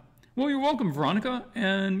final. Well, you're welcome, Veronica.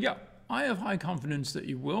 And yeah, I have high confidence that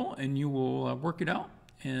you will, and you will work it out,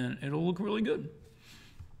 and it'll look really good.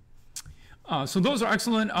 So those are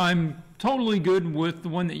excellent. I'm totally good with the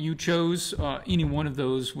one that you chose. Any one of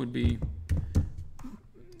those would be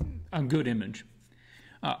a good image.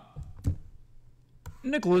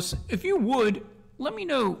 Nicholas, if you would, let me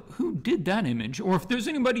know who did that image, or if there's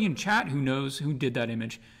anybody in chat who knows who did that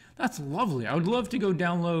image. That's lovely. I would love to go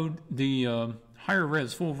download the higher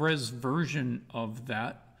res, full res version of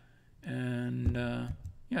that. And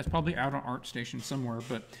yeah, it's probably out on ArtStation somewhere.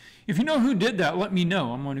 But if you know who did that, let me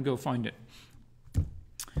know. I'm going to go find it.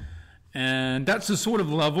 And that's the sort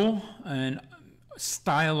of level and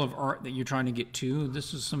style of art that you're trying to get to.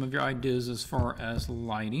 This is some of your ideas as far as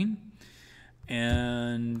lighting.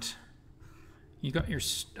 And you got your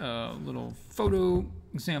little photo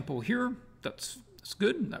example here. That's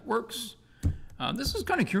good. That works. This is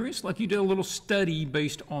kind of curious. Like, you did a little study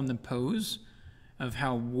based on the pose of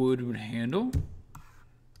how wood would handle.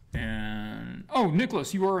 And oh,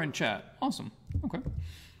 Nicholas, you are in chat. Awesome. Okay.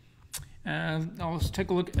 And now let's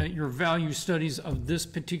take a look at your value studies of this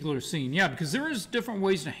particular scene. Yeah, because there is different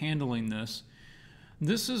ways to handling this.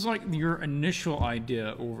 This is like your initial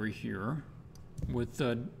idea over here with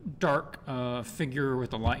the dark figure with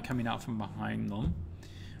the light coming out from behind them.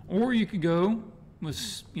 Or you could go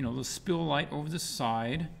with, you know, the spill light over the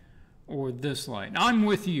side or this light. Now, I'm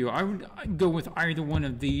with you. I'd go with either one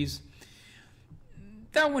of these.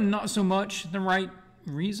 That one, not so much the right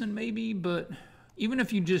reason maybe, but even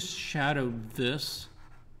if you just shadowed this,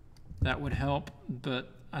 that would help,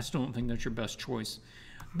 but I still don't think that's your best choice.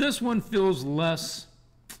 This one feels less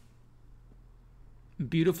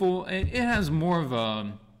beautiful. It has more of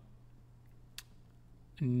a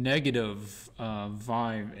negative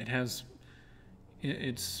vibe.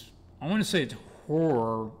 It's I want to say it's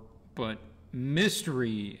horror, but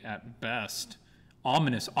mystery at best.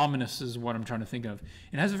 Ominous is what I'm trying to think of.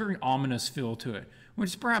 It has a very ominous feel to it, which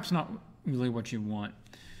is perhaps not really what you want.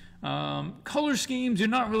 Color schemes, you're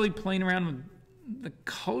not really playing around with the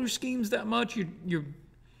color schemes that much. You're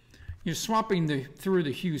swapping through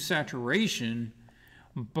the hue saturation,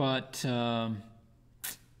 but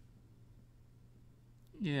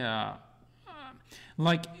yeah,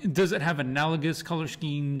 like, does it have analogous color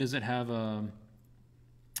scheme? Does it have a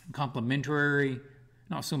complementary?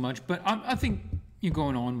 Not so much, but I think you're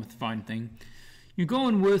going on with the fine thing. You're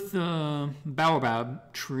going with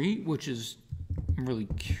Baobab tree, which is a really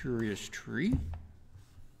curious tree.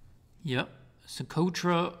 Yep,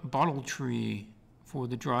 Socotra bottle tree for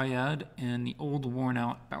the Dryad and the old worn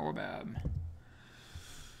out Baobab.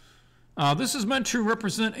 This is meant to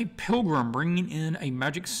represent a pilgrim bringing in a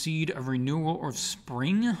magic seed of renewal or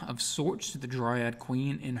spring of sorts to the Dryad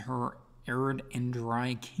Queen in her arid and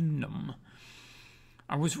dry kingdom.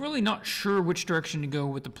 I was really not sure which direction to go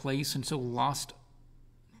with the place, and so lost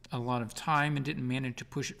a lot of time and didn't manage to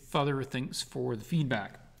push it further. Thanks for the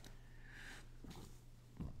feedback.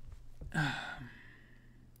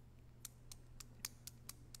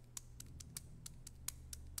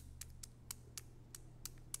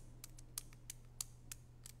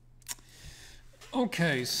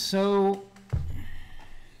 Okay, so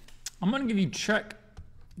I'm going to give you check.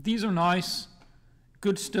 These are nice,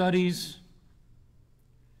 good studies.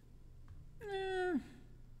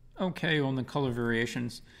 Okay on the color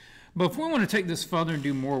variations. But if we want to take this further and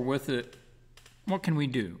do more with it, what can we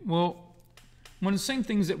do? Well, one of the same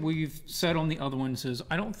things that we've said on the other ones is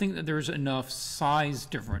I don't think that there's enough size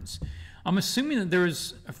difference. I'm assuming that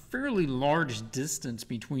there's a fairly large distance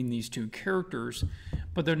between these two characters,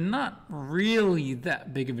 but they're not really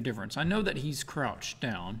that big of a difference. I know that he's crouched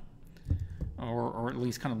down, or at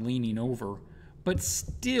least kind of leaning over, but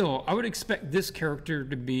still, I would expect this character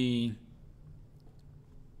to be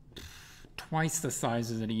twice the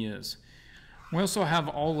size that he is. We also have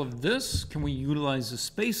all of this. Can we utilize the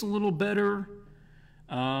space a little better?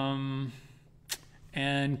 And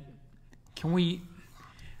can we,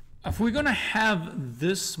 if we're going to have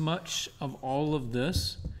this much of all of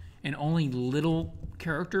this and only little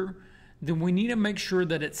character, then we need to make sure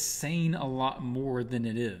that it's saying a lot more than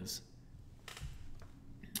it is.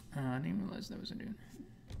 I didn't realize that was a dude.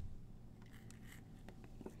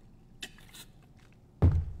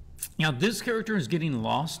 Now, this character is getting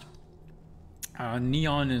lost.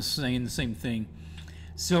 Neon is saying the same thing.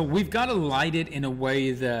 So we've got to light it in a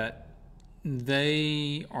way that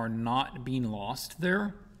they are not being lost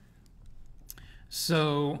there.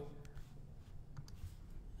 So,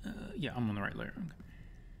 yeah, I'm on the right layer.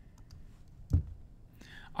 Okay.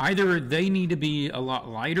 Either they need to be a lot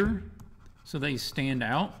lighter so they stand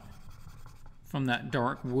out from that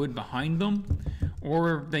dark wood behind them,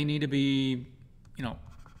 or they need to be, you know,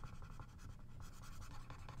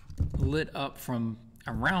 lit up from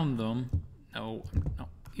around them. No,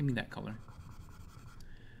 give me that color.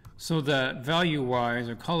 So that value-wise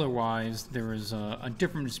or color-wise, there is a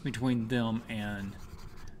difference between them and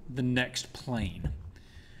the next plane.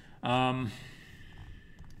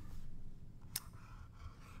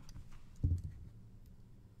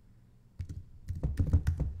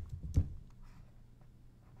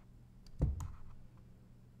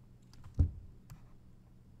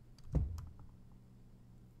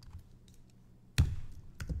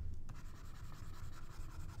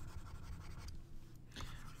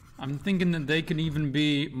 I'm thinking that they could even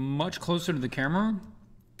be much closer to the camera,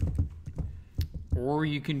 or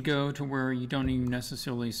you can go to where you don't even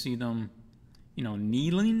necessarily see them, you know,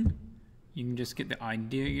 kneeling. You can just get the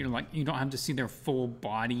idea. You don't have to see their full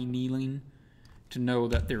body kneeling to know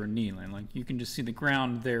that they're kneeling. Like, you can just see the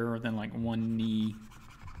ground there, then like one knee,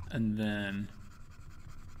 and then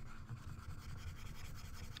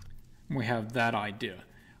we have that idea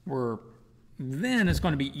where then it's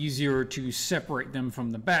going to be easier to separate them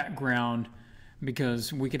from the background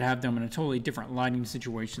because we could have them in a totally different lighting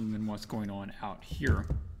situation than what's going on out here.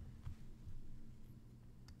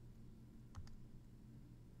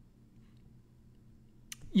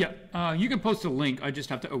 Yeah, you can post a link. I just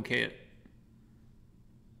have to okay it.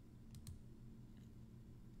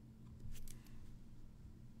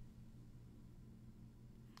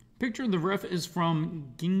 Picture of the ref is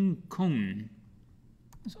from Ginkgon.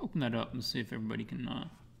 Let's open that up and see if everybody can...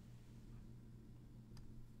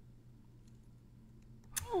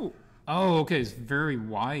 Oh, okay, it's a very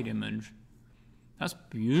wide image. That's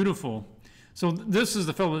beautiful. So this is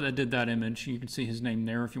the fellow that did that image. You can see his name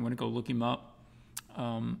there if you want to go look him up.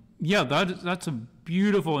 Yeah, that's a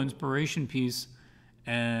beautiful inspiration piece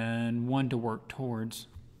and one to work towards.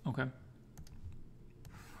 Okay.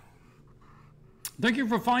 Thank you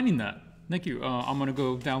for finding that. Thank you. I'm going to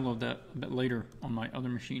go download that a bit later on my other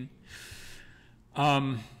machine.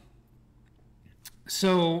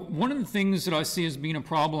 So one of the things that I see as being a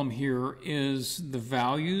problem here is the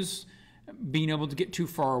values being able to get too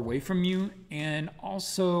far away from you, and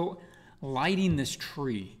also lighting this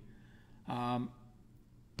tree. On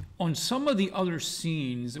some of the other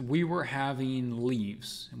scenes, we were having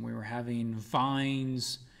leaves and we were having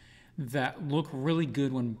vines that look really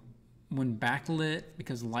good when backlit,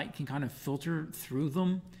 because light can kind of filter through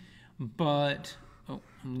them. But, oh,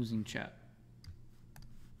 I'm losing chat.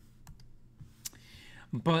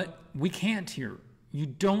 But we can't here. You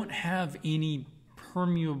don't have any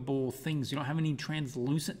permeable things. You don't have any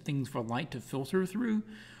translucent things for light to filter through.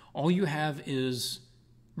 All you have is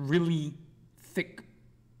really thick,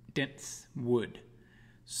 dense wood.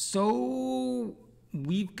 So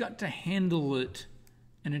we've got to handle it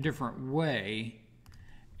in a different way.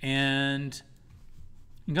 And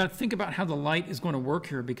you got to think about how the light is going to work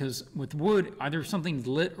here, because with wood, either something's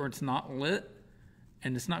lit or it's not lit,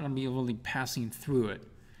 and it's not going to be really passing through it.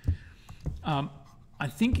 I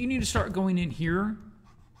think you need to start going in here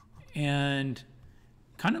and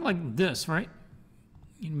kind of like this, right?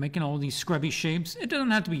 You're making all these scrubby shapes. It doesn't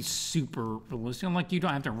have to be super realistic. Like, you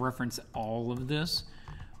don't have to reference all of this,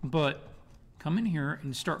 but come in here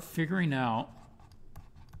and start figuring out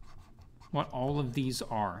what all of these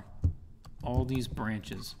are, all these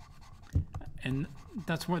branches. And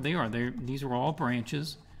that's what they are. These are all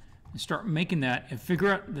branches. And start making that and figure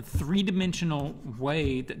out the three-dimensional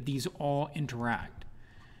way that these all interact.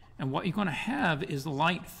 And what you're going to have is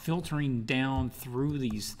light filtering down through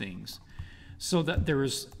these things, so that there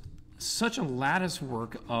is such a lattice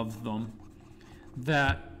work of them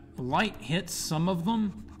that light hits some of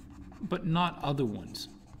them, but not other ones.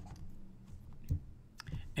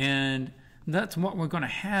 And that's what we're going to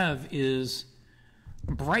have, is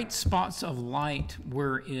bright spots of light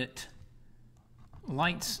where it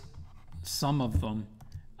lights some of them,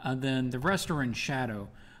 and then the rest are in shadow.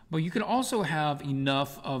 But you can also have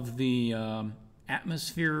enough of the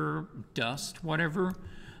atmosphere, dust, whatever,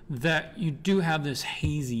 that you do have this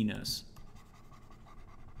haziness.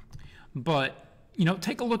 But, you know,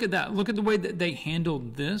 take a look at that. Look at the way that they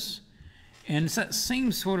handled this. And it's that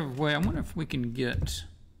same sort of way. I wonder if we can get...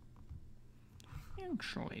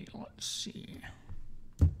 Actually, let's see.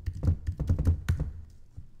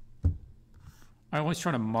 I always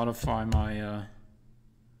try to modify my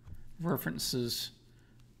references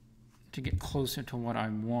to get closer to what I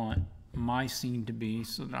want my scene to be,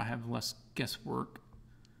 so that I have less guesswork.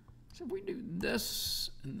 So if we do this,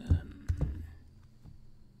 and then...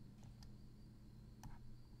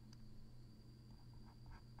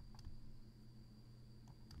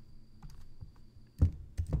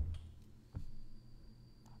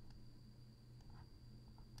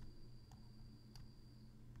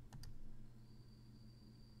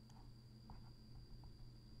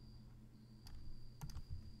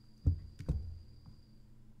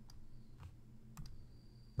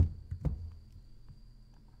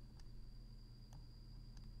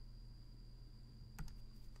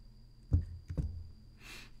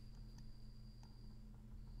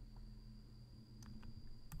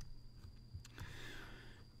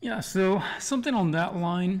 Yeah, so something on that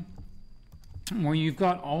line where you've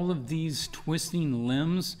got all of these twisting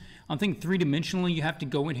limbs. I think three-dimensionally you have to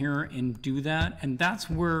go in here and do that, and that's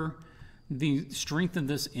where the strength of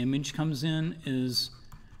this image comes in, is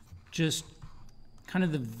just kind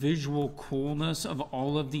of the visual coolness of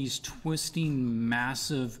all of these twisting,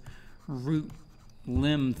 massive root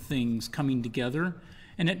limb things coming together.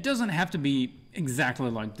 And it doesn't have to be exactly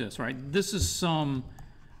like this, right? This is some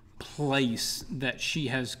place that she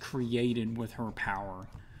has created with her power.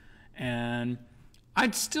 And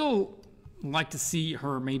I'd still like to see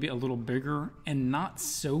her maybe a little bigger and not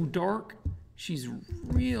so dark. She's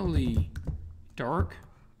really dark.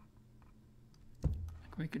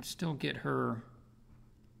 We could still get her,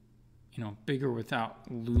 you know, bigger without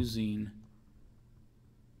losing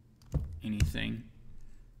anything.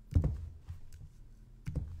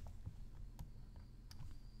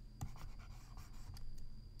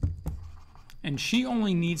 And she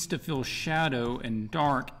only needs to feel shadow and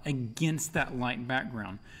dark against that light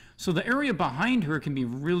background. So the area behind her can be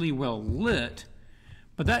really well lit,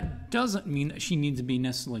 but that doesn't mean that she needs to be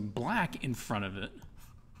necessarily black in front of it.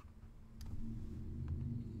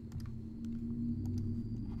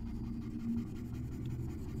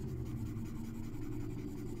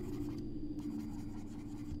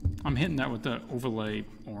 I'm hitting that with the overlay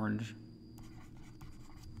orange.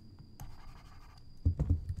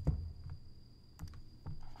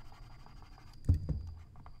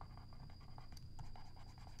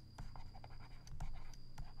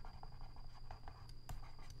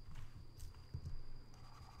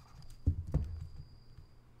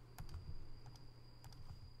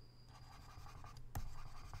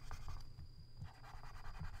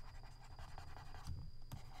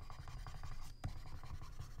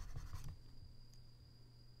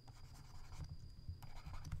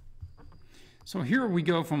 So here we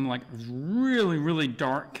go from like really, really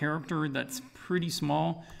dark character that's pretty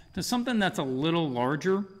small to something that's a little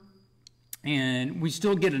larger, and we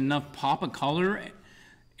still get enough pop of color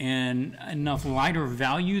and enough lighter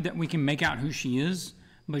value that we can make out who she is,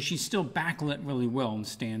 but she's still backlit really well and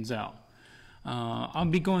stands out. I'll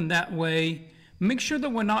be going that way. Make sure that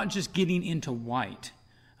we're not just getting into white.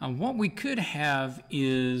 What we could have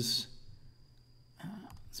is,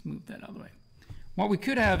 let's move that out of the way. What we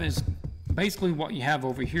could have is basically what you have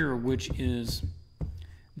over here, which is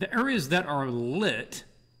the areas that are lit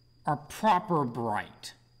are proper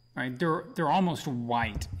bright, right? They're almost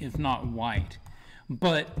white, if not white.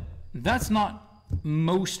 But that's not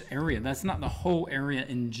most area. That's not the whole area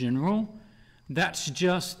in general. That's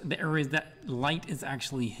just the areas that light is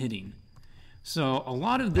actually hitting. So a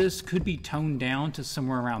lot of this could be toned down to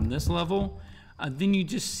somewhere around this level. Then you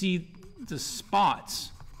just see the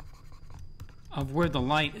spots of where the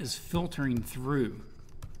light is filtering through.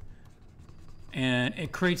 And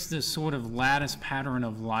it creates this sort of lattice pattern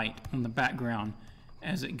of light on the background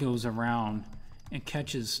as it goes around and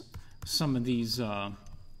catches some of these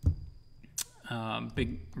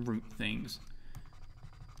big root things.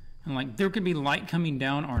 And like there could be light coming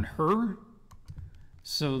down on her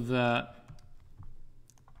so that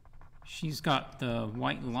she's got the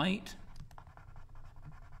white light,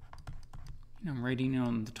 you know, right in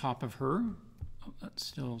on the top of her. Oh, that's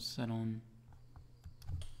still set on.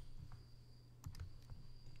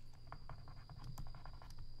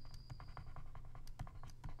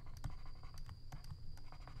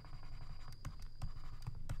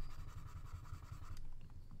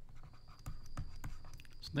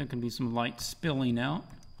 So there can be some light spilling out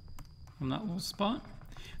from that little spot.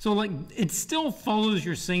 So like it still follows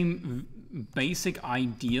your same basic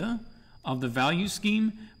idea of the value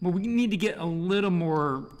scheme, but we need to get a little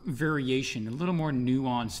more variation, a little more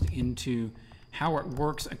nuanced into how it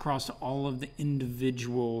works across all of the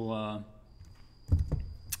individual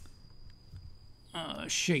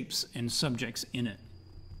shapes and subjects in it.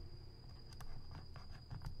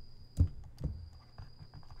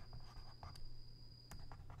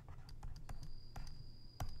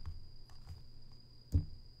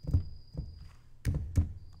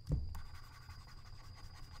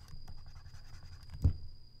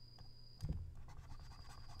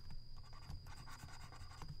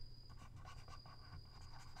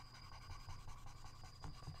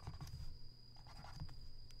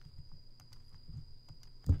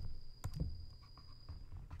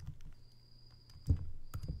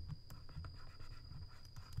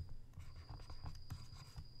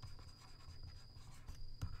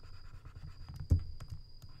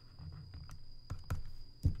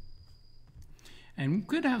 And we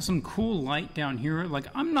could have some cool light down here. Like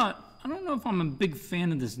I don't know if I'm a big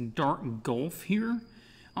fan of this dark gulf here.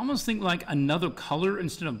 I almost think like another color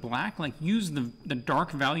instead of black, like use the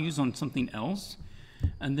dark values on something else.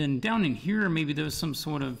 And then down in here, maybe there's some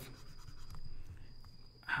sort of,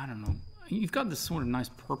 I don't know. You've got this sort of nice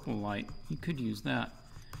purple light. You could use that.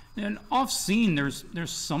 And off scene,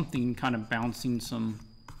 there's something kind of bouncing some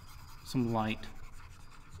light.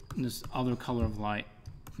 This other color of light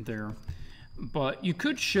there. But you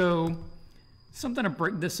could show something to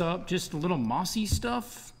break this up, just a little mossy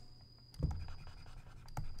stuff.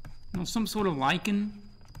 You know, some sort of lichen,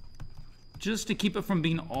 just to keep it from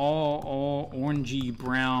being all orangey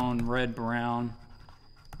brown, red brown.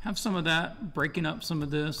 Have some of that, breaking up some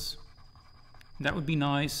of this. That would be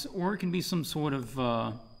nice. Or it can be some sort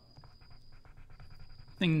of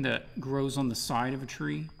thing that grows on the side of a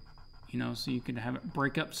tree, you know, so you can have it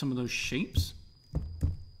break up some of those shapes.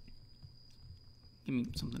 Give me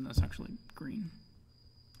something that's actually green.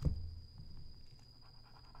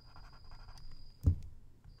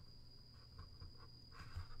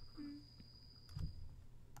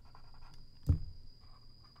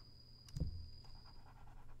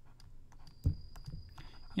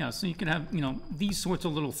 Yeah, so you can have, you know, these sorts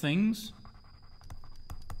of little things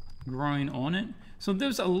growing on it. So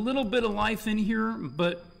there's a little bit of life in here,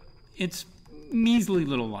 but it's measly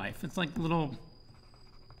little life. It's like little,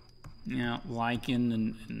 you know, lichen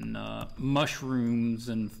and mushrooms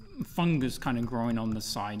and fungus kind of growing on the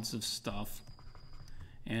sides of stuff.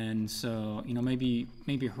 And so, you know, maybe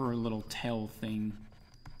her little tail thing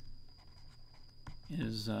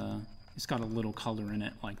is it's got a little color in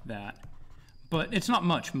it like that. But it's not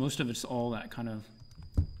much. Most of it's all that kind of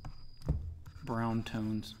brown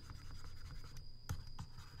tones.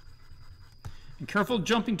 And careful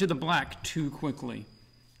jumping to the black too quickly.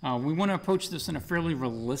 We want to approach this in a fairly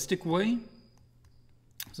realistic way.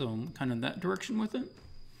 So kind of that direction with it.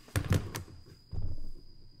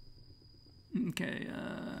 Okay.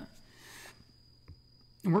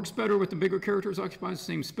 It works better with the bigger characters occupying the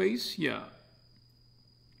same space. Yeah.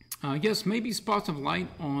 Yes, maybe spots of light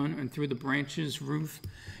on and through the branches, roof.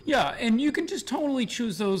 Yeah, and you can just totally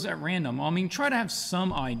choose those at random. I mean, try to have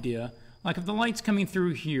some idea. Like if the light's coming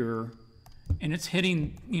through here and it's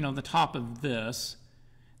hitting, you know, the top of this,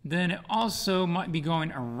 then it also might be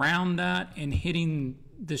going around that and hitting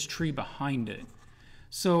this tree behind it.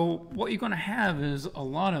 So what you're going to have is a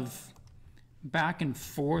lot of back and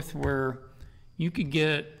forth where you could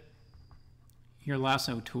get your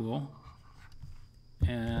lasso tool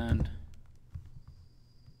and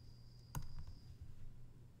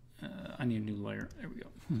I need a new layer. There we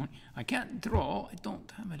go. I can't draw. I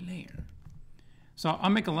don't have a layer. So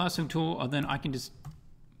I'll make a lasso tool, and then I can just,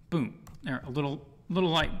 boom, there, a little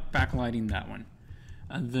light backlighting that one.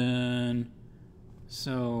 And then,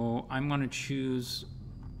 so I'm going to choose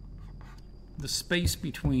the space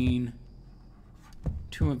between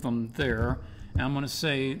two of them there. And I'm going to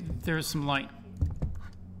say there's some light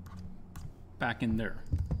back in there.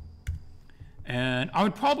 And I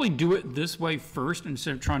would probably do it this way first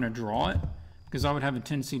instead of trying to draw it, because I would have a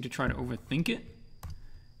tendency to try to overthink it.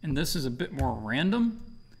 And this is a bit more random,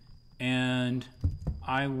 and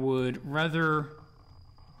I would rather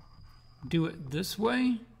do it this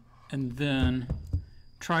way and then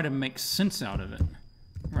try to make sense out of it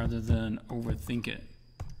rather than overthink it.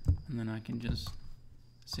 And then I can just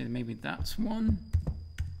say maybe that's one,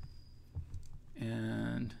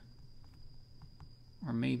 and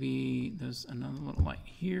or maybe there's another little light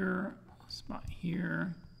here, a spot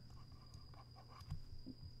here.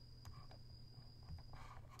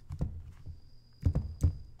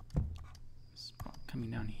 Spot coming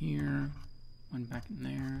down here, one back in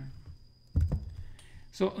there.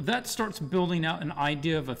 So that starts building out an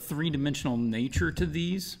idea of a three-dimensional nature to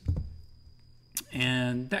these.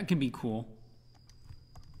 And that can be cool.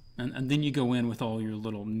 And then you go in with all your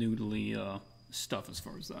little noodly stuff as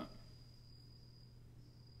far as that.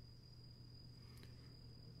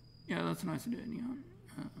 Yeah, that's a nice idea, Neon.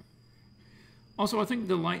 Also, I think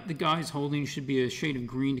the light the guy's holding should be a shade of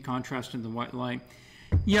green to contrast to the white light.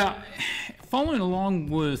 Yeah, following along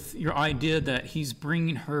with your idea that he's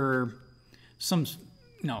bringing her some,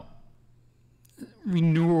 you know,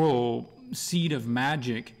 renewal seed of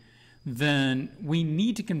magic, then we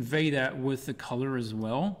need to convey that with the color as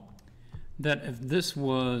well. That if this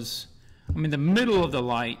was, I mean, the middle of the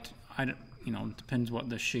light, I don't, you know, it depends what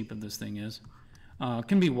the shape of this thing is.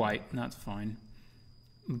 Can be white, and that's fine.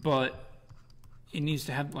 But it needs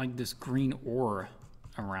to have like this green aura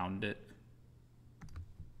around it.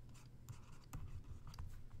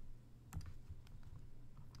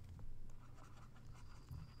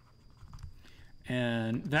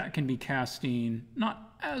 And that can be casting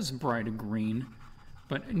not as bright a green,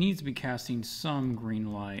 but it needs to be casting some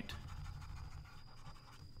green light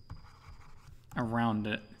around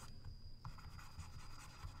it.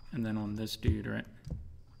 And then on this dude, right?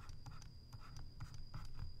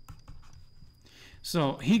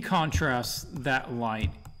 So he contrasts that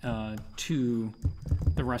light to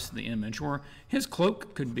the rest of the image, or his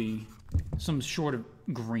cloak could be some sort of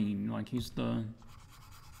green, like he's the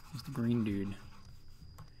green dude.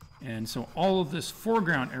 And so all of this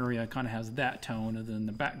foreground area kind of has that tone, and then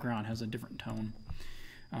the background has a different tone.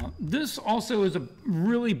 This also is a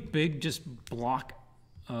really big just block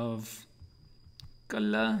of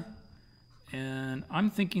color, and I'm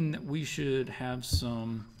thinking that we should have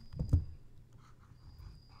some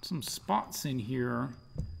spots in here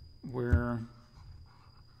where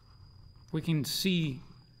we can see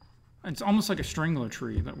it's almost like a strangler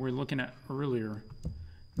tree that we're looking at earlier,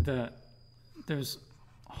 that there's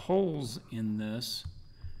holes in this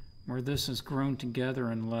where this has grown together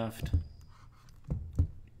and left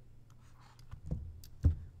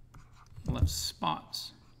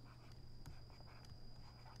spots.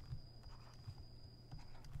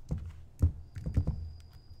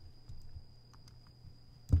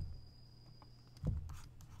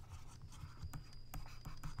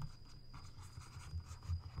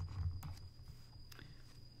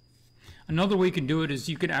 Another way you could do it is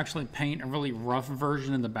you could actually paint a really rough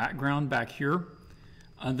version of the background back here,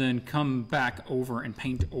 and then come back over and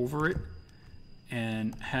paint over it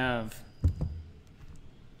and have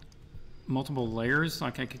multiple layers.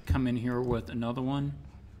 Like I could come in here with another one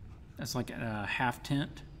that's like a half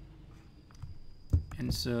tint,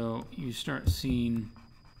 and so you start seeing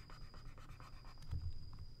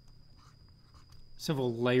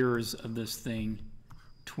several layers of this thing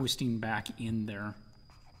twisting back in there.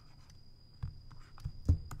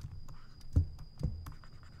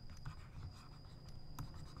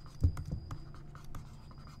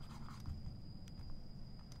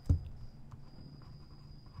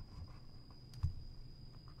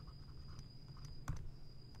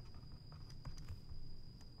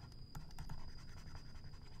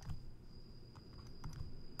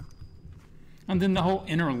 And then the whole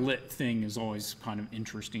inner lit thing is always kind of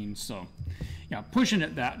interesting. So yeah, pushing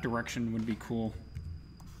it that direction would be cool.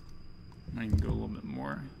 I can go a little bit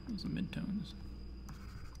more. Those are midtones.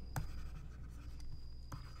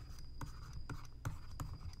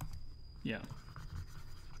 Yeah.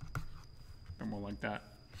 Or more like that.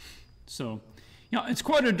 So yeah, it's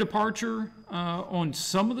quite a departure on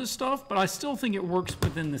some of this stuff, but I still think it works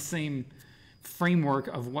within the same framework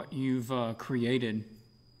of what you've created.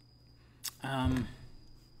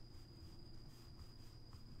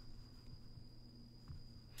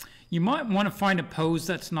 You might want to find a pose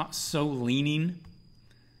that's not so leaning,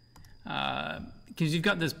 because you've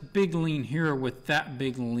got this big lean here with that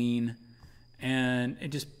big lean, and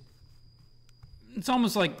it's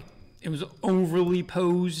almost like it was overly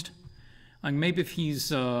posed. Like maybe if he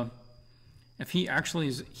actually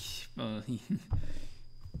is,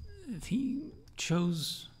 if he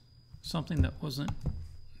chose something that wasn't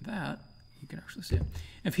that, you can actually see it.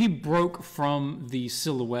 If he broke from the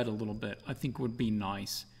silhouette a little bit, I think would be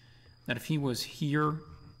nice. That if he was here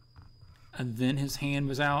and then his hand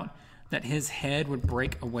was out, that his head would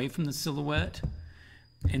break away from the silhouette,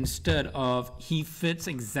 instead of he fits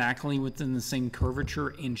exactly within the same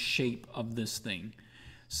curvature and shape of this thing.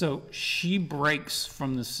 So she breaks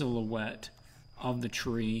from the silhouette of the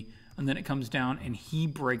tree, and then it comes down and he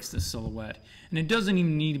breaks the silhouette. And it doesn't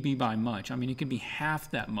even need to be by much. I mean, it could be half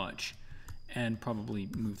that much and probably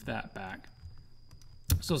move that back.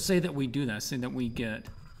 So say that we do that. Say that we get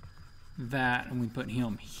that and we put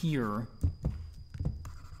him here.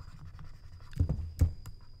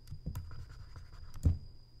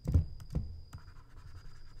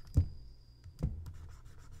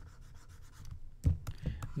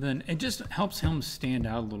 Then it just helps him stand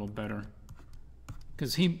out a little better,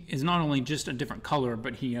 because he is not only just a different color,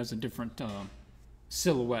 but he has a different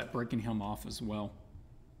silhouette breaking him off as well.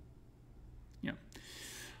 Yeah.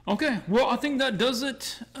 Okay, well, I think that does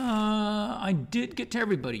it. I did get to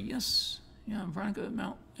everybody. Yes. Yeah, Veronica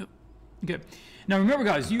Mount. Yep. Okay. Now remember,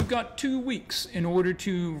 guys, you've got 2 weeks in order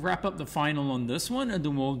to wrap up the final on this one, and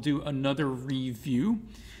then we'll do another review.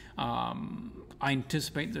 I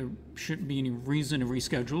anticipate there shouldn't be any reason to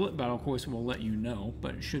reschedule it, but of course we'll let you know,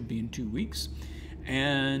 but it should be in 2 weeks.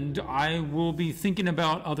 And I will be thinking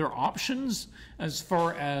about other options as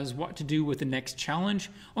far as what to do with the next challenge.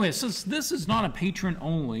 Okay, since this is not a patron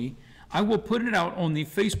only, I will put it out on the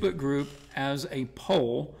Facebook group as a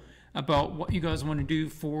poll about what you guys want to do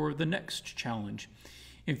for the next challenge.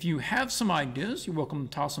 If you have some ideas, you're welcome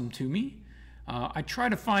to toss them to me. I try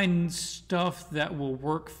to find stuff that will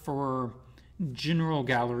work for general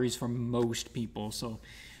galleries for most people, so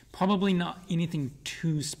probably not anything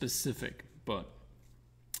too specific, but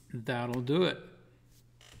that'll do it.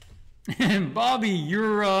 And Bobby,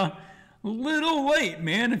 you're a little late,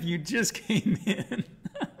 man, if you just came in.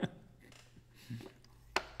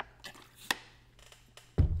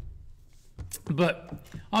 But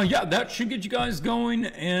yeah, that should get you guys going.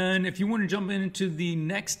 And if you want to jump into the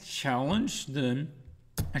next challenge, then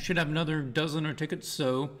I should have another dozen or tickets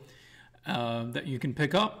that you can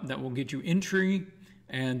pick up that will get you entry,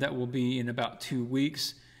 and that will be in about 2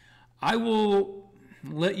 weeks. I will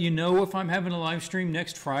let you know if I'm having a live stream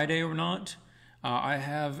next Friday or not. I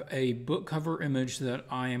have a book cover image that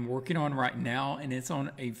I am working on right now, and it's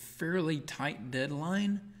on a fairly tight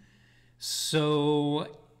deadline. So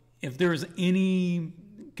if there's any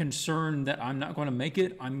concern that I'm not going to make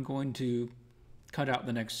it, I'm going to cut out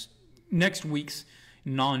the next week's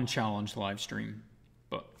non-challenge live stream.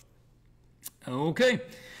 But okay,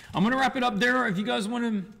 I'm going to wrap it up there. If you guys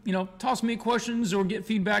want to, toss me questions or get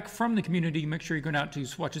feedback from the community, make sure you're going out to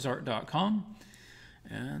swatchesart.com.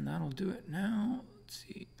 And that'll do it now. Let's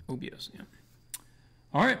see. OBS, yeah.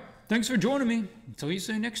 All right. Thanks for joining me. Until you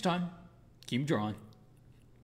see you next time, keep drawing.